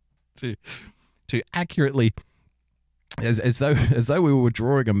to accurately, as though we were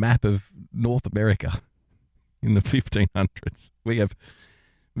drawing a map of North America in the 1500s. We have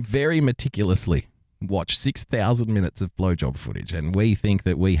very meticulously watched 6,000 minutes of blowjob footage, and we think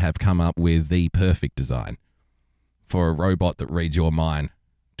that we have come up with the perfect design for a robot that reads your mind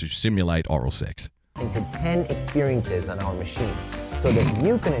to simulate oral sex. Into 10 experiences on our machine so that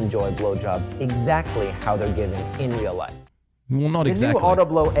you can enjoy blowjobs exactly how they're given in real life. Well, not exactly. The new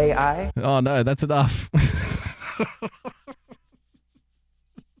AutoBlow AI. Oh, no, that's enough.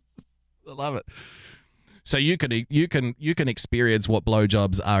 I love it. So you can experience what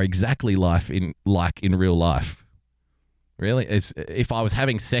blowjobs are exactly like in real life. Really, it's if I was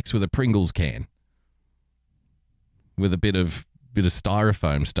having sex with a Pringles can with a bit of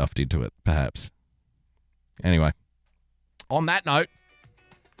styrofoam stuffed into it, perhaps. Anyway, on that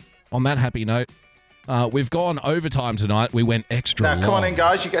happy note, we've gone overtime tonight. We went extra long. Now, come on in,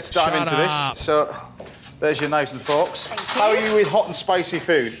 guys. You get to dive into this. So, there's your knives and forks. How are you with hot and spicy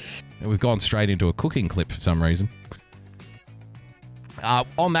food? We've gone straight into a cooking clip for some reason.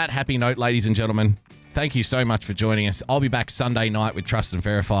 On that happy note, ladies and gentlemen, thank you so much for joining us. I'll be back Sunday night with Trust and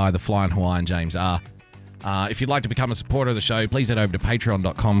Verify, the Flying Hawaiian James R. If you'd like to become a supporter of the show, please head over to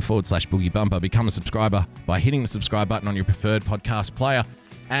patreon.com/Boogie Bumper. Become a subscriber by hitting the subscribe button on your preferred podcast player.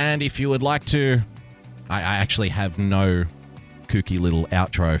 And if you would like to, I actually have no kooky little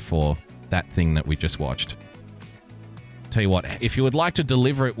outro for that thing that we just watched. Tell you what, if you would like to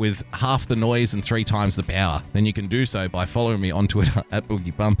deliver it with half the noise and 3 times the power, then you can do so by following me on Twitter at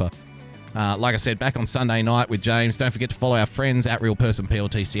Boogie Bumper. Like I said, back on Sunday night with James. Don't forget to follow our friends at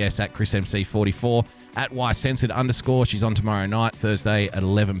RealPersonPLTCS, at ChrisMC44, at YCensored_. She's on tomorrow night, Thursday at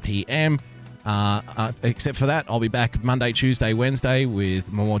 11 p.m. Except for that, I'll be back Monday, Tuesday, Wednesday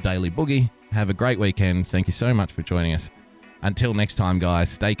with more Daily Boogie. Have a great weekend. Thank you so much for joining us. Until next time, guys,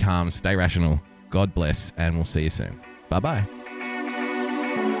 stay calm, stay rational. God bless, and we'll see you soon. Bye-bye.